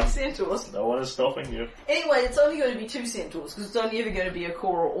say? I like centaurs. No one is stopping you. Anyway, it's only going to be 2 centaurs, because it's only ever going to be a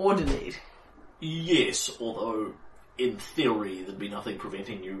core or Ordinate. Yes, although in theory there'd be nothing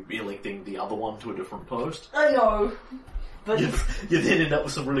preventing you electing the other one to a different post. I know. But You then end up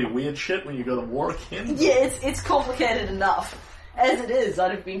with some really weird shit when you go to war again. yeah, it's complicated enough. As it is,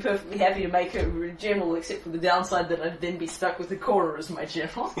 I'd have been perfectly happy to make her a general, except for the downside that I'd then be stuck with the Cora as my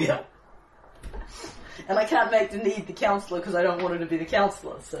general. Yeah. And I can't make the need the counsellor because I don't want her to be the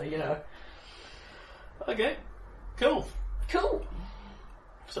counsellor, so, you know. Okay. Cool. Cool.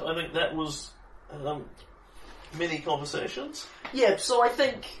 So I think that was many conversations. Yeah, so I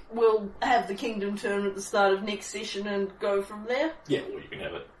think we'll have the Kingdom turn at the start of next session and go from there. Yeah, or you can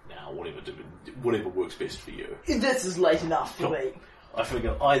have it now, whatever works best for you. This is late enough for Cool. me. I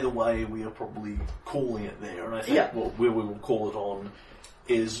figure either way we are probably calling it there, and I think Yeah. where we will call it on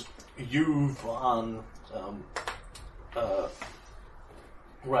is you, Van,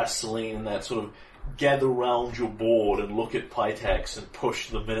 Rasseline, and that sort of gather round your board and look at Pitax and push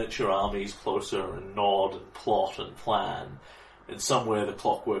the miniature armies closer and nod and plot and plan. And somewhere the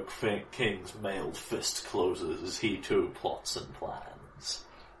Clockwork King's mailed fist closes as he too plots and plans.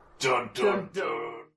 Dun dun dun!